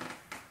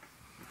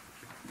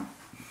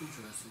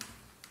 Interesting.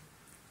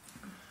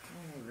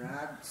 Okay,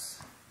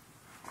 rods.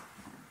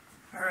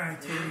 All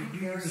right, Teri,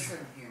 Ghosts in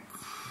here.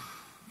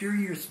 do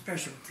your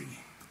specialty.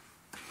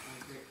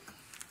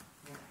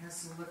 Yeah,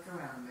 has to look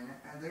around a minute.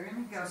 Are there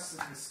any ghosts in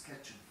this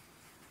kitchen?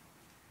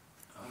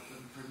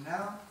 Open for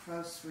no,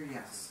 close for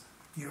yes.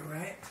 You all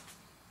right?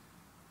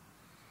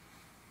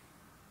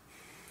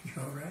 You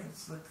all right?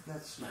 Let's look at that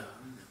Yeah. slide.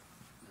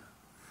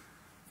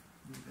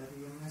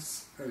 Anybody in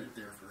this? Heard it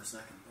there for a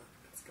second, but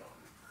it's gone.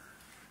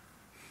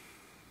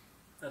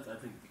 I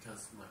think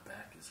because my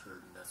back is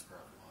hurting, that's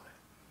probably why.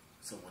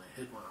 So when it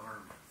hit my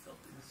arm, I felt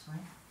it. This way?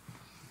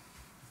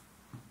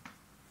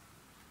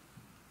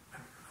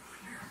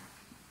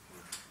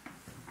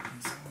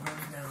 Somewhere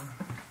down.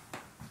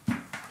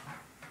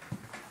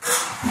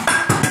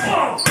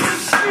 Oh,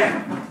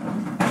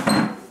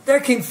 shit!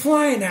 That came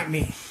flying at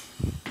me.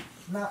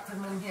 Not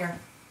from in here.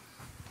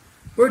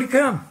 Where'd it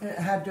come? It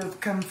had to have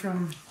come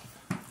from.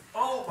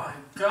 Oh my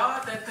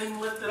god, that thing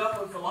lifted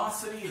up with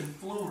velocity and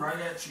flew right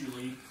at you,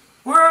 Lee.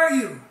 Where are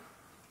you?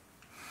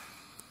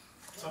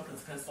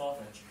 Something's pissed off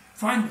at you.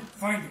 Find it,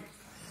 find it.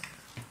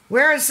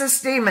 Where is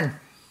this demon?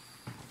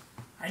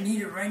 I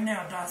need it right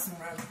now, Dawson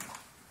Rods.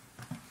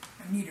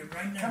 I need it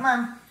right now. Come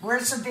on.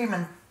 Where's the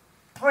demon?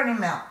 Point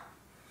him out.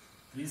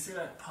 Do you see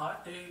that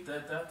pot, Dave?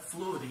 That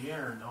flew in the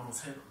air and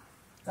almost hit him.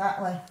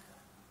 That way.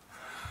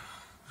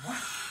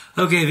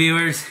 Okay,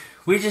 viewers,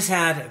 we just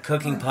had a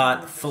cooking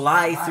pot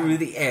fly through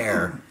the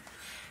air.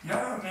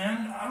 Yeah,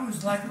 man, I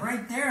was like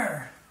right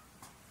there.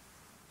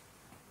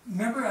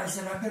 Remember, I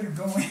said I better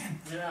go in.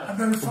 Yeah. I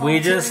better follow We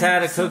just Teri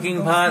had a and see what cooking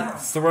goes pot down.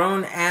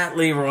 thrown at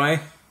Leroy,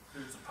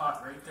 There's a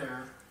pot right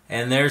there.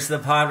 and there's the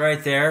pot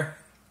right there.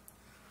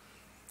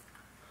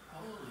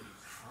 Holy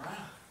crap.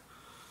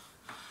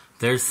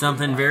 There's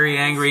something very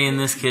angry in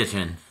this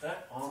kitchen.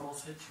 That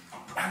almost hit you.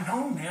 I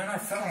know, man. I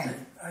felt Okay.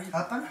 it.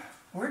 Open.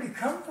 Where'd it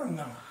come from,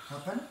 though?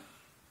 Open.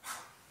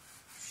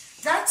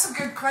 That's a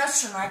good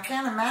question. I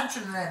can't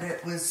imagine that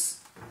it was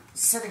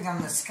sitting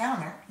on this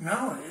counter.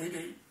 No, What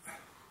the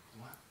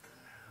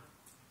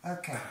hell?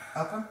 Okay.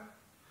 Open.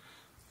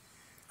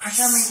 I've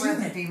Show me where seen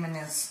the it. demon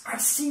is.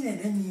 I've seen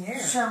it in the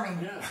air. Show me.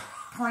 Yeah.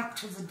 Point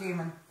to the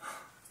demon.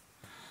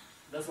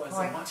 That's why I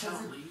Point said watch to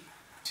out, the- Lee.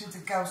 To the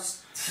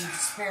ghost. To the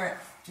spirit.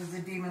 To the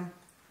demon.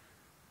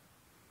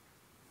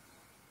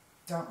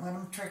 Don't let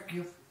him trick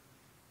you.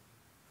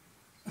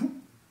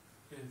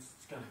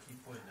 It's gonna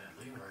keep pointing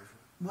at Leroy.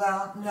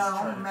 Well, He's no.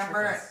 trying to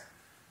Remember trick it. us.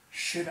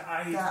 Should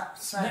I? That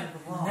side of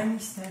the wall. Let me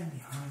stand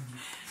behind you.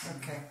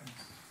 Okay.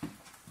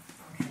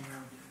 Okay,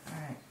 now.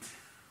 All right.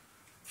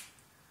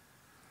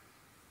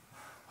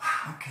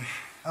 Okay.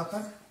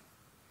 Open.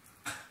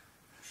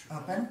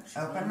 Open. She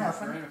Open. wasn't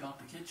Open. afraid about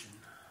the kitchen.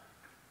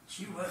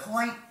 She was.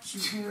 Point She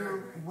was to very-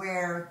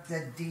 where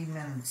the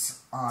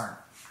demons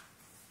are.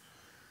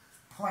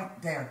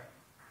 Point there.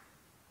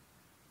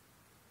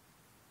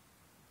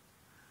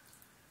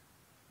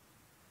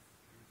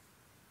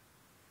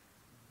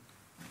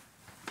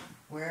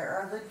 Where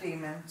are the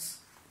demons?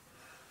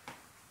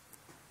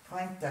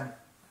 Point them.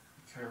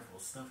 Be careful,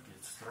 stuff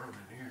gets thrown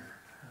in here.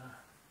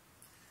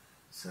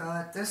 So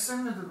at this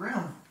end of the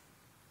room,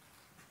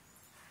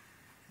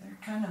 they're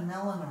kind of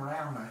milling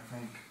around, I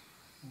think.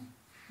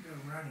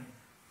 They're running.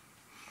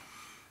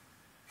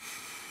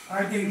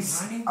 Are they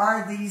these running?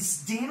 are these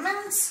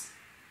demons?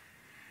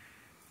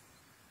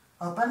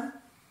 Open.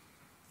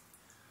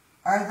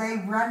 Are they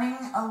running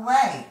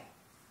away?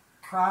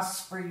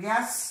 Cross for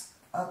yes,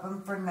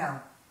 open for no.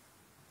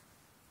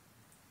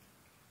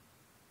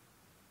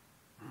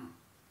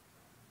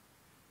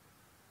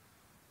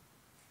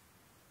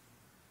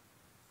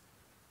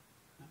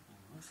 It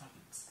looks like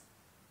it's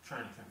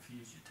trying to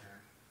confuse you,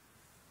 Teri.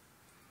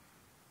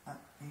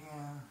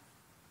 Yeah.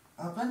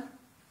 Open.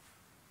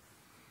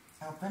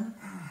 Open.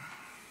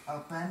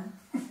 Open.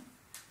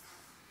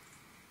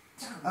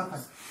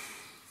 Open.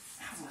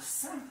 That was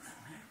something,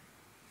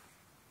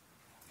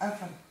 man.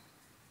 Open.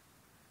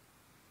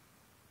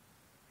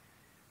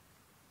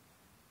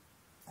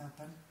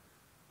 Open.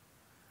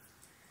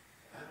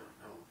 I don't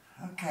know.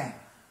 Okay.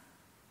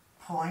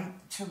 Point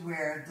to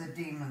where the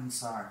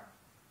demons are.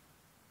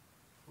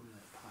 Where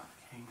that pot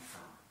came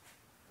from.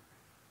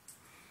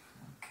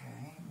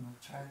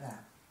 Try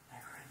that.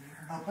 Like right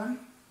there. Open.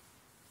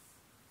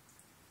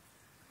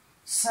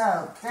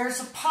 So, there's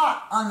a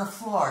pot on the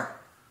floor.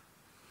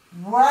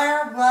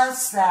 Where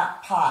was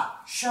that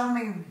pot? Show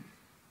me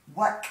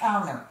what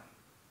counter.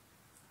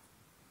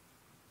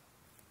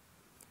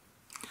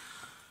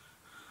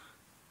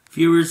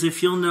 Viewers,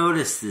 if you'll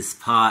notice this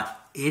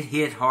pot, it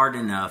hit hard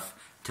enough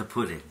to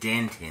put a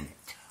dent in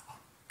it.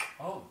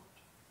 Oh.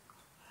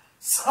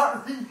 Sorry.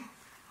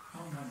 Oh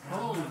my God.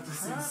 Holy I'm about to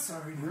say crap.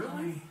 sorry to Really?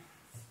 Billie.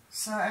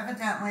 So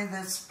evidently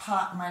this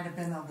pot might have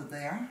been over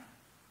there.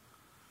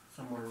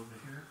 Somewhere over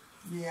here.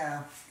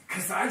 Yeah.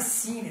 Because I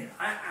seen it.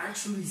 I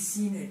actually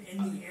seen it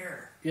in the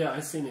air. Yeah, I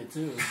seen it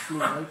too. It flew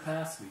right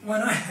past me.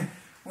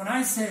 When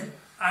I said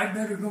I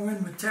better go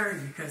in with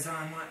Teri because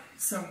I want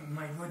something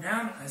might go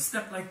down, I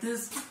stepped like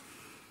this,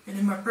 and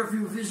in my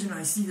peripheral vision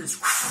I see this.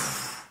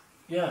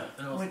 Yeah.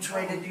 And I was, Which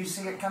way did you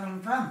see it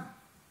coming from?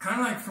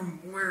 Kind of like from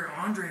where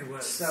Andre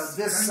was. So this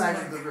Kinda side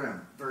like, of the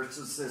room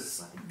versus this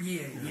side.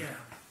 Yeah, yeah.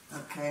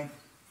 Okay.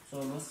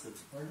 So unless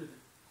it's part of it.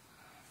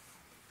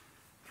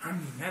 I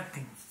mean, that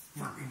thing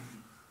fucking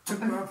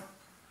took off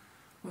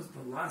with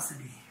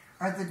velocity.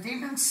 Are the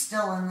demons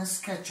still in this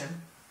kitchen?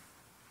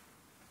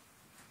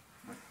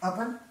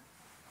 Open.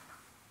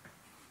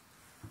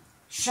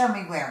 Show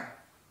me where.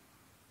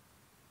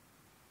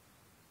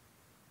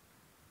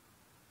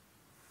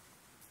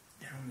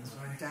 Down this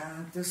way.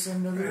 Down at this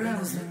end of the Right, room.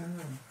 this end of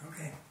the room.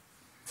 Okay.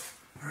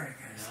 All right,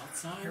 guys.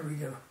 Outside? Here we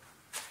go.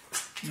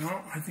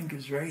 No, I think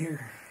it's right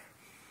here.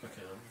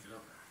 Okay, let me get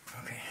up.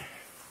 Okay.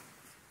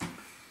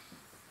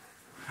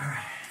 All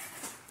right.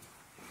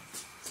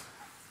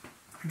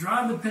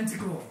 Draw the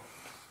pentacle.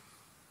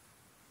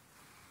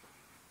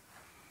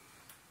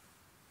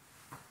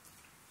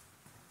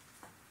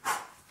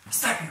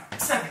 Stab you,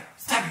 stab you,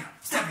 stab you,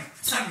 stab you,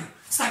 stab you,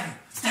 stab you,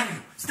 stab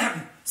you, stab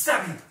you,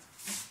 stab you.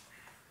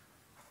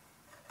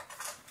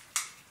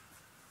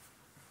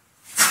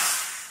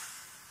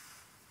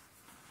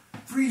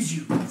 Freeze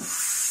you.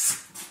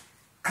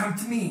 Come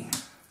to me.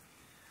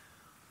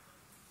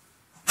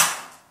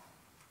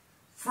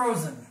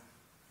 Frozen.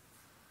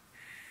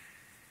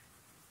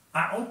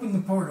 I open the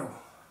portal.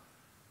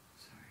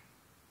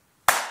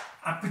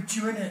 I put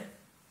you in it.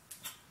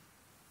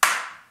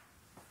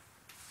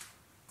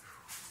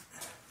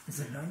 Is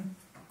it done?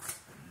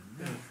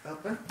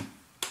 Open.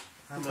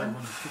 I might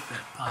want to pick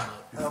that pot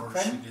up before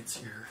Open. she gets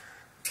here.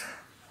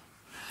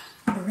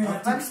 We're going to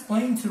have to Open.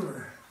 explain to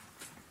her.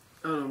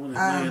 I don't want it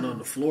laying on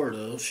the floor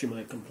though. She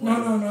might complain.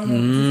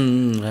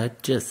 No.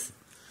 That just,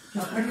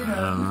 Just pick it I up.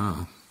 don't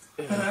know.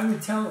 But I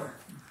would tell her.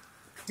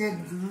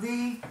 Did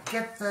Lee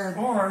get the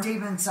Or-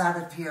 demons out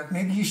of here?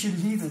 Maybe you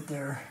should leave it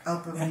there.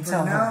 Open and for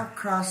tell no, her.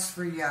 cross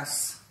for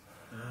yes.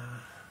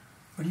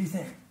 What do you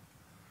think?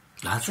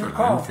 That's Good what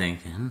call. I'm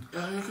thinking.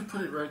 You could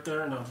put it right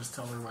there, and I'll just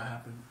tell her what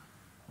happened.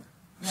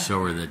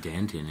 Show her the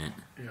dent in it.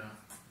 Yeah.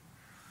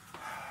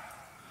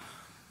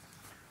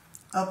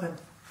 Open.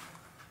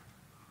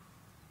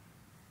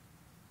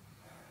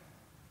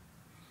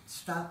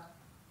 Stop.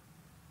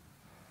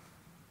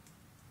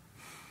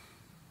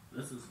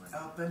 This is like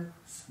Open.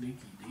 sneaky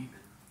demon.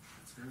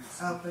 It's very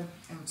sneaky. Open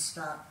and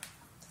stop.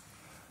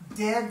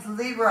 Did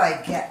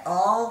Leroy get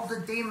all the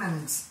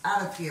demons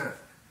out of here?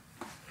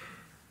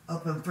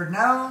 Open for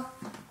no,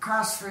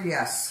 cross for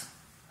yes.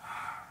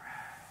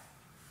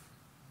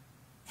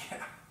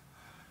 Yeah.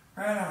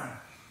 Right on.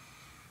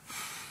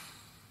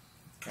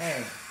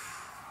 Okay.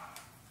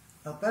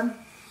 Open.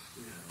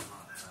 We had a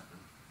lot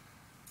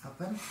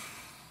happen. Open.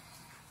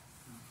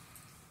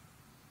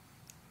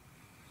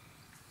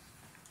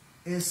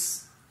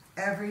 Is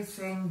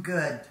everything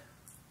good?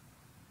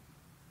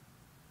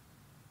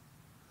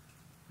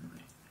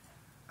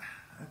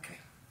 Okay.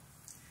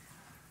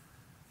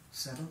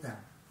 Settle down.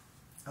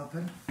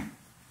 Open.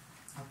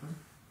 Open.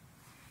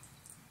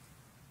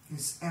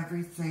 Is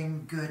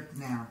everything good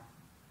now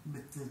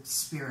with the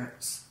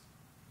spirits?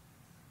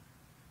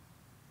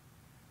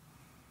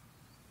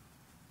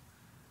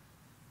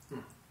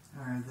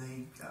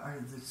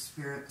 Are the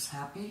spirits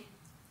happy?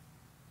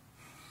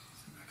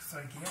 Looks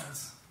like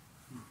yes.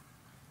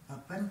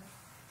 Open.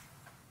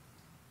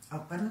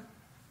 Open.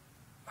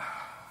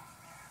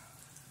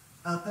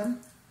 Open.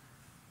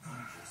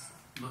 Just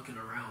looking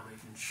around,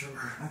 making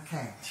sure.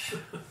 Okay.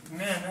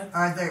 Man, that,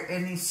 Are there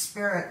any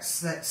spirits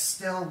that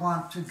still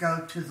want to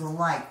go to the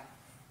light?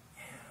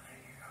 yeah,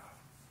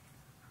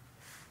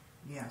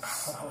 there you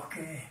Yes. go.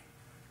 Okay.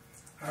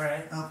 All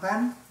right.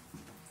 Open.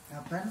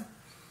 Open.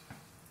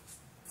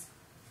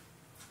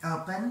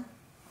 Open.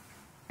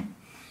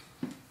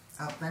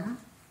 Open.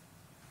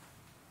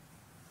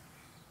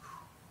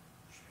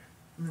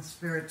 And the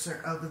spirits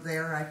are over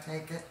there, I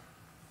take it.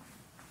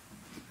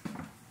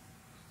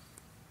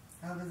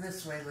 Over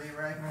this way,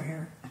 Leroy. Right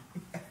here.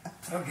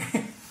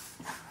 Okay.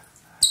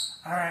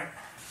 All right.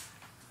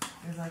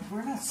 They're like,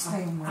 we're not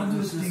staying where I'll do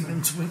those it this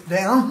demons went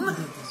down.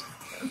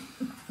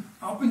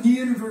 Open the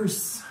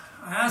universe.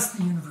 I asked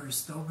the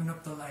universe to open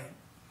up the light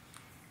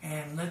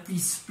and let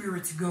these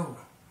spirits go.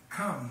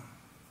 Come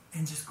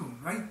and just go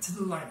right to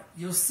the light.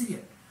 You'll see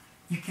it.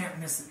 You can't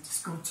miss it.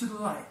 Just go to the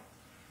light.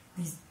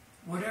 These,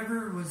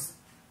 whatever was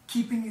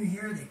keeping you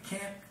here, they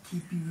can't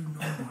keep you no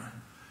more.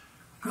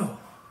 Go.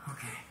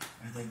 Okay.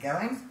 Are they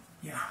going?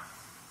 Yeah.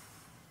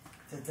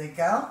 Did they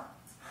go?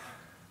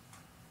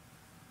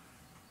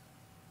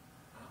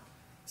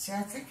 See,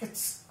 I think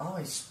it's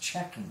always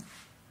checking.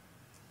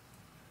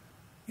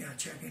 Yeah,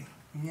 checking.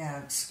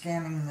 Yeah, it's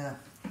scanning the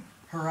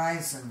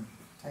horizon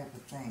type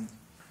of thing.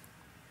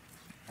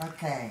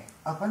 Okay,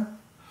 open.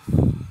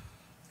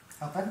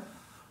 Open.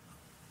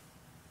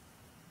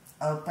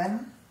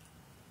 Open.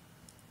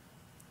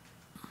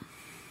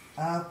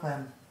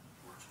 Open.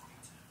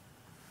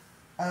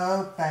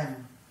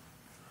 Open.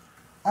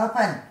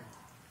 Open.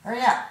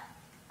 Hurry up.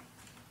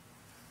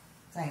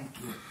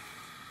 Thank you.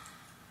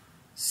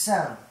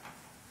 So,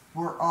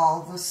 were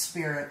all the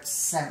spirits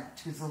sent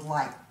to the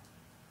light?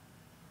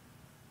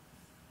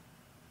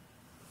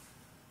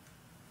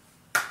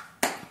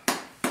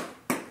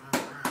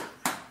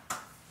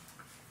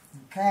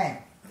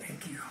 Okay.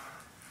 Thank you.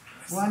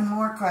 One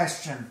more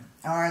question.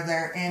 Are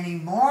there any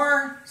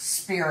more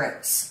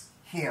spirits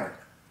here?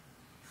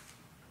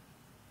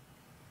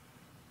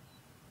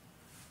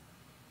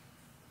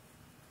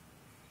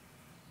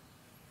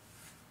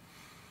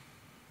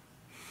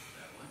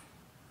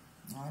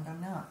 I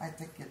don't know. I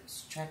think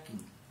it's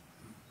checking.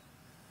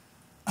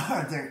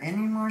 Are there any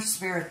more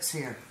spirits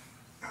here?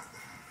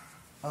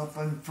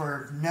 Open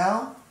for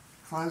no,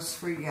 close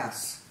for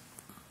yes.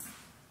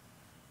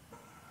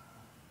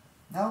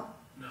 No?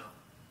 No.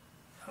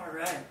 All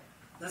right.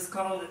 Let's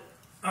call it.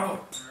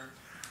 Oh,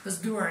 let's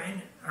do our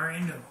endo.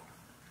 Alright,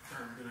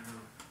 we're gonna go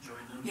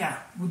join them. Yeah,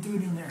 we'll do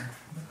it in there.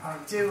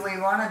 Do we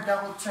want to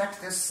double check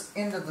this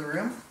into the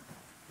room?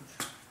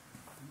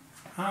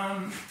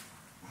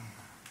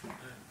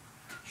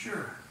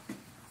 Sure.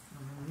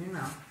 You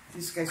know,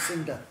 these guys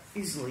seem to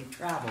easily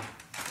travel.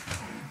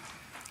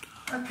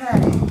 Okay.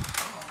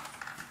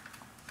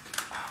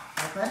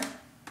 Open.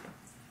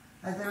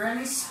 Are there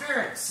any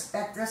spirits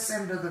at this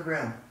end of the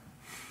room?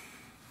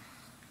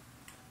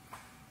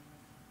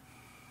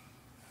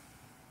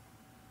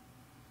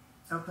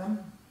 Open.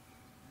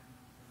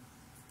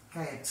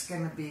 Okay, it's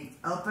going to be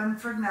open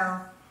for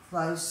no,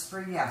 closed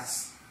for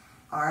yes.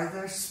 Are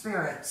there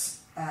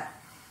spirits at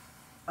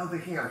over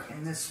here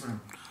in this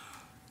room?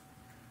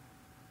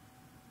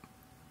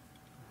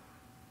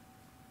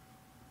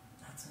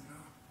 That's a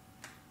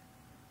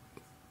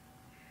no.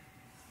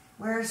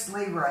 Where's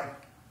Leroy?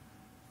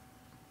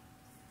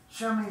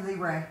 Show me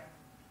Leroy.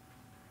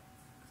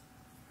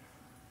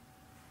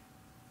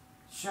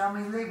 Show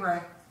me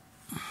Leroy.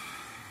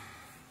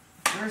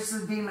 Where's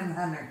the demon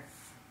hunter?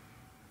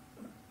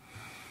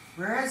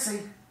 Where is he?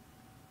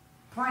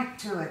 Point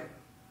to it.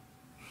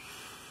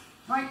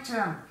 Point to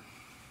him.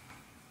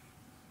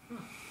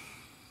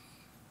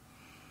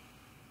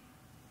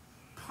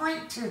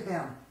 Point to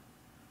him.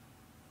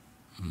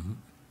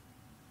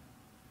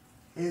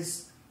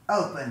 Is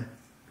open.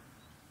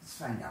 Let's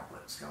find out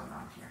what's going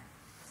on here.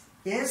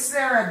 Is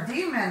there a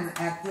demon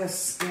at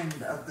this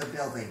end of the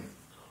building?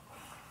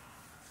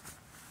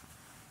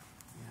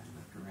 Yeah,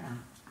 look around.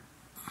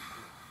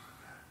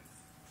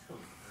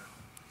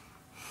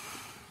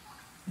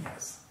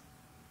 Yes.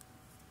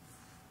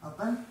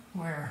 Open.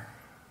 Where?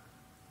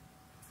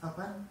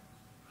 Open.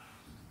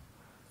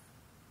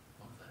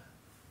 What's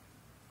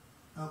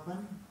that?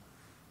 Open.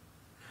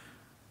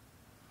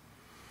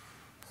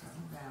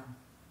 Settle down.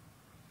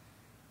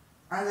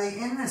 Are they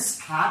in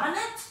this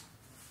cabinet?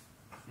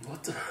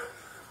 What the?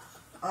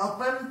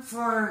 Open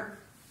for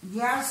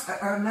yes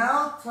or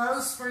no,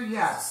 closed for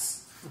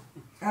yes.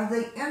 Are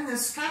they in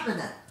this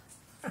cabinet?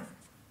 That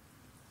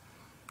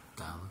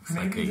looks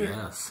Maybe like a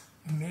they're- yes.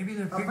 Maybe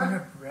they're picking Open.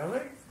 up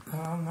relic?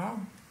 Well, no.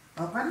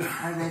 Open.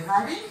 Are they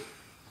hiding?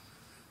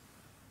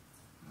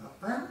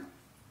 Open.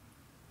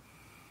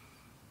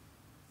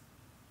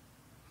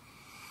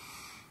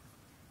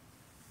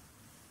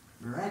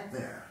 Right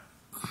there.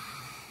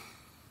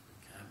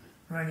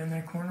 Right in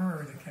that corner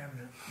or the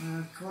cabinet? In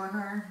the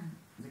corner,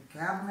 the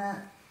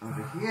cabinet,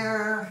 over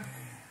here.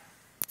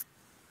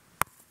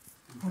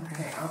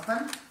 Okay,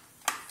 open.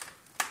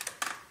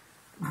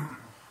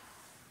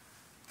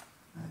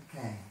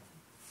 Okay.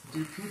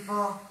 Do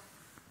people,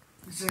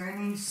 is there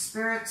any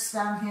spirits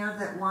down here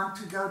that want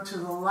to go to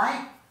the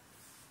light?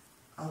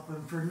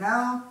 Open for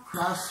no,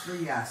 cross for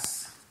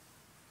yes.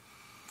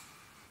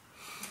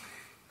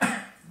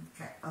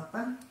 Okay,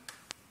 open.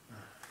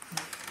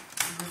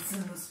 It's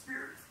in the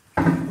spirit.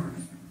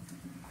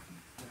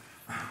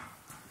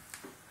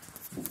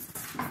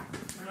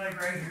 They're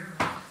like right here.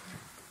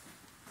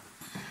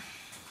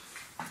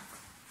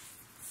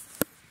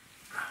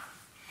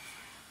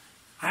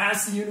 I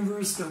asked the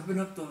universe to open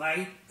up the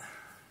light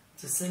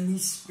to send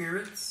these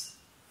spirits.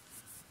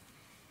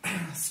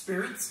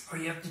 Spirits, all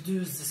you have to do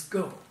is just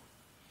go.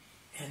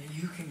 And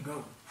you can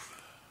go.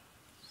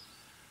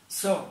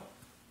 So,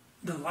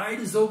 the light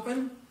is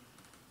open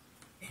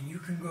and you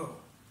can go.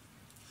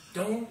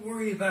 Don't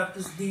worry about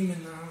this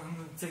demon. I'm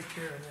going to take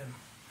care of them.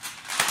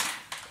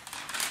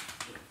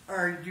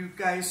 Are you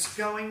guys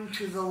going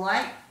to the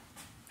light?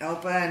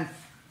 Open.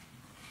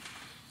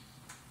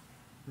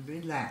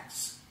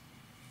 Relax.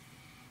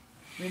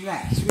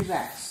 Relax,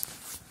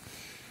 relax.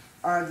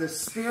 Are the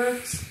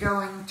spirits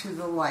going to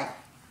the light?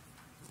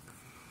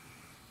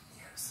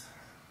 Yes.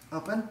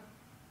 Open.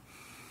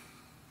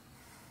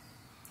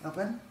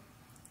 Open.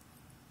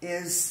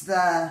 Is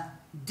the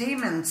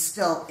demon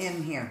still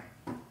in here?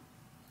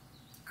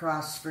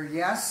 Cross for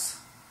yes.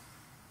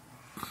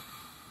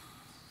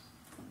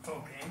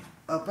 Okay.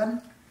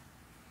 Open.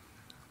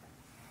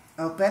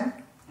 Open.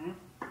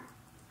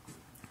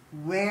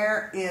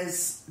 Where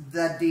is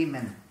the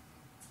demon?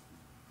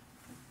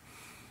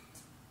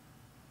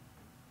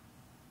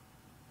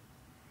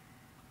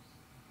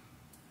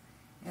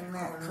 In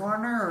that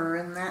corner or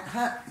in that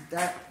hut?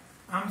 That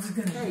I'm just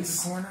gonna do the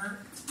case. corner.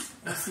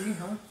 Let's see,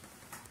 huh?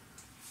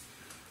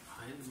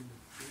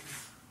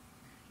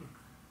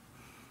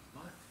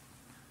 What?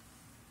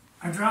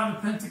 I draw the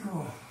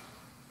pentacle.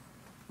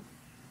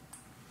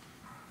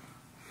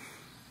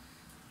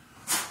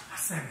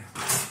 Stab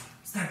you.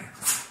 Stab you.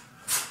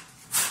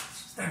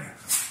 Stab you.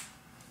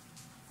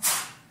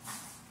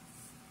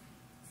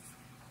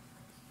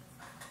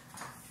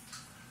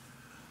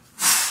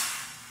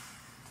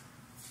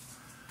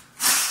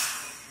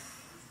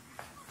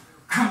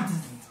 Come to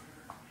me.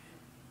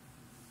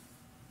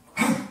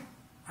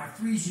 I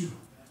freeze you.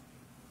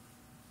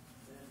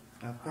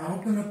 I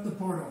open up the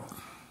portal.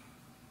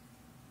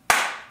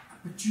 I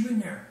put you in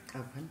there.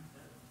 Open.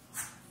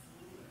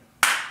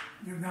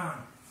 You're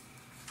gone.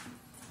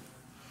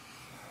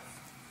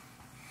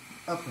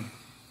 Open.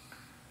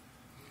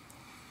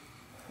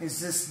 Is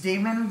this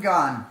demon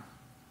gone?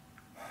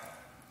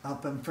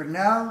 Open for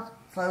no,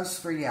 close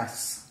for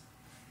yes.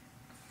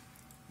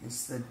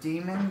 Is the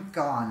demon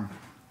gone?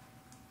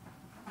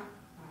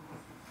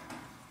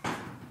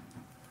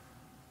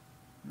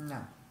 No.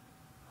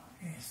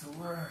 Okay, so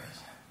where is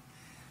it?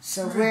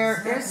 So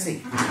where is he?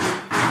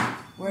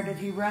 Where did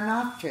he run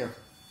off to?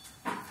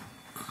 Where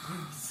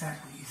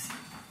exactly is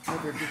he?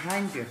 Over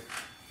behind you.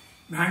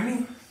 Behind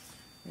me?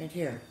 Right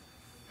here.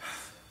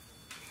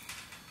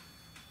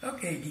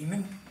 Okay,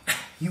 demon.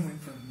 You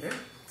went from there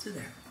to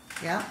there.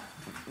 Yeah?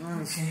 I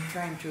was Okay.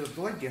 trying to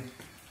avoid you.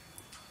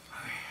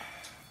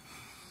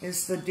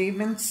 Is the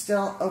demon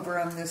still over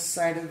on this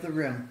side of the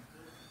room?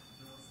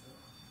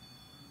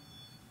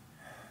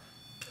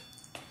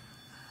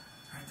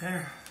 Right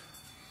there.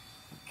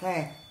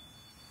 Okay.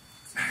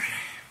 I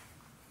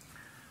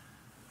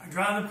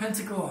draw the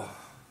pentacle.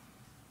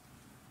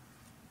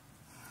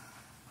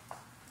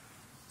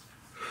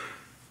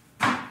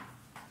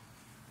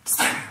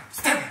 Stab him!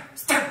 Stab him!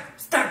 Stab him!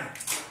 Stab him!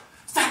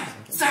 Stab him!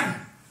 Stab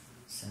him!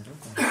 Settle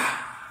down.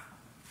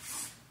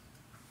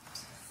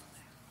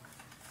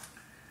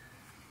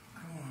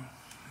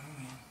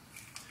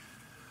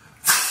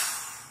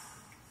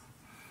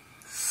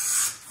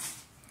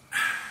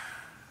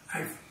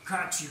 I've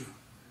caught you.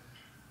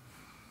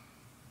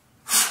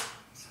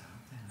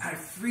 I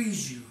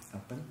freeze you.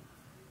 Open.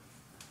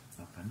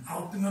 Open. I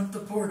open up the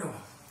portal.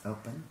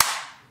 Open.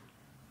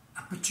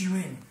 I put you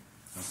in.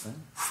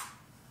 Open.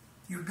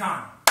 You're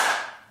gone.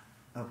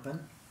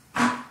 Open.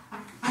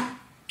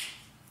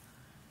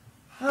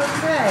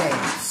 Okay,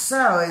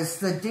 so is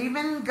the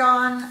demon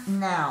gone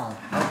now?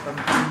 Open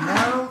for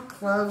no,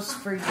 close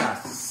for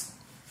yes.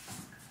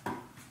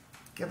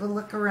 Give a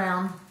look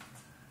around.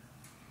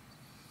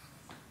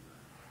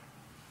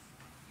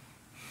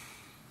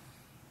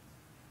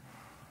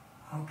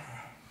 Okay.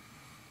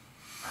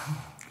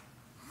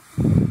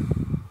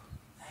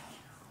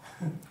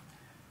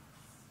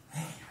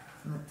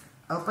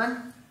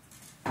 Open.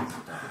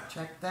 Double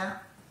check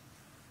that.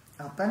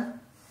 Open.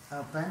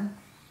 Open.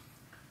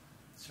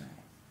 That's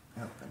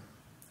right. Open.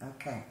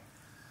 Okay.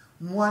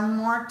 One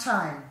more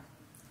time.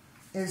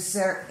 Is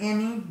there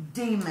any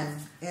demon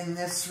in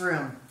this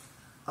room?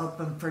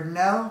 Open for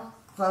no,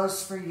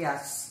 close for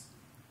yes.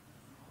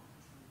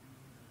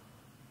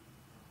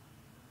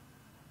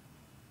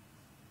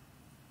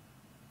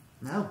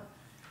 No.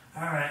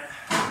 All right.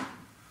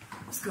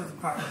 Let's go to the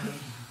party.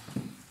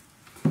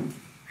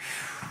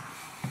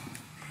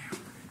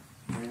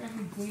 Are there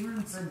any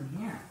demons in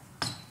here?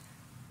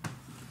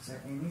 Is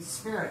there any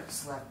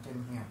spirits left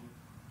in here?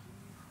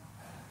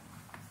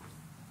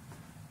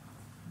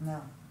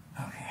 No.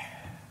 Okay.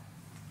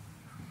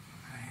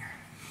 Right here.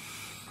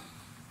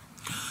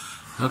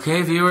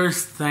 Okay,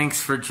 viewers,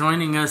 thanks for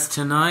joining us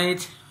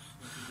tonight.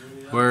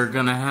 We're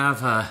gonna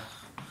have a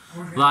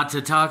lot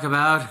to talk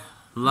about.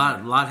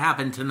 Lot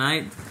happened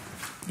tonight.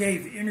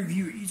 Dave,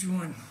 interview each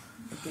one.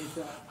 Okay,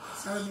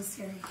 So, Miss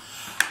Teri.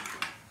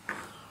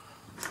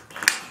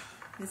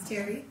 Miss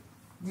Teri,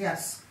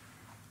 Yes.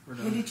 what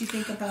did you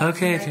think about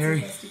Okay, tonight's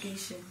Teri.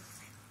 investigation?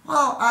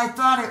 Well, I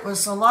thought it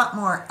was a lot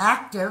more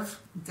active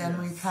than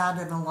we've had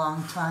in a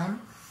long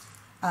time.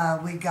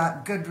 We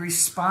got good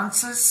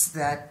responses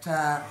that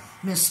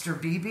Mr.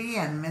 Beebe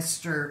and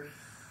Mr.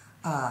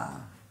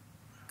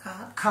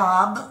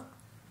 Cobb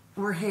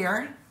were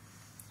here.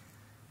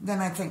 Then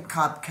I think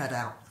Cobb cut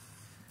out.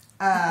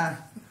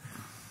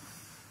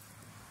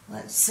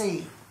 Let's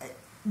see.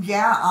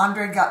 Yeah,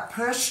 Andre got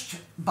pushed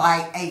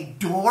by a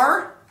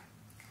door.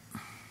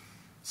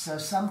 So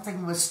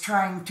something was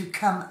trying to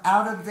come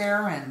out of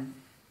there and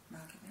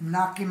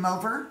knock him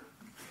over.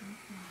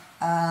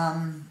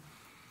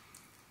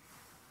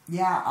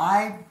 Yeah,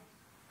 I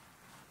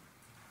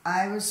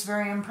was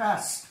very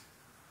impressed.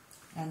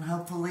 And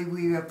hopefully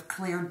we have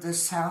cleared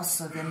this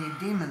house of any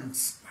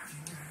demons.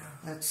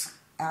 Let's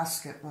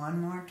ask it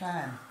one more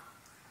time.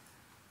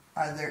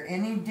 Are there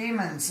any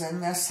demons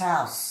in this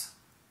house?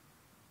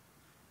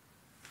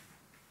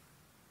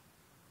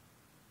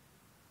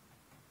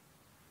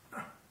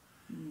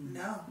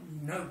 No.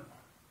 No.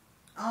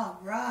 All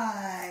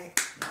right.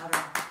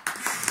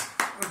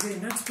 Okay,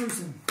 next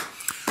person.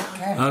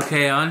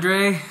 Okay,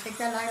 Andre. Take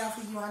that light off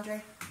of you,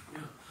 Andre.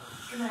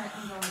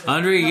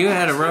 Andre, you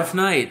had a rough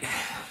night.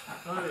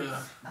 Oh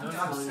yeah, I'm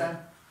definitely. done.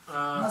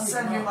 I'll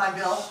send you my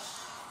bill.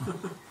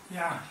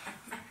 Yeah.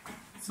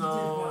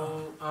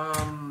 So,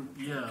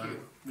 yeah,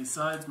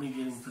 besides me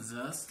getting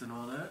possessed and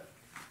all that,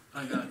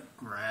 I got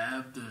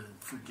grabbed and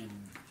freaking...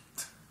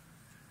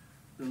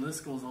 The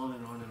list goes on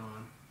and on and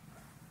on.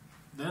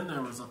 Then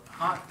there was a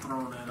pot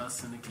thrown at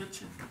us in the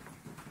kitchen.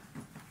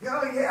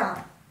 Oh,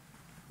 yeah.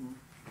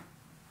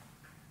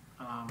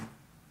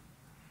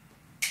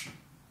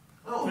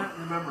 Can't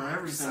remember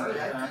everything sorry,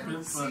 that I happened,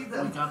 couldn't see but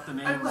them. we got the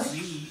name I'm like-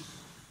 Z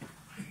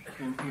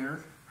in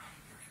here.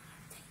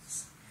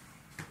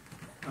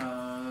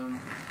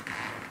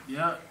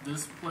 Yeah,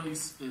 this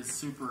place is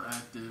super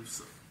active.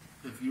 So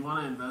if you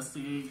want to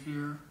investigate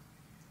here,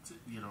 to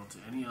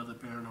any other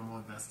paranormal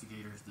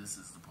investigators, this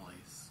is the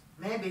place.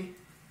 Maybe.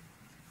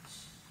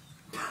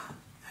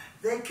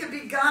 They could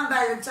be gone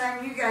by the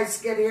time you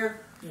guys get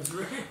here.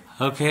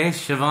 Okay,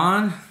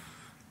 Chevonne.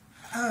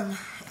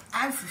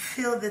 I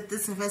feel that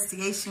this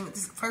investigation,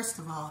 first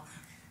of all,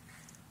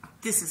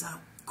 this is a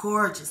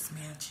gorgeous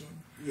mansion.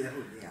 Yeah,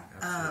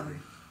 absolutely.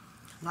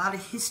 A lot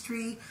of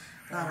history,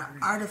 a lot of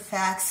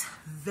artifacts,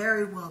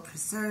 very well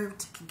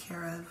preserved, taken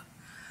care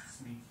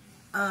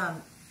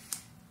of.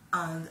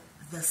 On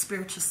the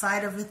spiritual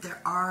side of it, there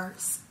are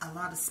a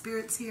lot of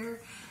spirits here.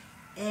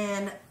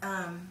 And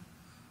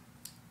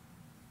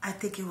I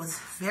think it was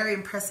very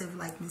impressive,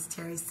 like Miss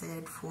Teri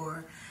said,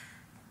 for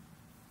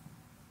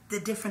the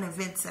different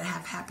events that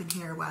have happened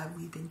here while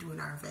we've been doing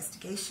our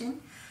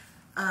investigation.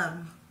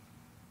 On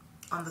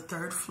the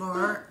third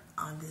floor,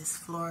 on this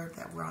floor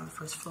that we're on the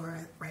first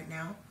floor right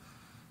now,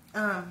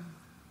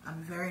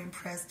 I'm very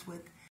impressed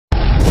with.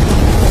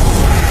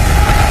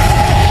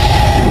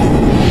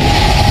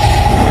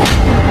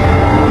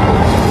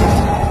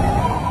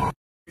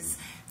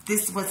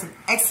 This was an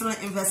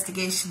excellent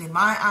investigation in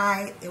my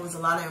eye. There was a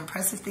lot of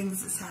impressive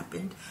things that's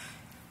happened.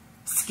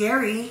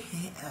 Scary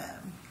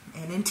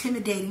and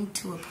intimidating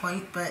to a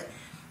point, but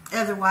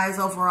otherwise,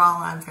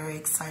 overall, I'm very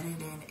excited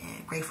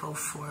and grateful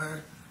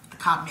for the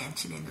Cobb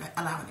Mansion and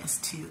allowing us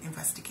to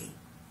investigate.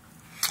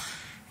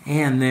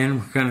 And then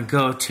we're going to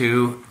go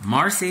to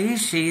Marcy.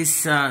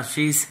 She's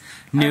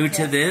new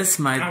to this.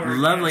 My Our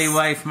lovely guest.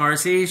 wife,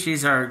 Marcy.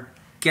 She's our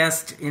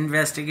guest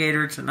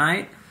investigator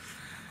tonight.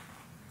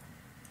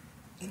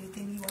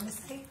 Anything you want to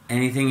say?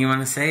 Anything you want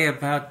to say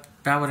about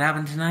what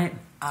happened tonight?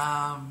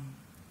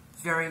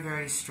 Very,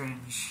 very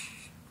strange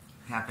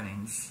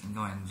happenings and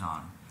goings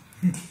on.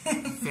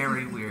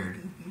 Very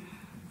weird.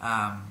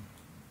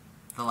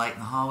 The light in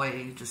the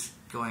hallway just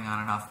going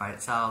on and off by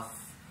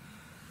itself.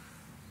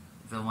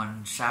 The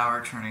one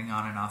shower turning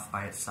on and off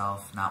by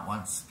itself, not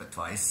once, but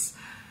twice.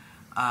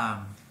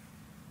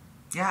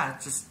 Yeah,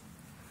 just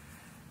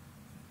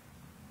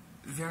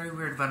very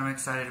weird, but I'm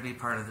excited to be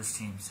part of this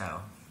team,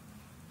 so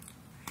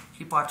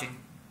keep watching.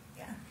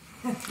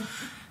 Yeah.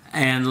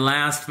 And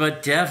last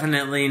but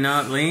definitely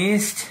not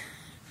least,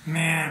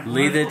 Man,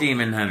 Lee the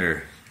Demon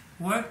Hunter.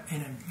 what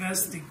an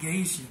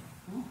investigation.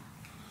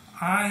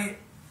 I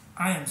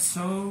am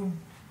so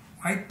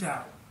wiped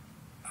out.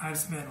 I've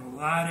spent a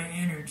lot of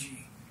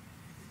energy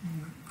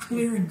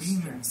clearing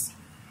demons.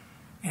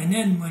 And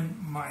then when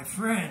my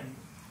friend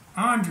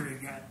Andre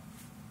got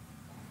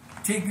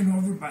taken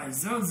over by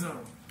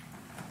Zozo,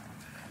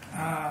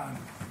 that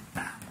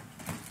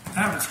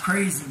was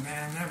crazy,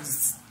 man. That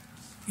was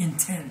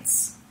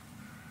intense.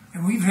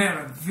 And we've had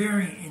a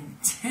very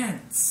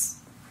intense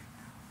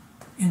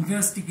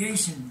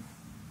investigation,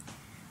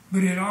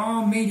 but it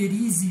all made it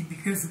easy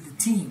because of the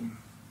team.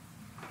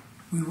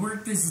 We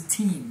worked as a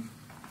team.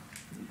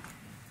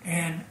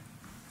 And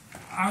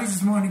I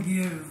just want to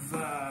give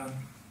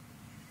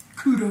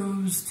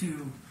kudos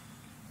to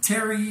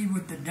Teri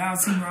with the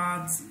Dowsing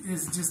Rods.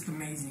 It's just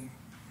amazing.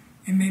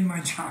 It made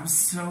my job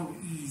so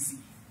easy.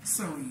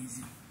 So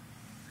easy.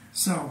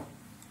 So,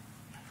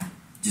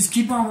 just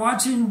keep on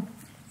watching,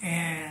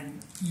 and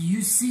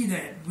you see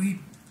that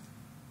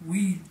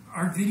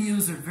our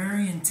videos are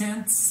very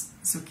intense,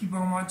 so keep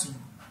on watching.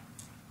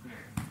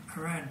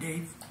 All right,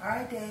 Dave. All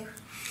right, Dave.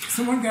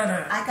 Someone got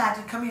a... I got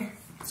you. Come here.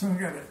 Someone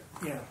got a...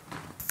 Yeah.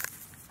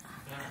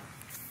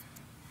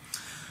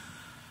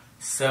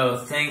 So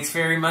thanks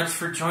very much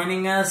for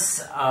joining us.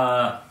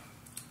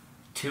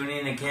 Tune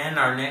in again.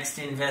 Our next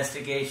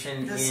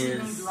investigation Does he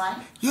need is... light?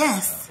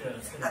 Yes. Yeah,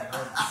 it's gonna be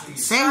hard to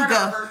see. There you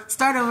go. over.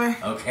 Start over.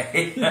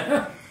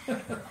 Okay.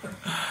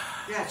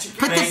 Yeah, she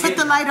Put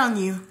the light on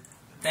you.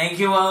 Thank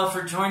you all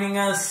for joining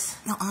us.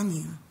 No, on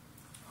you.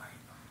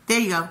 There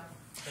you go.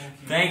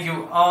 Thank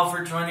you all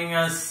for joining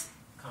us.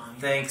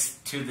 Thanks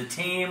to the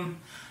team.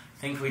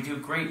 I think we do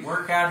great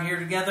work out here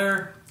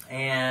together.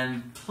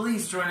 And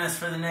please join us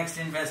for the next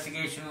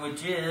investigation,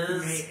 which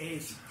is May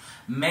 8th.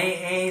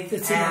 May 8th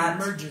It's an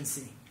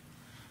emergency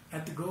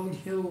at the Gold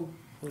Hill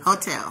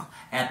Hotel.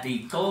 At the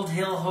Gold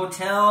Hill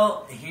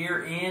Hotel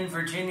here in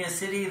Virginia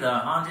City, the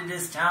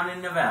hauntedest town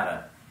in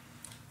Nevada.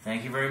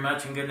 Thank you very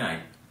much and good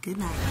night. Good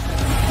night.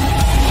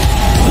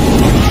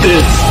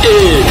 This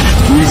is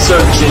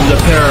Researching the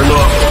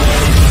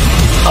Paranormal.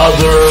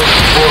 Other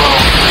World.